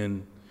Butterfly. And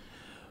then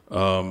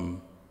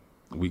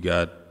we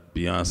got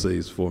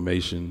Beyonce's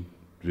Formation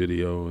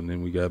video, and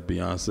then we got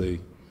Beyonce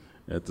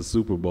at the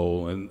Super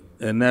Bowl, and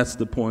that's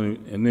the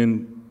point. And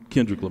then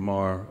Kendrick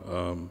Lamar,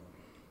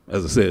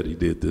 as I said, he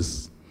did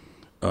this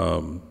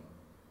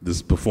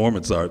this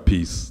performance art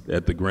piece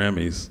at the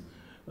Grammys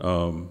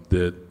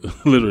that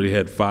literally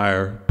had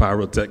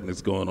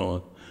pyrotechnics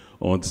going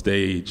on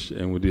stage,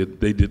 and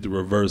they did the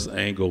reverse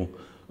angle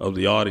of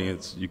the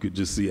audience. You could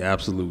just see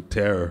absolute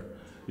terror.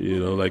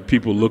 Like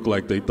people looked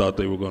like they thought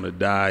they were going to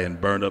die and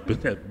burn up in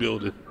that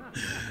building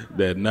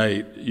that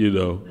night.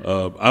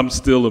 I'm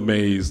still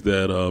amazed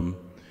that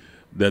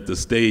that the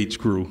stage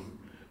crew,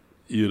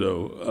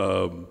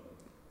 even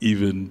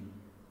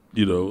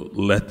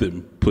let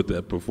them put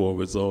that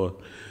performance on.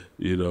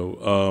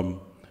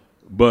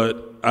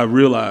 But I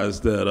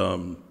realized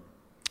that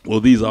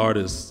these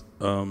artists,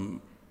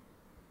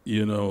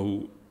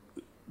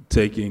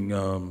 taking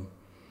a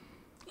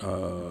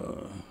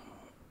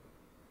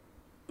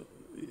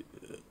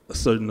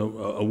certain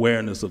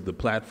awareness of the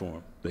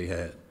platform they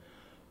had,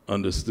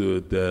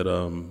 understood that,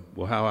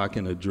 how I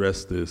can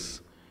address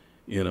this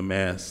in a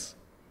mass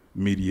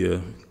media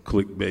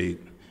clickbait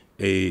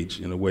age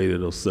in a way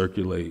that'll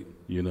circulate,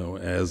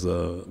 as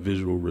a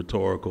visual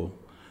rhetorical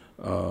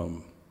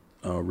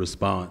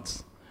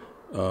response,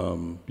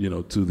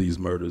 to these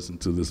murders and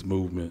to this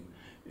movement,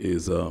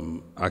 is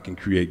I can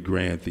create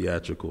grand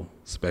theatrical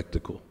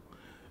spectacle,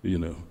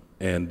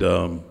 and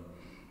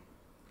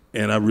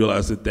I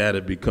realized that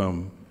had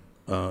become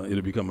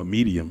a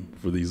medium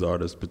for these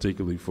artists,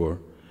 particularly for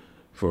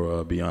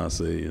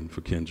Beyonce and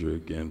for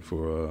Kendrick and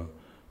for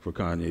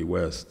Kanye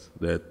West,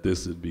 that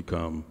this had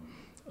become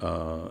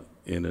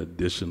an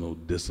additional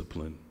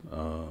discipline,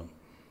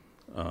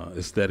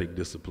 aesthetic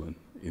discipline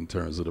in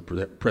terms of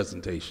the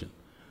presentation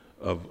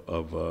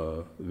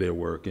of their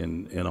work,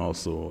 and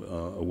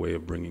also a way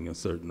of bringing a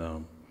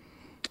certain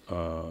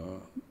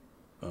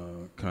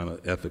kind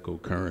of ethical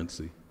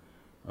currency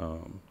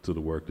to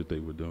the work that they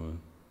were doing.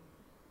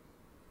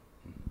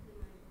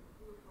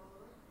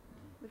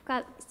 We've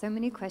got so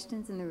many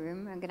questions in the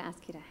room. I'm going to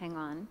ask you to hang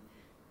on,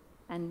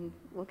 and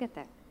we'll get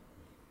there.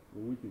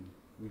 Well,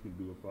 we can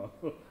do a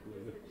follow-up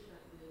later.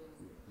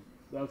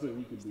 I'll say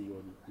we can do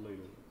one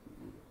later.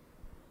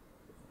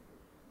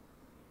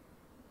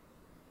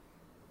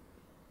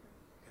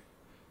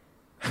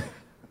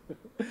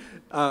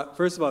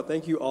 First of all,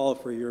 thank you all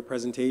for your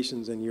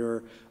presentations and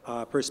your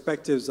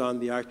perspectives on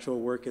the actual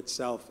work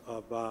itself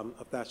of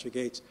Thatcher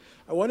Gates.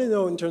 I want to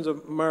know, in terms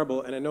of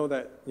Marble, and I know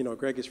that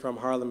Greg is from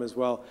Harlem as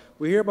well.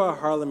 We hear about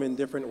Harlem in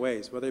different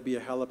ways, whether it be a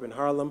hell up in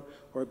Harlem,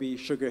 or it be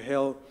Sugar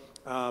Hill,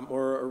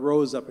 or a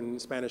Rose up in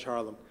Spanish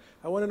Harlem.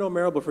 I want to know,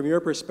 Maribel, from your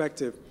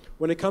perspective,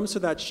 when it comes to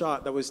that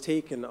shot that was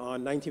taken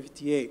on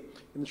 1958,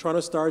 in the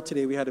Toronto Star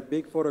today, we had a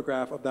big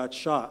photograph of that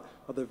shot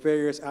of the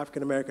various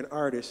African-American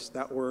artists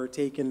that were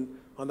taken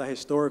on that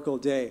historical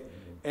day.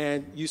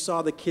 And you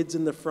saw the kids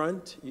in the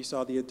front, you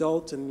saw the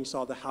adults, and you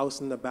saw the house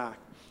in the back.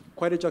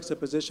 Quite a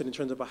juxtaposition in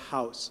terms of a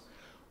house.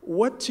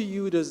 What to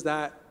you does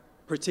that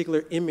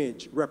particular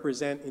image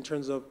represent in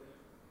terms of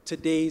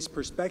today's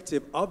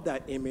perspective of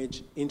that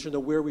image, in terms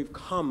of where we've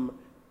come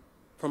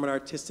from an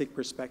artistic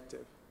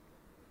perspective?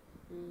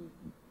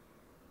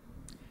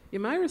 Yeah,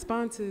 my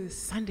response is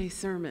Sunday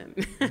sermon.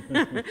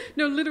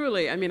 No,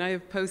 literally. I mean, I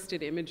have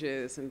posted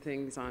images and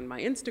things on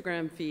my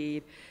Instagram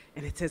feed,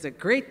 and it says a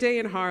great day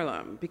in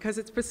Harlem, because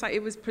it's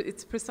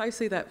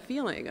precisely that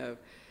feeling of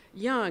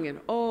young and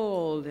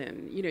old,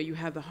 and you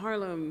have the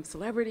Harlem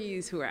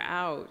celebrities who are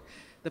out.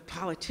 The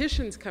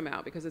politicians come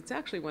out, because it's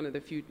actually one of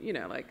the few,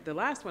 like the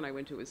last one I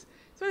went to it's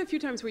one of the few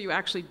times where you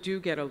actually do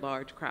get a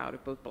large crowd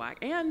of both Black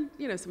and,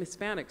 some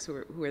Hispanics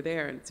who are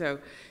there. And so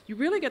you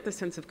really get the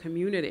sense of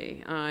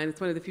community. And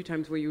it's one of the few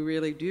times where you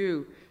really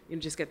do,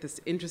 just get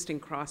this interesting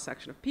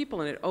cross-section of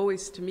people. And it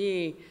always, to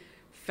me,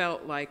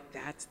 felt like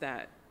that's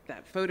that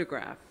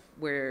photograph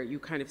where you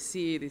kind of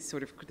see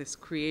this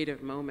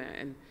creative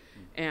moment.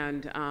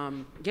 And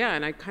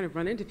I kind of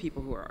run into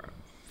people who are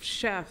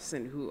chefs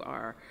and who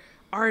are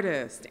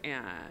artists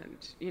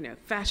and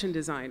fashion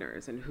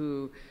designers, and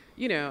who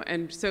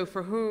and so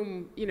for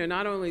whom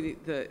not only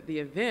the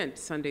event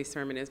Sunday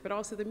Sermon is, but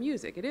also the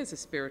music. It is a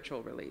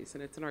spiritual release,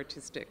 and it's an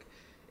artistic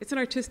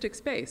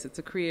space. It's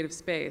a creative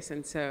space.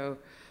 And so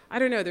I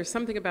don't know, there's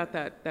something about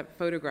that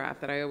photograph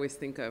that I always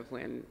think of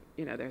when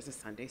there's a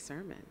Sunday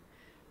sermon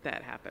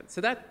that happens. So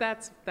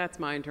that's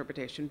my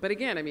interpretation. But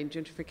again, I mean,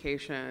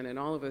 gentrification and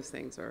all of those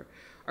things are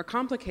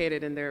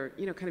complicated, and they're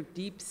kind of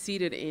deep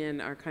seated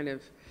in our kind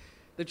of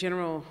the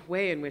general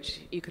way in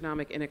which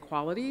economic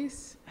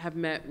inequalities have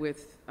met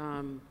with,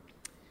 the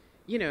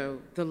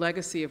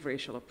legacy of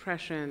racial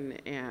oppression,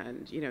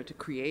 and, to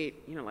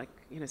create,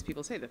 as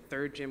people say, the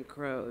third Jim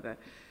Crow,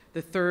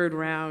 the third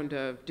round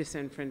of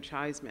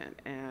disenfranchisement.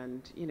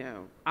 And,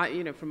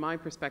 from my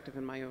perspective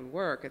in my own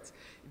work, it's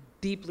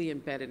deeply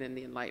embedded in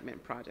the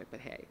Enlightenment project. But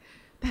hey,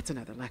 that's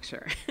another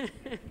lecture.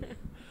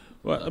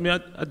 Well, I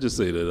mean, I'd just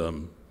say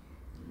that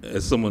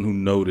as someone who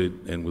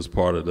noted and was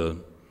part of the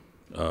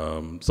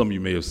some of you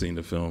may have seen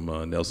the film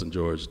Nelson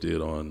George did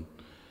on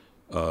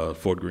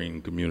Fort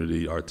Greene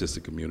community,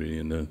 artistic community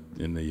in the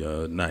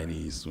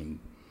 90s, when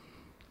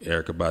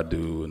Erykah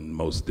Badu and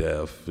Mos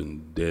Def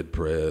and Dead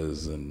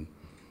Prez and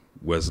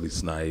Wesley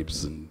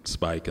Snipes and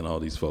Spike and all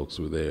these folks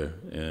were there,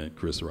 and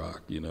Chris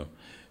Rock,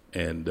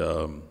 and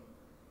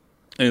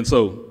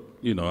so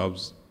I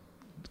was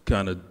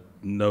kind of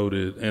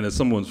noted, and as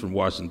someone's from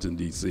Washington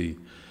D.C.,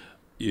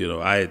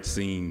 I had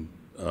seen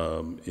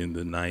in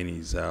the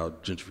 90s how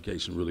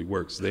gentrification really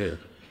works there,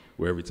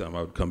 where every time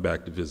I would come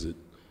back to visit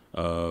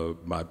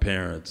my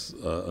parents,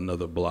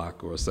 another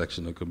block or a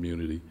section of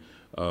community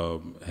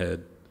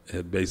had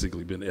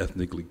basically been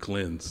ethnically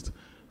cleansed.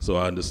 So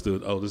I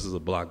understood, this is a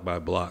block by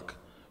block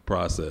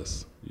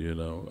process.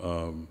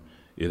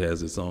 It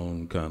has its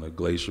own kind of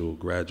glacial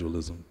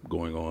gradualism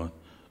going on,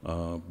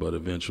 but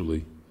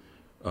eventually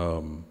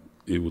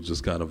it will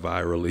just kind of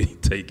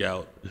virally take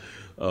out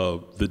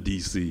the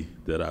DC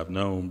that I've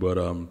known. But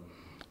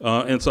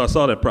and so I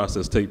saw that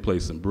process take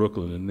place in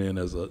Brooklyn. And then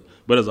as a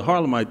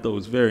Harlemite, though,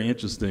 it's very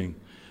interesting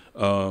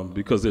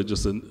because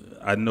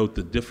I note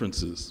the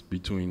differences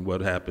between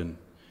what happened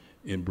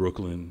in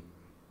Brooklyn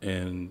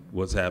and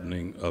what's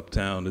happening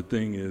uptown. The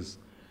thing is,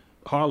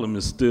 Harlem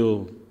is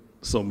still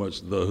so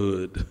much the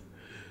hood,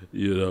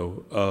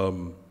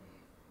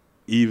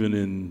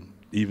 even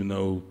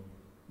though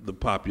the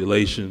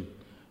population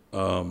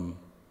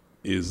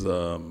is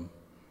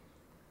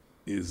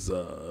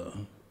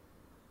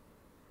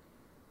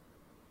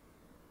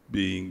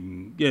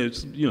being,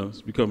 it's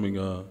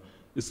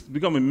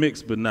becoming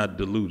mixed but not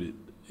diluted,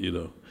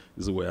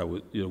 is the way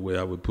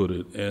I would put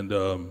it.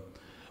 And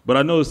but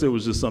I noticed there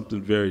was just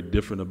something very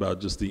different about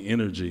just the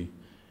energy,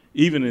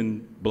 even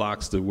in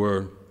blocks that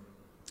were,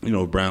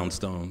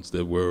 brownstones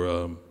that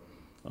were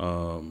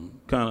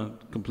kind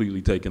of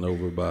completely taken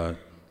over by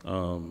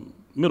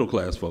middle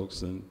class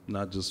folks, and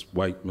not just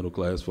white middle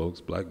class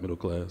folks, black middle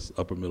class,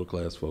 upper middle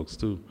class folks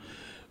too.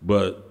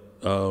 But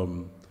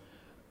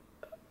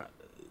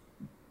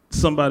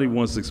somebody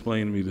once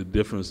explained to me the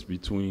difference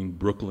between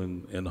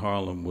Brooklyn and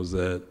Harlem was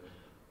that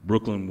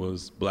Brooklyn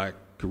was black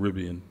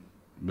Caribbean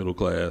middle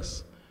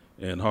class,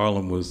 and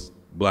Harlem was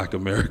black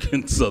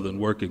American Southern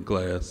working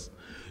class,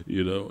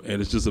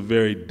 and it's just a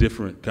very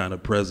different kind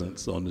of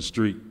presence on the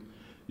street.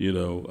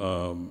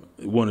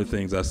 One of the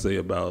things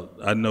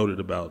I noted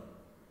about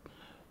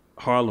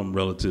Harlem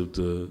relative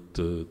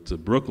to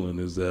Brooklyn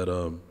is that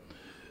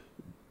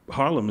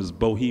Harlem is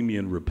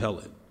bohemian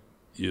repellent,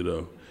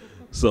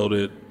 so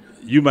that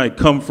you might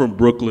come from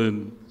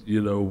Brooklyn,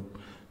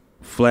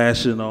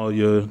 flashing all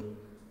your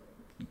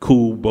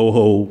cool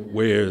boho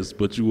wares,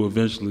 but you will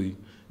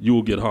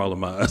get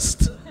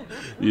Harlemized,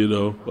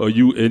 or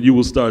you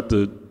will start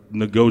to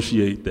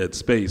negotiate that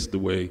space the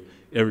way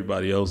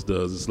everybody else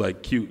does. It's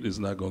like Cute is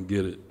not going to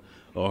get it,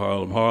 or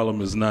Harlem.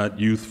 Harlem is not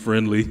youth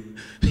friendly.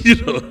 You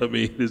know what I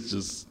mean? It's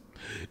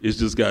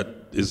just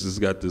got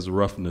this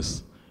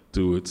roughness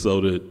to it,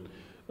 so that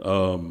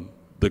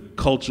the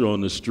culture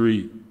on the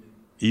street,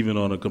 even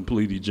on a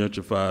completely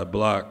gentrified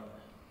block,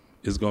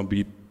 is going to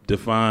be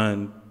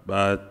defined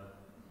by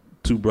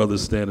two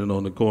brothers standing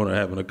on the corner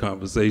having a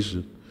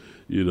conversation,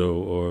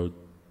 or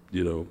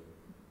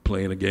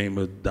playing a game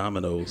of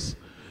dominoes.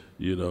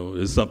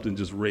 There's something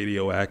just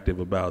radioactive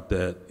about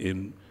that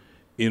in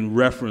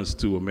reference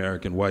to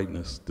American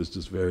whiteness that's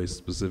just very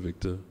specific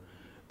to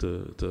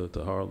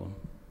Harlem.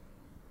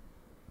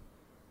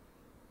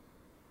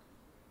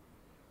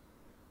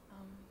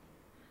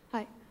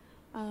 Hi.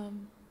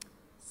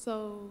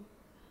 So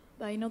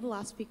I know the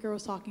last speaker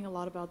was talking a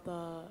lot about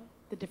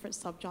the different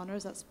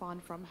subgenres that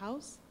spawned from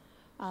house.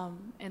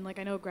 And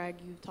I know, Greg,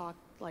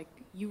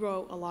 you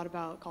wrote a lot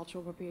about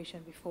cultural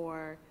appropriation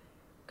before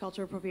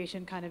cultural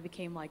appropriation kind of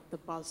became the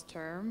buzz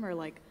term, or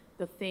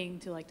the thing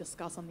to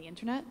discuss on the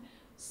internet.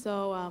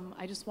 So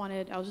I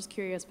was just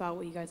curious about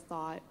what you guys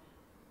thought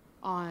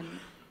on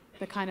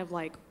the kind of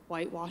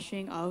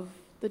whitewashing of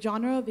the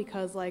genre,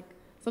 because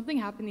something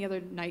happened the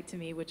other night to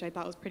me, which I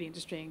thought was pretty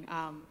interesting.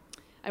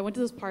 I went to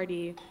this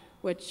party,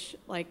 which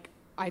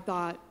I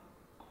thought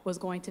was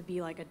going to be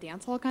a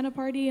dance hall kind of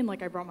party, and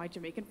I brought my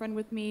Jamaican friend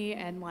with me,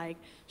 and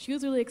she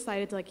was really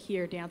excited to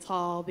hear dance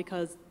hall,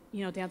 because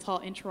dance hall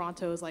in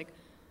Toronto is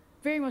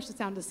very much the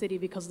sound of the city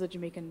because of the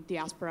Jamaican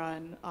diaspora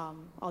and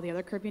all the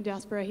other Caribbean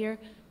diaspora here.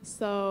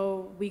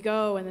 So we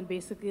go, and then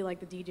basically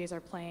the DJs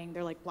are playing,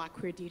 they're Black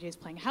queer DJs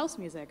playing house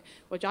music,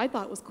 which I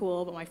thought was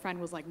cool, but my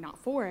friend was not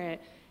for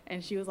it,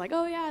 and she was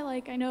oh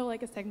yeah, I know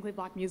it's technically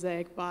Black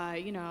music, but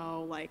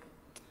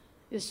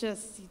it's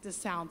just, this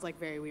sounds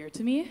very weird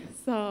to me.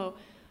 So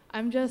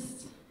I'm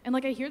just, and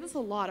I hear this a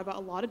lot about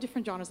a lot of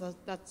different genres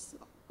that's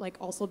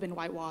also been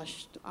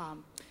whitewashed,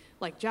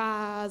 like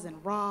jazz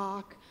and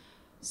rock.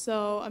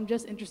 So I'm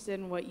just interested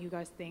in what you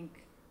guys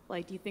think.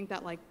 Do you think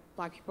that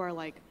Black people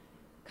are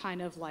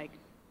kind of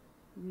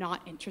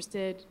not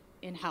interested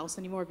in house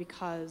anymore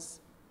because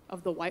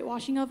of the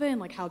whitewashing of it,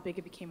 and how big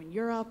it became in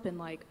Europe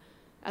and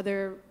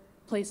other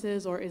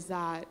places, or is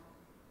that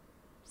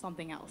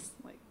something else?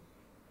 That's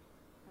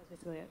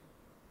basically it.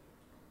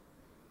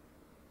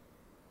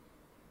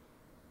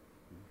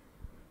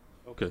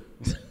 Okay.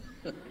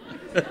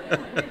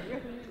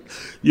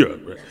 You're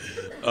right.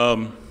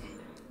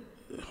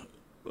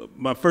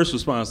 My first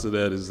response to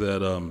that is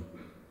that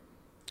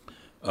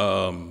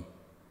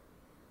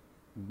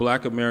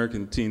Black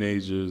American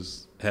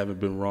teenagers haven't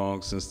been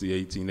wrong since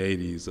the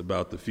 1880s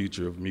about the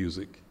future of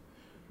music,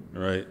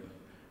 right?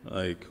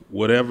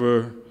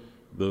 Whatever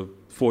the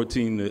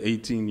 14 to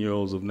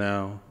 18-year-olds of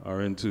now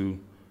are into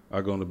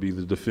are going to be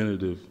the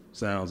definitive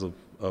sounds of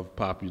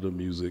popular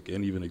music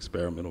and even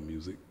experimental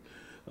music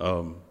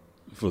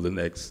for the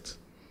next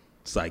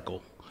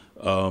cycle.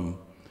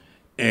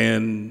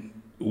 And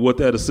what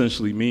that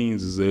essentially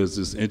means is there's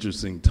this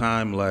interesting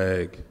time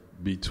lag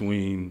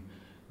between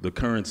the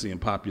currency and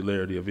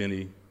popularity of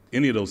any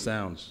of those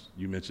sounds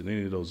you mentioned,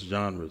 any of those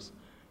genres,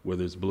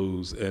 whether it's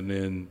blues, and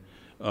then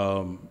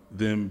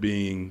them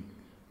being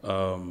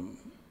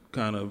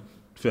kind of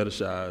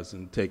fetishized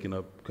and taken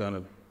up kind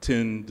of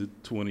 10 to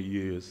 20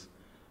 years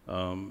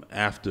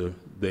after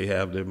they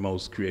have their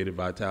most creative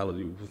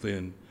vitality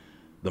within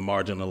the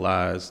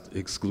marginalized,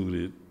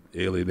 excluded,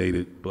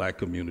 alienated Black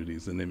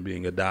communities, and then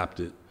being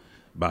adopted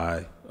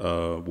by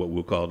what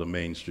we'll call the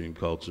mainstream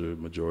culture,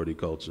 majority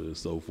culture,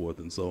 so forth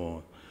and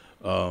so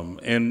on.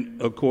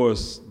 And of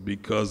course,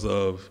 because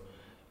of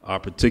our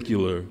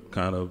particular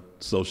kind of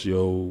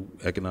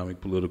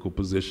socio-economic political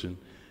position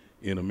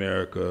in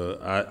America,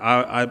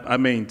 I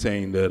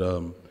maintain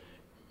that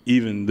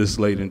even this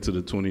late into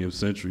the 20th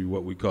century,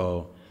 what we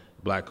call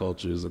Black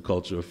culture is a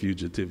culture of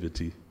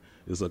fugitivity.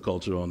 It's a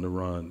culture on the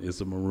run.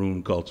 It's a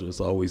maroon culture. It's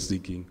always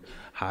seeking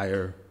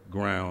higher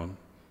ground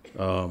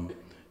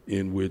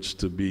in which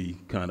to be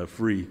kind of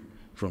free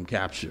from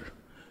capture.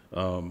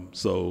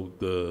 So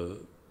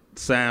the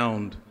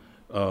sound,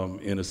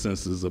 in a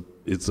sense,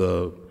 it's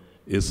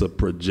a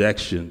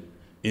projection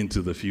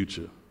into the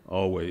future,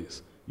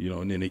 always,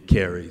 and then it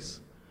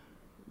carries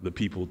the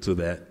people to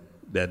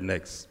that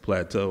next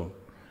plateau.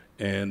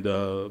 And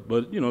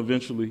but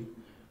eventually,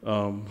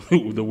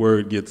 the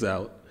word gets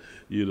out,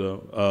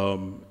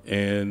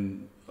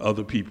 and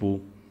other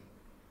people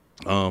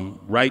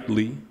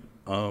rightly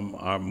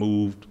are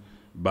moved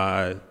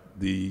by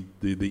the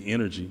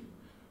energy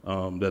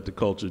that the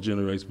culture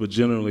generates. But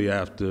generally,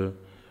 after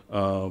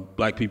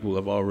Black people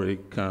have already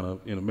kind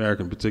of, in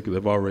America in particular,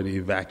 have already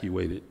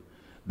evacuated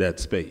that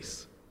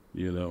space,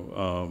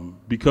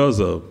 because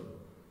of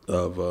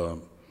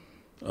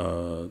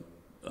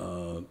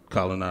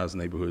colonized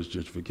neighborhoods,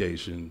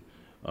 gentrification,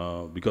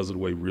 because of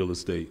the way real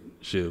estate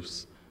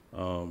shifts.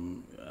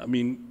 I've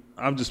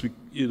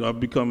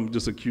become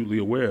just acutely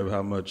aware of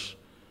how much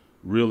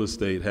real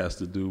estate has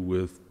to do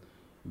with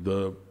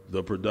the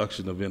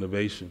production of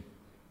innovation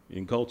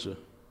in culture.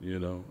 you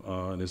know,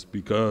 and it's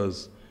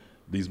because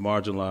these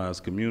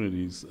marginalized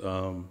communities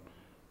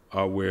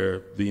are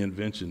where the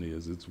invention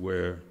is. It's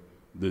where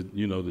the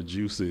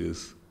juice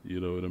is, you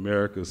know, in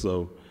America.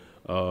 So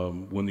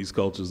when these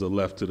cultures are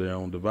left to their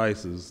own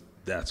devices,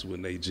 that's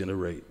when they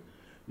generate,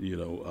 you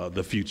know,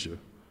 the future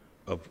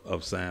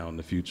of sound,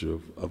 the future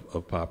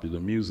of popular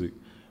music.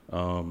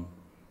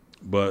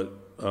 But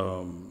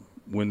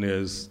when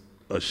there's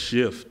a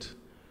shift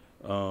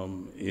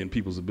in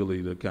people's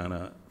ability to kind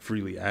of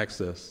freely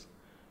access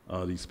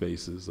these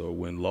spaces, or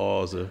when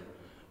laws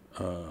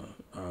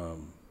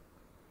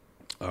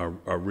are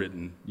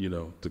written, you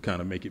know, to kind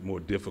of make it more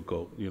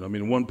difficult. You know, I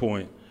mean, at one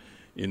point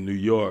in New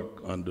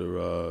York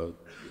under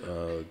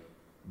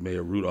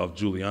Mayor Rudolph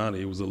Giuliani,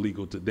 it was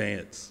illegal to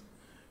dance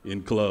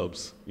in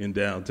clubs in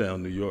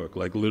downtown New York.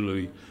 Like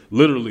literally,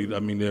 I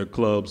mean, there are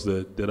clubs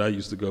that I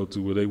used to go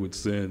to where they would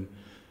send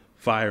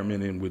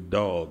firemen in with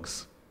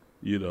dogs,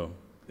 you know,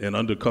 and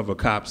undercover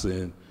cops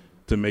in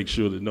to make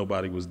sure that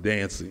nobody was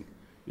dancing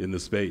in the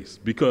space.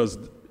 Because,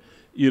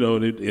 you know,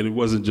 and it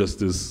wasn't just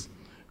this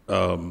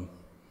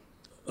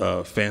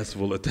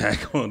fanciful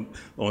attack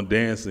on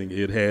dancing.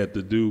 It had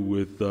to do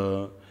with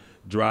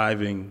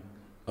driving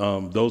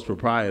those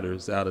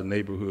proprietors out of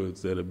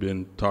neighborhoods that have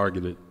been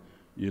targeted,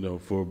 you know,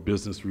 for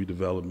business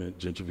redevelopment,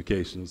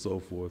 gentrification, and so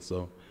forth.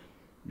 So,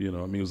 you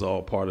know, I mean, it was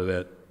all part of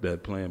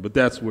that plan. But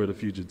that's where the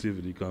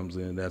fugitivity comes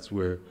in. That's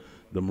where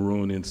the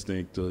maroon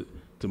instinct to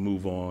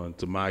move on,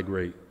 to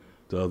migrate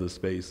to other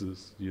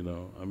spaces, you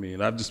know. I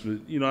mean,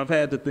 I've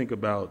had to think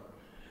about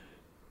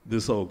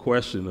this whole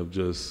question of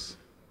just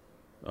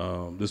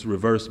this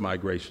reverse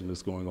migration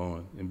that's going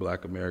on in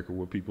Black America,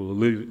 where people are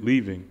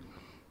leaving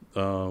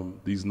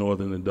these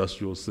northern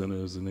industrial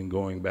centers and then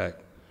going back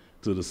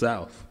to the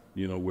South,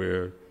 you know,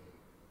 where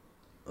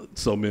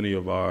so many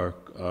of our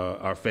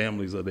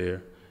families are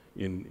there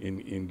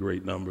in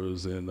great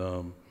numbers,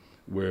 and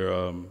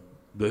where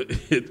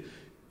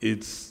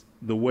it's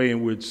the way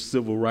in which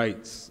civil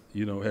rights,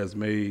 you know, has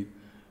made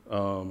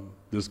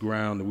this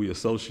ground that we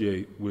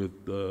associate with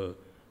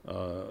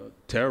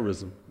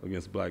terrorism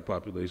against Black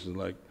populations,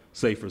 like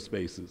safer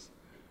spaces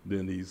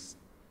than these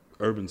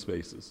urban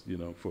spaces, you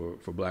know,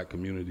 for Black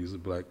communities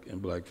and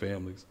Black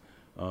families.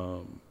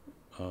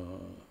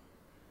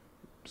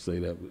 Say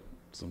that with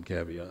some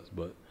caveats,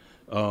 but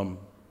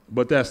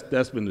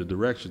that's been the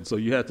direction. So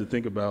you have to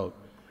think about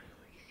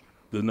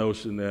the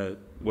notion that,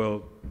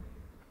 well,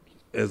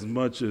 as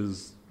much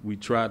as we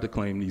tried to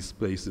claim these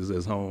spaces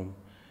as home,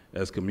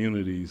 as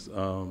communities,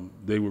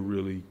 they were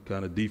really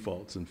kind of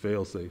defaults and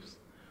fail-safes.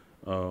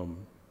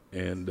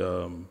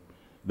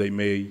 They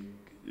may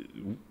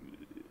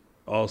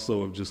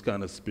also have just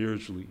kind of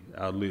spiritually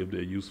outlived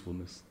their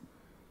usefulness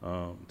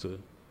to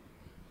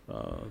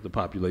the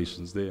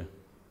populations there.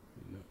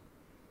 You know?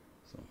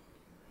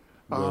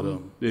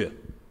 So, yeah.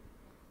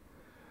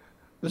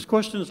 This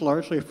question is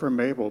largely for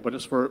Mabel, but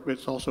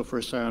it's also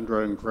for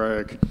Sandra and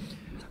Greg.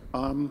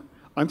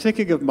 I'm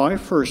thinking of my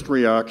first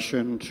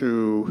reaction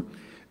to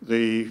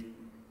the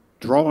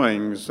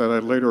drawings that I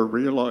later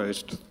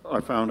realized, I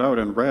found out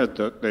and read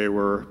that they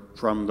were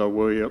from the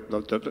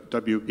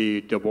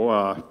W.B. Du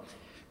Bois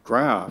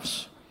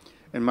graphs.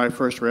 And my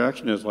first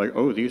reaction is like,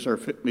 oh, these are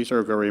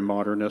very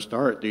modernist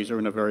art. These are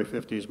in a very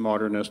 50s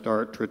modernist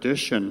art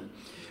tradition.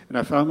 And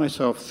I found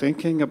myself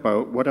thinking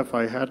about what if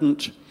I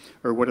hadn't,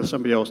 or what if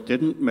somebody else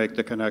didn't make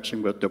the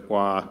connection with Du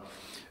Bois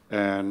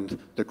and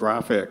the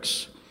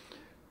graphics,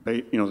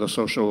 you know, the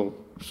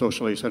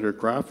socially centered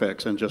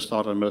graphics, and just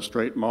thought of them as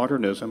straight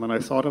modernism. And I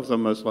thought of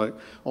them as like,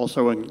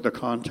 also in the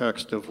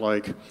context of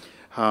like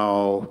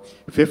how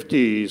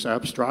 50s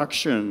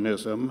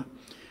abstractionism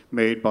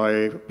made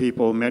by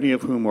people, many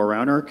of whom were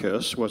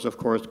anarchists, was of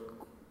course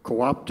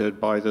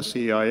co-opted by the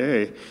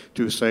CIA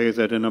to say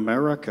that in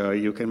America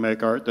you can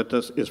make art that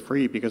is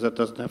free because it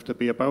doesn't have to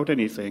be about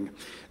anything,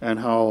 and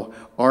how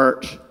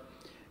art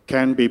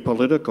can be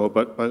political,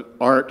 but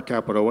art,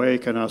 capital A,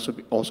 can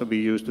also be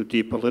used to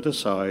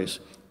depoliticize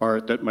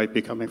art that might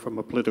be coming from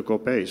a political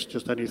base.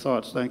 Just any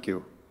thoughts? Thank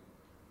you.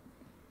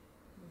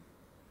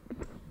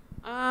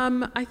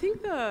 I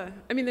think the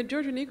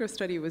Georgia Negro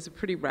study was a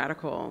pretty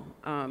radical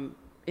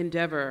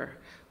endeavor.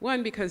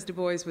 One, because Du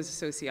Bois was a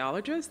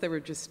sociologist. There were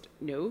just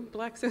no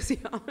Black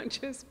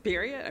sociologists,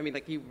 period. I mean,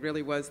 like, he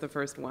really was the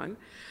first one.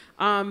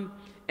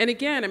 And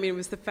again, I mean, it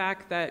was the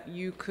fact that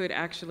you could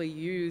actually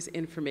use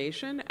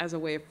information as a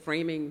way of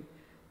framing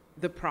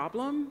the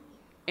problem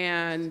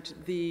and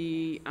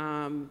the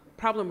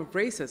problem of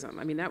racism.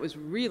 I mean, that was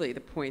really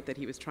the point that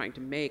he was trying to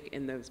make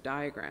in those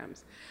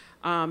diagrams.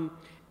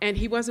 And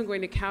he wasn't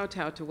going to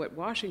kowtow to what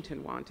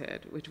Washington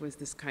wanted, which was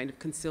this kind of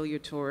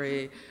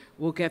conciliatory,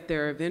 we'll get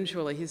there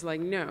eventually. He's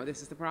like, no,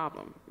 this is the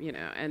problem, you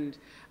know. And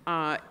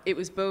it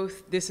was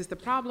both, this is the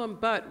problem,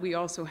 but we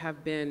also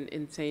have been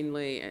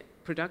insanely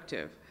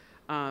productive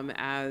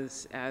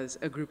as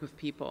a group of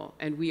people,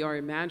 and we are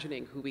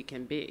imagining who we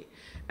can be.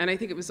 And I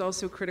think it was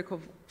also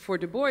critical for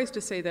Du Bois to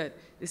say that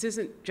this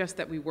isn't just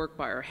that we work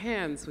by our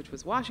hands, which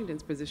was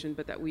Washington's position,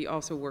 but that we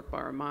also work by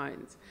our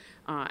minds,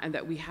 and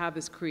that we have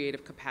this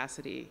creative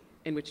capacity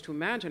in which to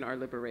imagine our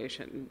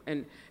liberation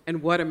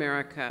and what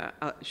America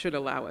should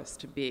allow us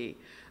to be.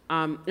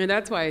 And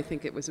that's why I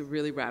think it was a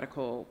really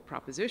radical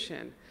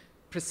proposition,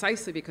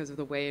 precisely because of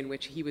the way in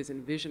which he was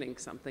envisioning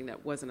something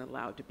that wasn't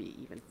allowed to be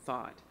even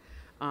thought.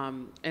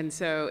 And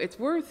so it's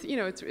worth,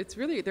 it's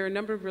really, there are a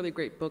number of really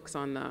great books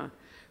on the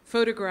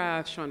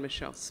photographs. Sean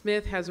Michelle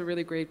Smith has a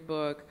really great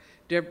book.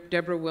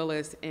 Deborah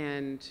Willis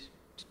and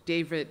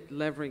David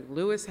Levering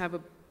Lewis have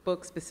a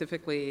book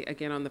specifically,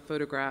 again, on the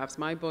photographs.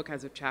 My book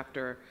has a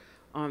chapter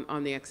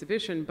on the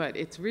exhibition, but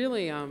it's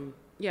really,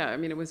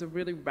 it was a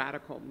really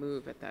radical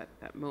move at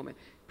that moment,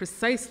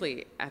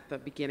 precisely at the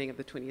beginning of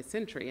the 20th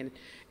century. And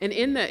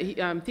in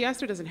the,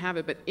 Theaster doesn't have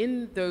it, but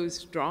in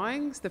those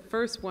drawings, the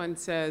first one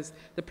says,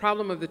 the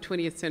problem of the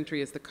 20th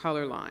century is the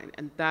color line,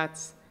 and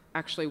that's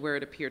actually where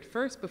it appeared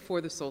first,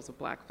 before the souls of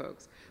black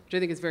folks, which I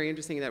think is very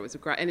interesting. That it was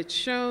and it's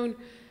shown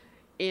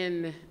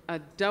in a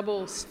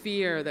double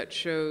sphere that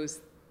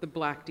shows the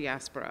black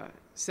diaspora.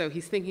 So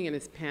he's thinking in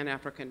his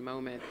Pan-African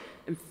moment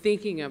and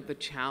thinking of the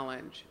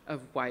challenge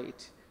of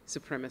white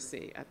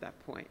supremacy at that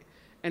point.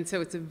 And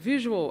so it's a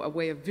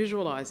way of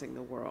visualizing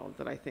the world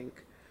that I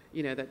think,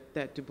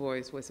 that Du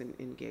Bois was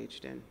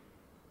engaged in.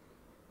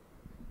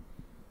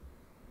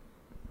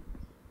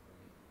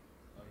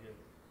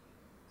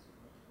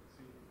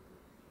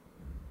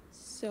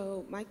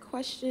 So my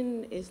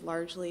question is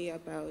largely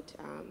about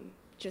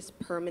just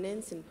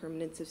permanence and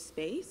permanence of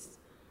space.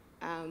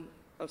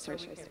 Sorry,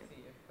 should I say?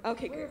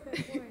 Okay, good.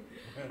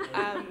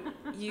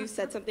 You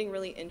said something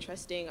really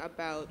interesting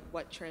about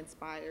what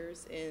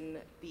transpires in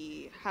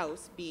the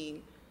house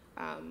being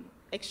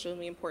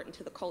extremely important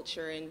to the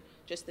culture and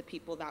just the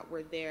people that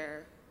were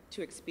there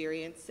to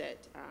experience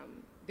it.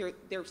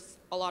 There's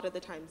a lot of the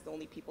times the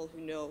only people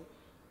who know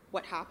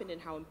what happened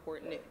and how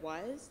important it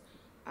was.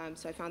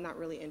 So I found that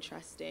really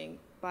interesting.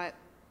 But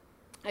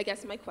I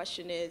guess my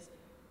question is,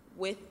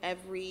 with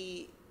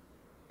every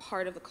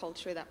part of the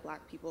culture that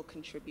black people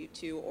contribute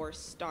to or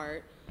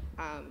start,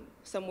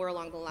 somewhere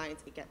along the lines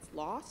it gets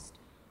lost,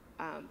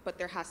 but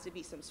there has to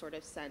be some sort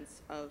of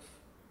sense of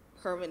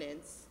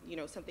permanence,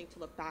 something to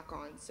look back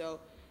on. So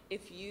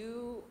if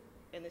you,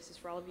 and this is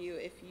for all of you,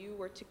 if you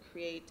were to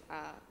create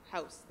a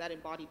house that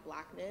embodied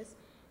blackness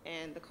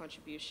and the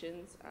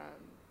contributions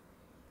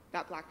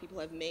that black people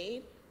have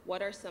made,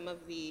 what are some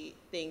of the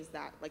things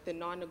that, like the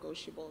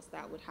non-negotiables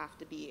that would have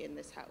to be in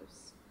this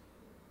house?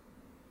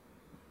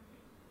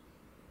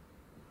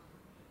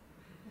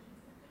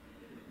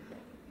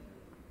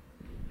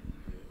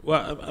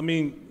 Well, I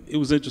mean, it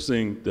was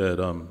interesting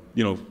that,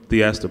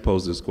 Theaster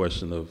posed this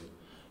question of,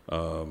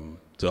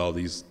 to all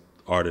these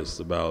artists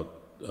about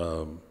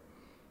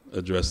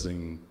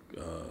addressing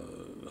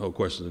the whole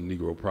question of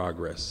Negro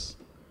progress,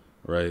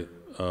 right?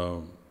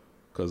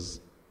 Because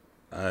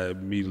I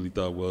immediately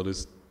thought, well,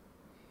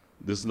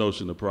 this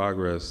notion of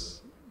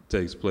progress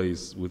takes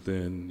place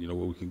within,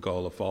 what we can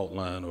call a fault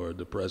line or a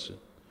depression.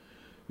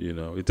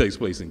 It takes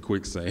place in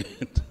quicksand.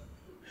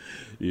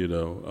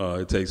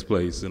 It takes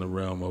place in a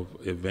realm of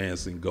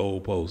advancing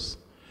goalposts.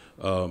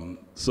 And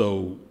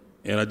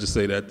I just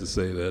say that to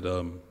say that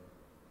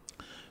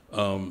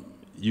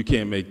you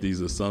can't make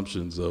these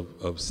assumptions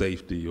of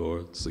safety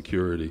or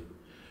security,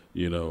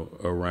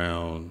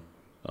 around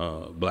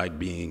black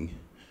being,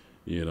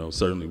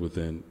 certainly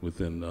within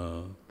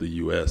the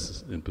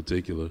U.S. in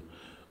particular.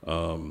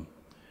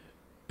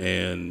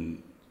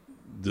 And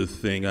the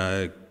thing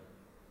I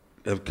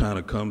have kind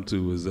of come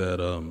to is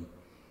that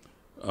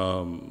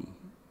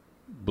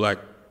black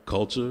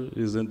culture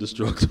is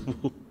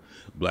indestructible.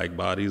 Black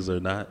bodies are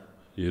not,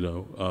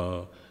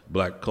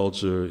 Black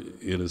culture,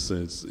 in a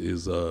sense,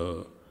 is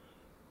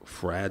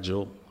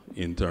fragile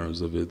in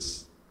terms of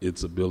its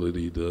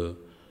ability to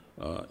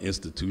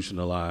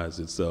institutionalize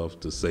itself,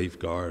 to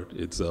safeguard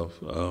itself.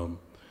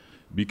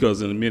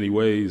 Because in many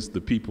ways,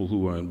 the people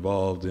who are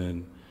involved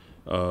in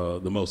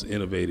the most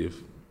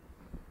innovative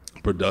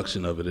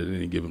production of it at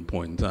any given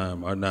point in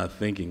time are not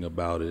thinking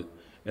about it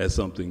as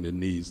something that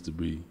needs to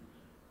be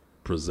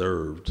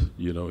preserved,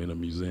 in a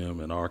museum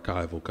and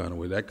archival kind of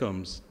way. That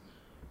comes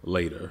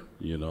later,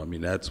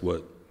 that's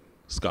what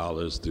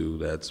scholars do,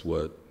 that's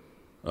what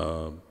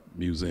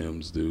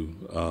museums do.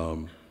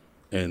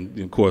 And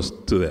of course,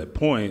 to that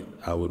point,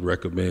 I would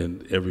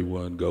recommend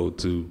everyone go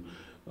to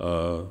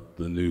the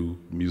new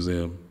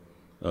Museum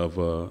of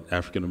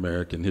African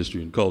American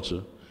History and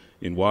Culture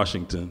in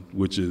Washington,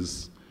 which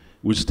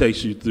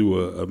takes you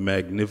through a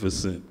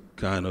magnificent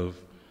kind of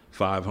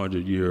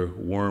 500-year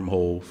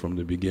wormhole from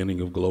the beginning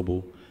of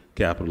global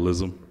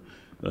capitalism,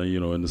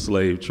 in the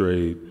slave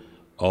trade,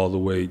 all the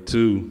way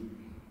to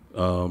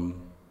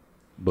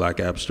black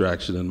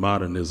abstraction and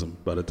modernism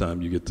by the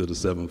time you get to the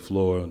 7th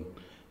floor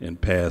and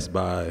pass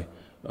by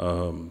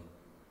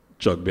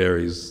Chuck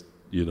Berry's,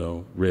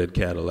 red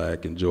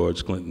Cadillac and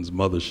George Clinton's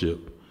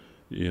mothership.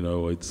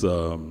 It's,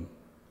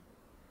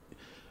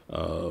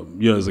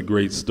 there's a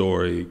great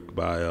story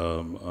by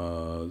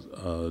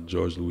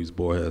George Louis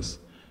Borges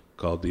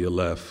called The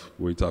Aleph,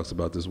 where he talks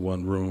about this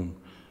one room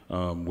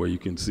where you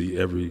can see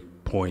every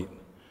point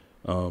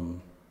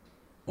on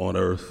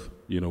Earth,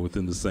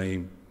 within the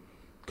same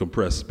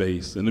compressed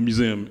space. And the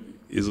museum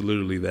is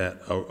literally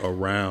that,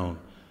 around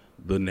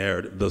the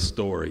narrative, the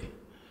story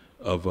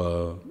of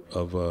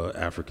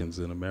Africans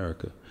in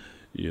America,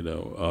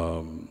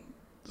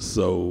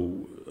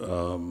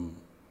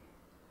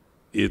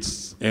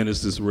 it's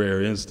this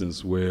rare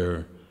instance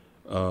where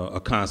a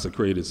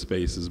consecrated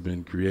space has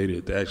been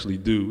created to actually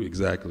do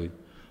exactly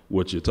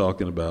what you're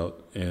talking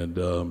about.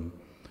 And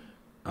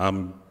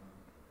I'm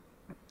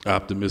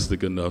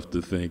optimistic enough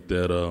to think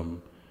that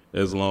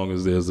as long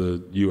as there's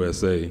a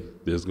USA,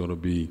 there's going to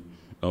be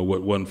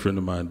what one friend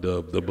of mine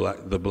dubbed the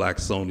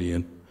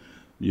Blacksonian,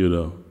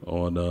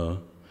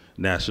 on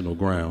national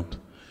ground.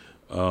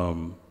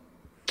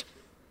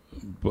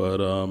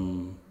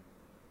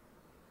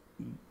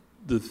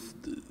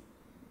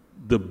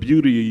 The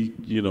beauty,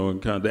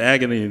 and kind of the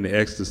agony and the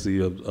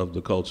ecstasy of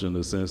the culture, in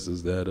a sense,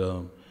 is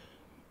that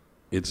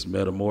it's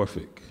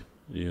metamorphic.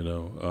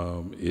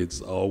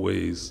 It's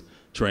always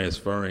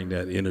transferring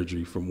that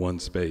energy from one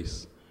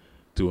space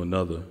to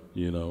another.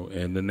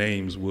 And the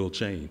names will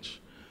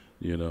change.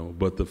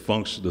 But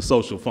the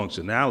social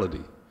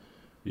functionality,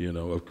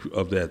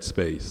 of that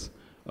space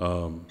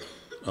will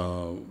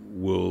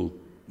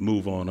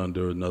move on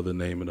under another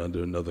name and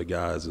under another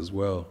guise as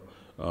well.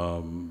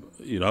 I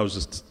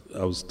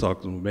was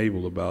talking with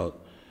Mabel about,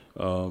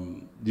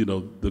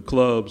 the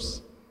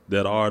clubs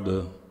that are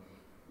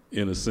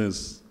in a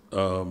sense,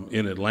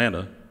 in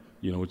Atlanta,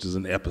 which is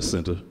an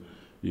epicenter,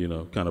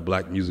 kind of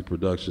black music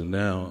production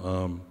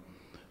now.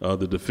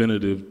 The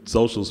definitive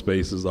social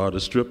spaces are the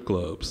strip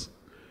clubs,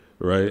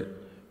 right?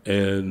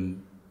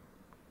 And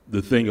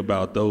the thing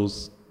about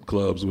those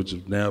clubs, which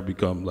have now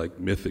become like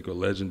mythic or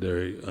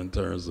legendary in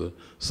terms of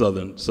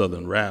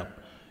Southern rap,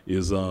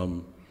 is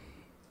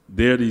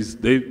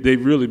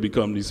they've really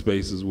become these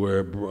spaces where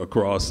a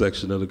cross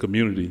section of the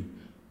community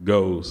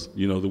goes.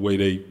 The way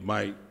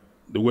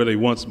they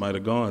once might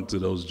have gone to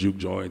those juke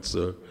joints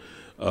or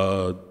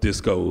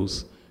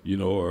discos,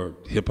 or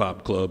hip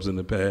hop clubs in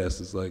the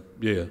past. It's like,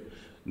 yeah,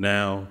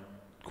 now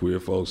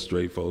queer folks,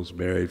 straight folks,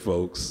 married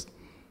folks,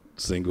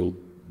 single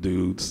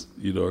dudes,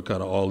 are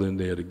kind of all in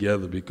there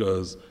together,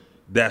 because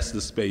that's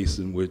the space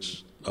in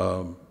which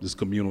this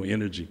communal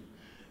energy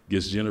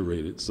gets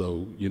generated.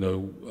 So,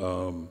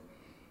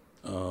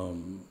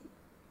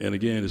 and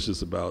again, it's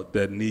just about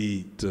that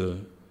need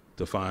to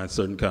find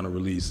certain kind of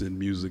release in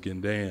music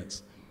and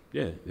dance.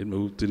 Yeah, it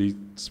moved to these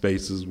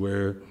spaces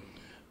where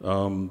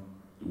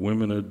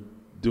women are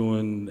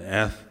doing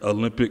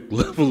Olympic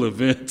level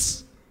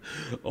events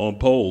on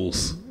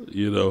poles,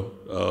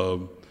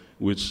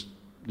 which,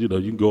 you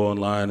can go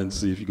online and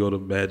see. If you go to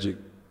Magic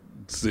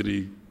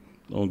City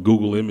on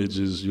Google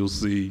Images, you'll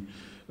see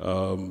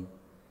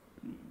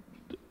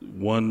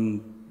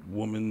one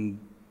woman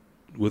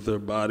with her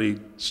body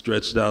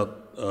stretched out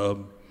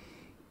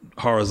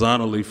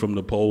horizontally from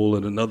the pole,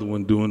 and another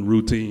one doing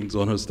routines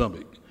on her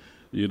stomach,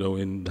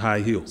 in high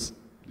heels,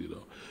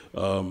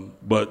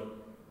 But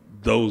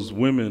those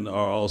women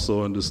are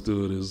also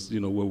understood as,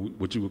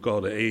 what you would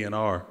call the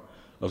A&R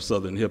of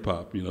Southern hip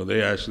hop.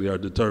 They actually are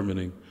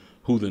determining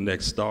who the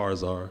next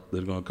stars are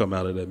that are going to come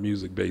out of that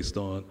music based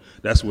on.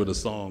 That's where the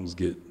songs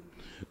get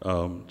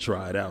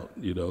tried out,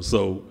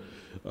 So,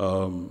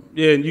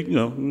 yeah, and you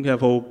can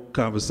have whole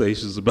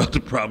conversations about the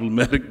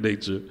problematic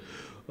nature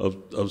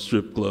of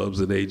strip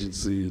clubs and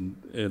agency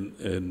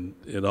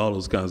and all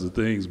those kinds of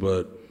things.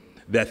 But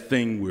that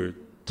thing we're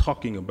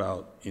talking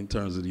about in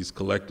terms of these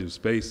collective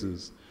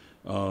spaces,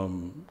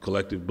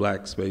 collective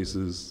black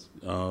spaces,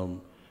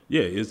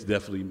 yeah, it's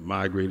definitely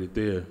migrated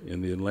there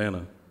in the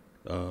Atlanta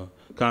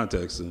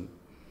context. And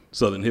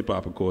Southern hip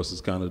hop, of course,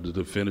 is kind of the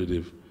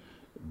definitive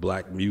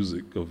black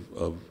music of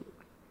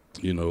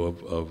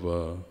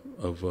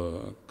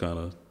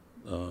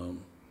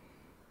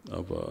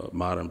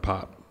modern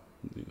pop,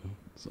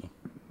 So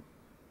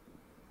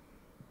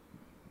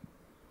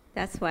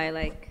that's why I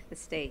like the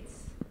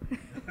States. If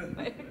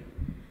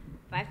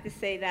I have to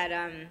say that,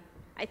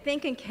 I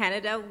think in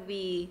Canada,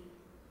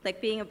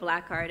 like being a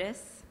black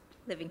artist,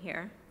 living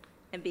here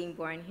and being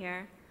born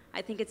here,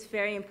 I think it's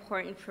very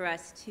important for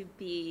us to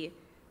be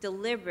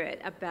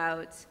deliberate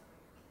about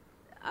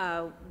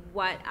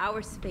what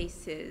our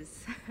space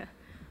is.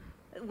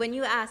 When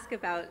you ask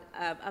about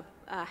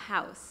a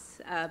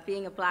house,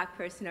 being a black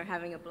person or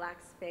having a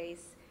black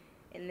space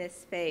in this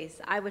space,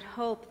 I would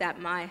hope that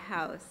my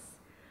house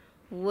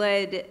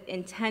would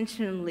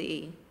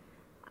intentionally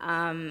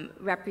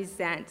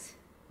represent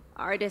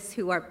artists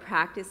who are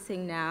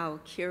practicing now,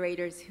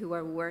 curators who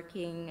are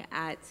working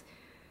at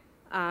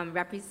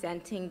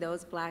representing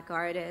those black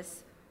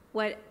artists,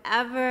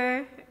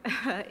 whatever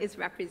is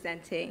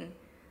representing,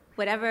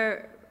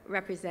 whatever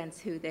represents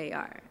who they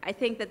are. I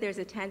think that there's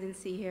a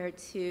tendency here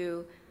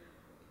to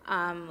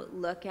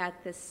look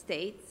at the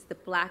States, the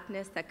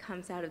blackness that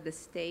comes out of the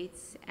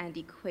States, and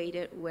equate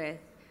it with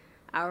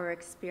our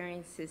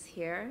experiences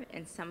here,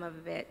 and some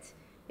of it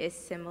is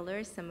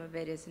similar, some of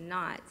it is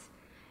not.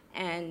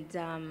 And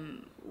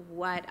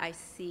what I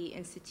see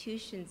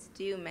institutions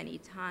do many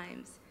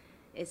times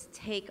is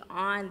take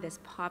on this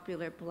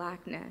popular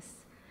blackness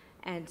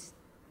and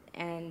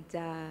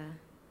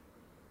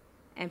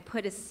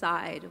put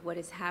aside what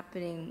is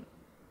happening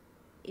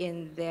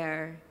in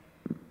their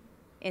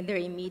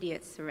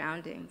immediate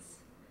surroundings.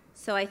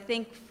 So I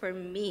think for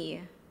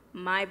me,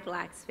 my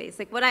Black space,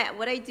 like what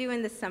I do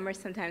in the summer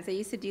sometimes, I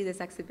used to do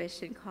this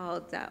exhibition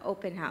called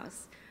Open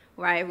House,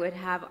 where I would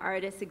have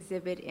artists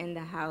exhibit in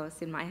the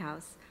house, in my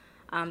house.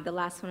 The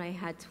last one I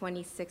had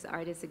 26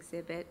 artists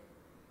exhibit.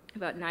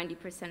 About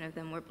 90% of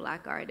them were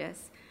Black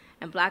artists.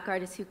 And Black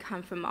artists who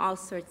come from all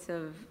sorts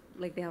of,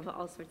 like they have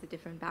all sorts of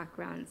different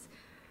backgrounds.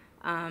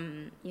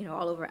 You know,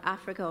 all over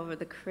Africa, over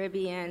the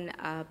Caribbean,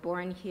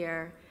 born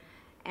here.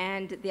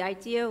 And the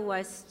idea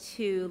was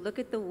to look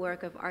at the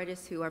work of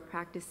artists who are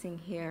practicing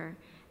here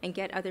and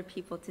get other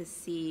people to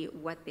see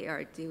what they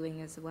are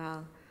doing as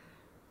well,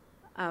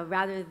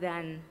 rather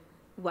than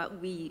what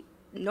we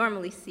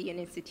normally see in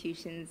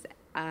institutions,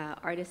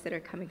 artists that are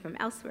coming from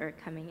elsewhere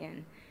coming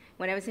in.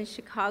 When I was in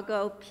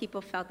Chicago,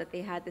 people felt that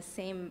they had the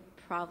same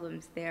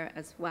problems there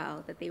as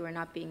well, that they were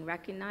not being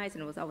recognized,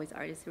 and it was always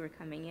artists who were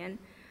coming in.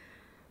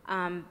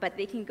 But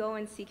they can go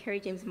and see Kerry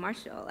James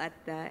Marshall at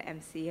the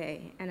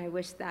MCA, and I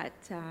wish that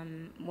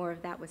more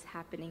of that was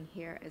happening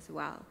here as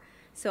well.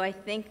 So I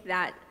think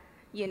that,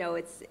 you know,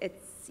 it's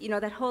you know,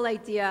 that whole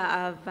idea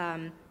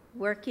of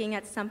working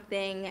at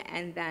something,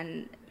 and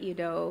then, you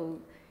know,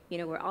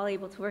 we're all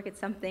able to work at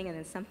something, and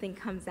then something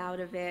comes out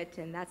of it,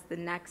 and that's the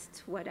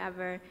next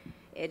whatever.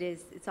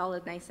 It's all a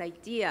nice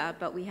idea,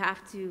 but we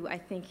have to, I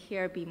think,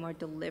 here be more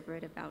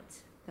deliberate about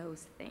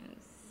those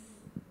things.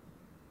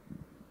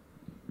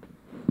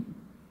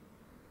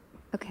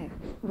 Okay,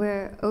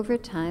 we're over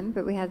time,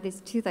 but we have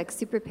these two like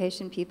super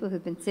patient people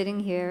who've been sitting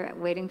here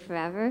waiting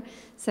forever.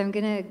 So I'm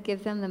gonna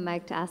give them the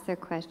mic to ask their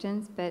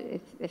questions, but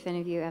if any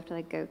of you have to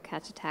like go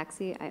catch a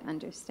taxi, I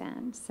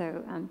understand.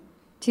 So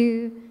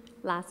 2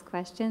 last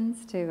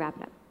questions to wrap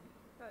it up.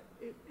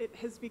 It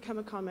has become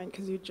a comment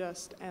because you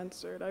just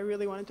answered. I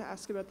really wanted to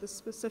ask about the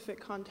specific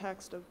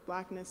context of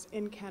Blackness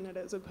in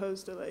Canada as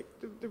opposed to like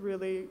the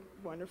really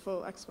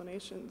wonderful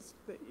explanations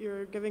that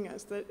you're giving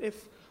us, that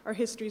if our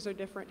histories are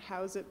different,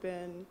 how has it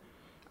been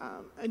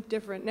a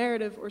different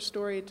narrative or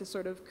story to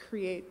sort of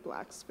create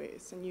Black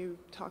space? And you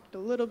talked a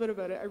little bit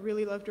about it. I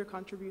really loved your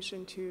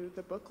contribution to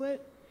the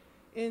booklet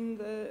in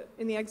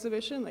the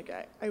exhibition. Like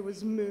I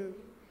was moved.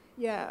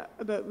 Yeah,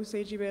 about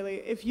Useji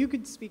Bailey. If you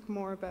could speak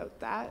more about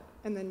that,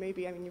 and then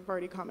maybe, I mean, you've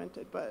already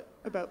commented, but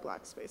about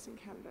Black space in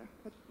Canada.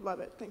 I'd love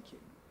it. Thank you.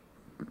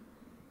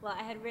 Well,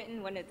 I had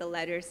written one of the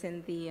letters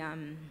in the,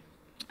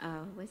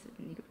 what is it,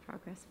 the Need of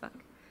Progress book.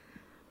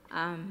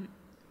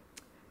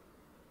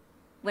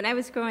 When I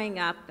was growing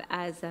up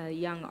as a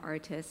young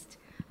artist,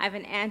 I have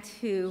an aunt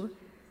who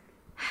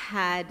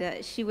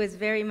she was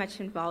very much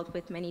involved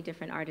with many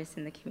different artists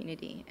in the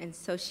community. And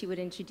so she would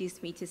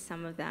introduce me to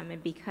some of them.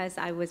 And because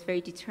I was very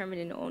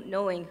determined in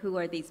knowing who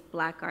are these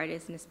Black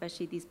artists, and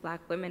especially these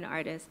Black women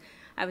artists,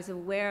 I was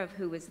aware of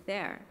who was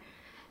there.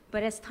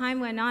 But as time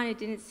went on, it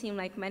didn't seem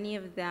like many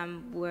of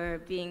them were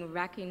being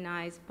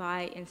recognized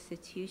by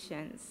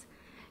institutions.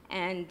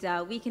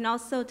 And we can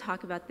also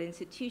talk about the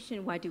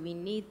institution, why do we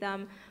need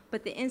them?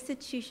 But the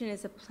institution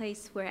is a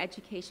place where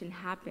education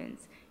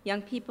happens.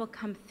 Young people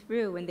come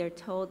through and they're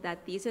told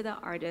that these are the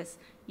artists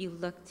you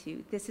look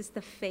to. This is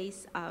the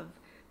face of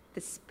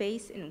the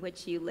space in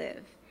which you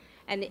live.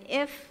 And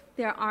if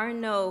there are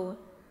no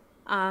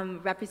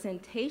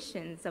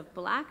representations of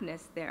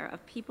Blackness there,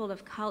 of people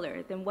of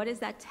color, then what is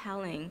that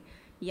telling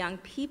young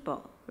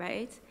people,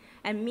 right?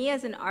 And me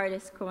as an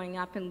artist growing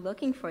up and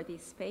looking for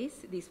these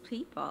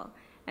people,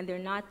 and they're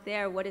not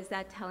there, what is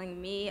that telling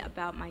me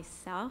about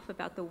myself,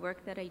 about the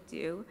work that I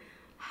do?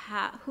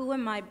 Who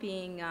am I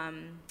being,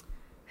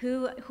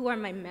 who are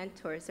my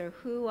mentors, or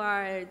who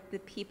are the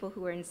people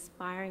who are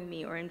inspiring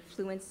me or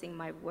influencing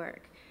my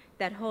work?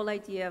 That whole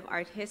idea of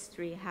art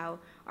history, how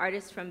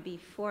artists from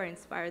before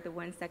inspire the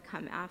ones that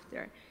come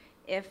after.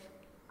 If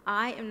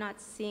I am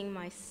not seeing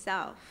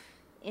myself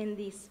in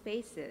these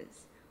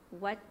spaces,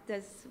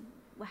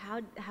 how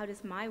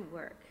does my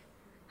work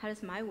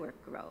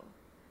grow?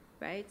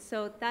 Right?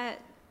 So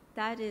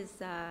that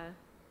is,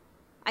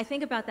 I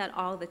think about that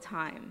all the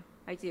time.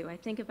 I do. I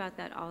think about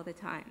that all the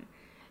time.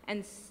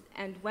 And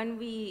when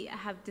we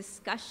have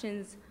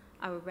discussions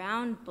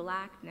around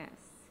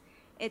Blackness,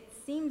 it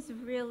seems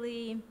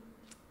really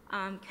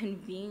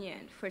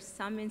convenient for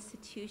some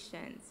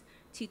institutions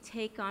to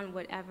take on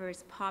whatever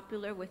is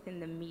popular within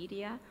the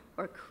media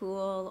or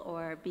cool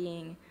or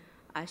being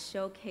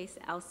showcased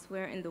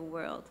elsewhere in the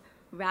world,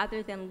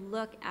 rather than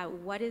look at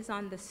what is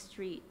on the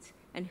street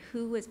and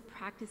who is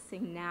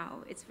practicing now.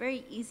 It's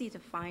very easy to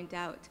find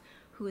out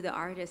who the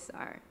artists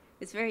are.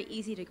 It's very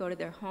easy to go to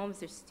their homes,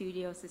 their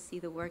studios, to see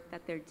the work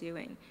that they're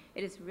doing.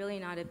 It is really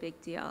not a big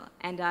deal.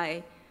 And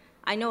I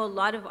know a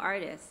lot of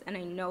artists, and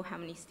I know how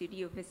many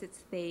studio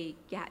visits they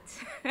get.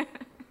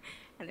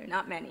 And they're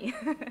not many.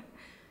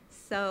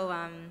 So,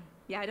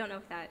 yeah, I don't know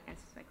if that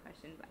answers my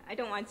question, but I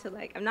don't want to,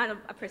 I'm not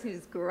a person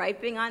who's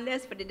griping on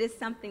this, but it is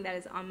something that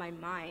is on my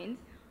mind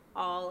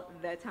all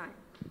the time.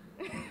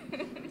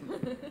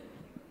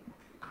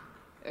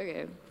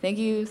 Okay, thank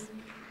you.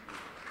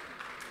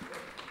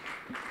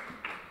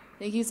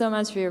 Thank you so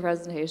much for your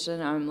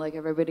presentation. Like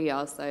everybody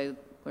else, I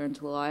learned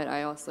a lot.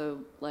 I also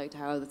liked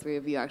how the three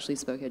of you actually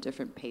spoke at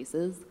different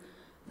paces.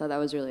 I thought that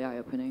was really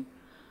eye-opening.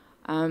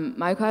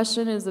 My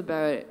question is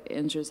about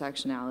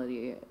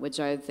intersectionality, which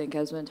I think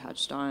has been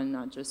touched on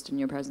not just in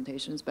your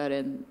presentations, but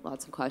in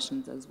lots of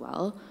questions as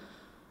well.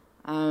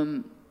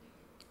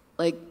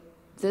 Like,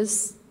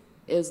 this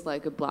is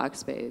like a black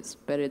space,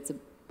 but it's a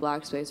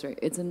black space, right?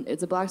 It's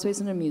a black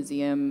space in a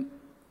museum,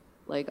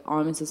 like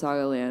on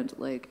Mississauga land.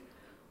 Like,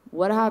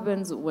 what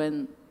happens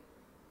when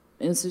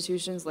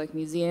institutions like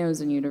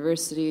museums and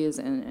universities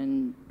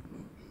and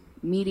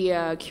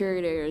media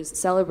curators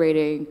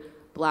celebrating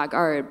black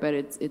art, but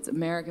it's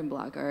American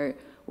black art?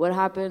 What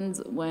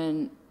happens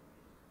when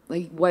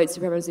like white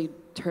supremacy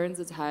turns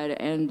its head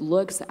and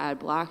looks at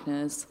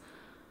blackness?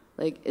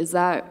 Like, is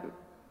that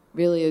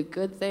really a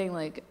good thing?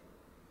 Like,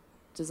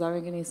 does that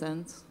make any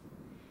sense?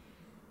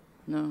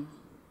 No.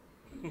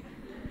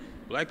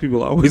 Black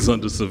people are always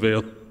under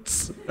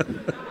surveillance.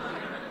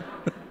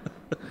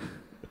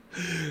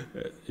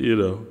 You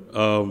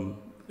know,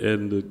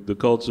 and the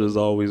culture is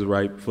always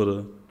ripe for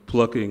the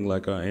plucking,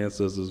 like our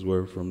ancestors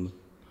were from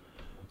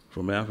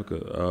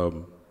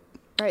Africa.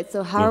 Right.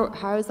 So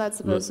how is that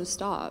supposed to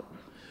stop?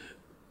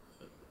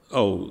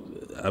 Oh,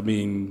 I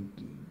mean,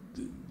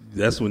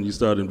 that's when you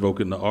start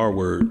invoking the R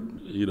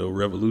word, you know,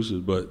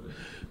 revolution. But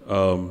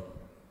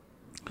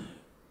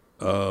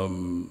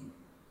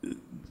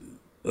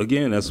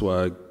again, that's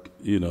why,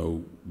 you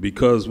know,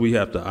 because we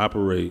have to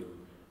operate,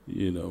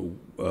 you know,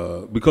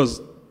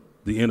 because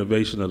the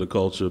innovation of the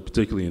culture,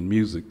 particularly in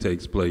music,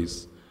 takes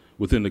place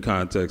within the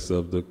context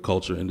of the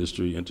culture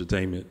industry,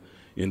 entertainment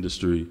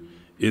industry.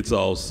 It's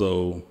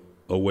also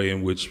a way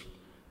in which,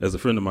 as a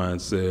friend of mine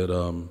said,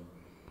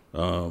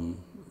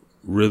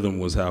 rhythm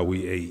was how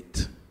we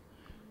ate.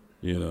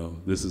 You know,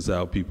 this is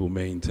how people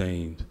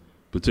maintained,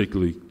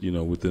 particularly, you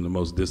know, within the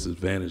most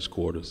disadvantaged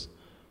quarters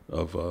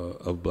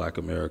of Black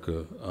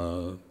America,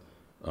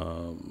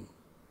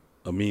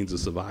 a means of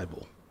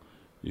survival.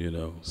 You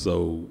know,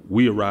 so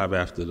we arrive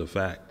after the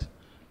fact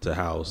to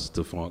house,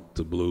 to funk,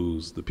 to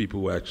blues. The people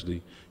who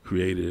actually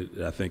created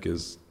it, I think,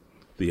 is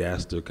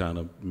Theaster kind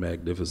of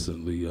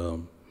magnificently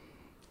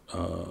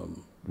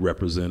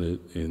represented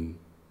in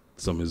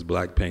some of his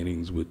black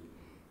paintings with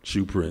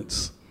shoe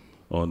prints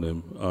on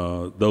them.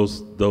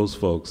 Those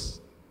folks,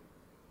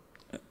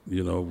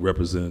 you know,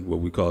 represent what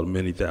we call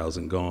many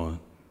thousand gone.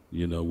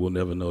 You know, we'll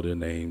never know their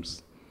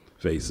names,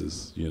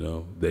 faces. You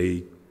know,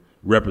 they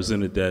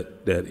represented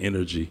that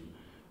energy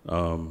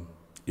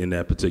in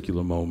that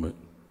particular moment,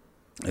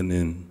 and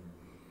then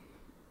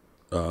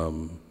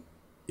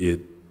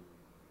it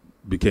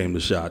became the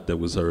shot that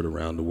was heard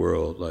around the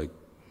world like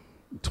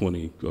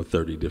 20 or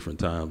 30 different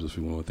times, if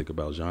we want to think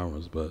about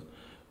genres. But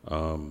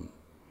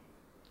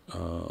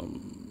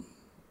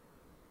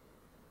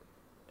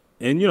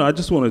and you know, I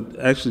just want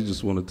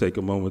to take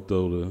a moment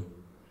though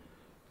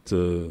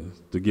to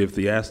give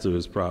Theaster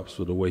his props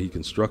for the way he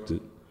constructed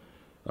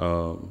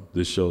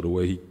this show, the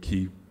way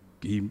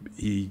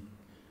he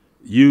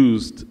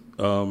used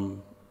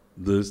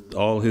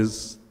all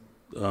his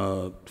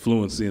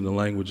fluency in the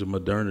language of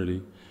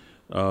modernity,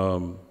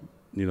 you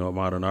know,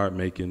 modern art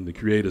making, to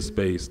create a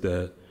space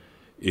that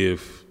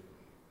if,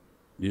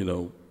 you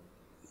know,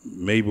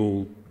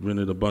 Mabel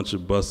rented a bunch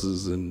of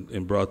buses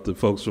and brought the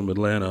folks from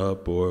Atlanta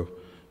up, or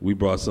we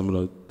brought some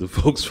of the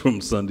folks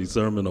from Sunday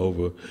Sermon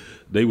over,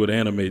 they would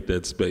animate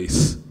that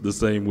space the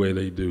same way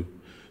they do,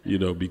 you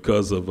know,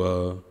 because of,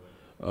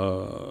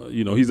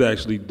 you know, he's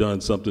actually done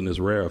something that's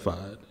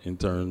rarefied in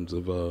terms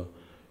of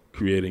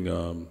creating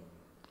an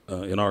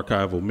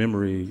archival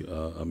memory,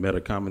 a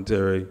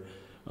meta-commentary,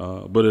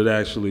 but it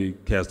actually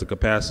has the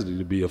capacity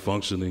to be a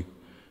functioning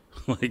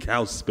like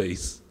house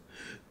space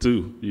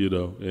too, you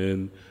know.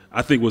 And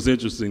I think what's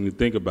interesting to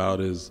think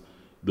about is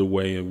the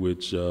way in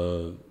which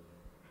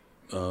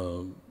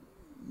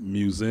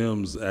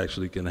museums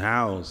actually can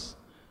house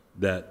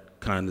that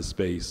kind of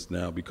space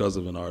now because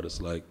of an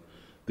artist like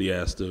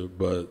Theaster,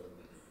 but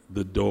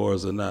the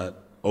doors are not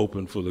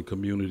open for the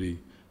community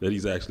that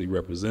he's actually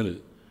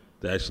represented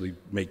to actually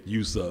make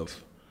use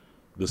of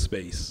the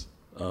space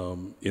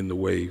in the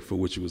way for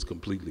which it was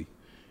completely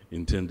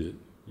intended,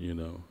 you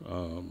know.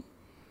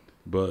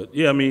 But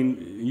yeah, I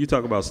mean, you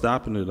talk about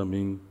stopping it. I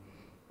mean,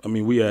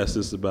 we ask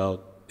this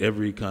about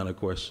every kind of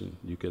question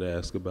you could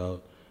ask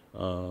about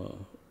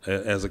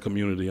as a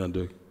community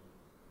under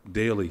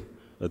daily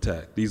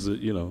attack. These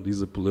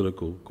are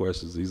political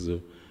questions. These are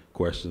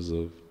questions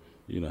of,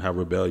 you know, how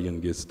rebellion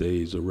gets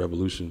staged or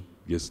revolution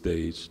gets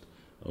staged,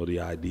 or the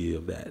idea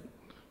of that.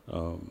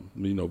 You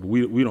know, but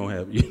we don't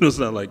have, you know, it's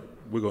not like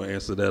we're going to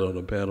answer that on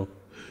the panel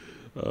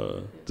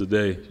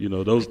today. You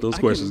know, those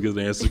questions get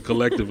answered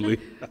collectively.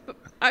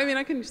 I mean,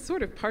 I can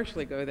sort of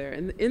partially go there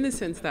in the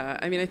sense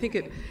that, I mean, I think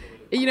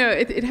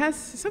it has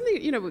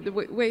something, you know, the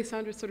way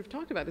Sandra sort of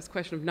talked about this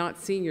question of not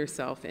seeing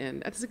yourself in.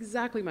 That's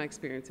exactly my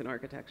experience in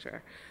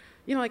architecture.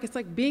 You know, like, it's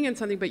like being in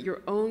something, but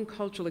your own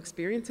cultural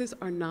experiences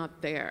are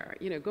not there.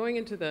 You know, going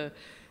into the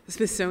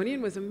The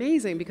Smithsonian was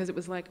amazing because it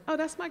was like, oh,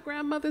 that's my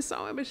grandmother's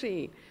sewing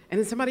machine. And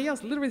then somebody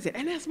else literally said,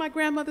 and that's my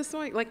grandmother's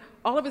sewing. Like,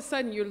 all of a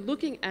sudden, you're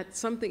looking at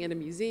something in a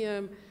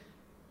museum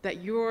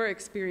that your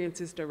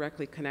experiences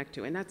directly connect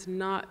to, and that's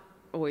not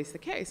always the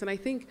case. And I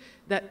think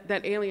that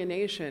that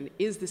alienation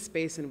is the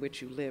space in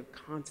which you live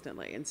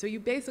constantly. And so you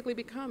basically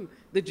become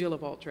the Jill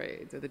of all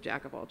trades or the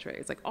Jack of all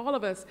trades. Like, all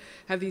of us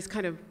have these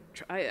kind of,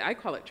 I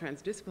call it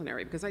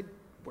transdisciplinary, because I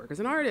work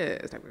as an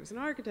artist, I work as an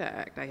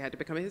architect, I had to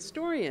become a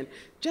historian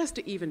just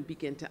to even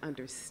begin to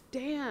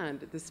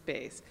understand the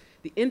space,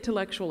 the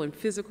intellectual and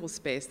physical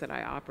space that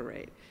I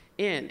operate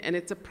in. And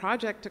it's a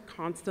project to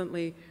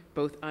constantly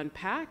both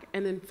unpack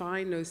and then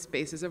find those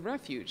spaces of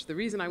refuge. The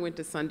reason I went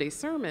to Sunday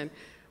sermon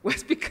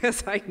was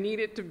because I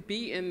needed to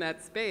be in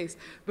that space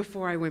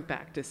before I went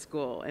back to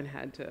school and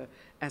had to,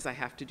 as I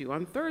have to do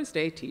on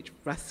Thursday, teach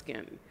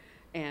Ruskin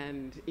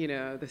and, you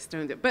know, the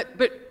Stones. But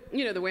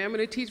you know, the way I'm going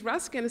to teach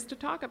Ruskin is to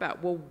talk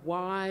about, well,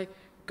 why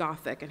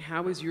Gothic and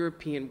how is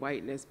European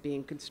whiteness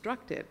being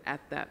constructed at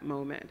that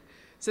moment?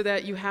 So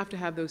that you have to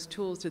have those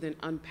tools to then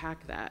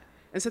unpack that.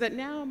 And so that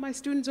now my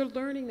students are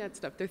learning that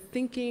stuff. They're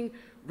thinking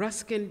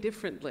Ruskin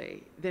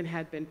differently than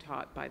had been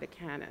taught by the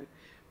canon.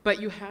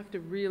 But you have to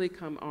really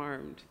come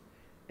armed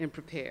and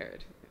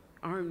prepared.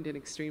 Armed and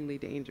extremely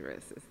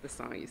dangerous, as the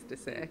song used to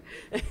say.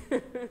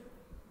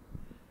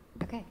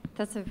 Okay,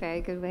 that's a very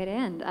good way to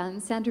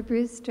end. Sandra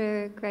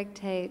Brewster, Greg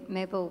Tate,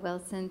 Mabel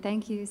Wilson,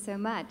 thank you so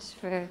much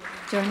for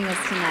joining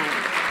us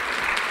tonight.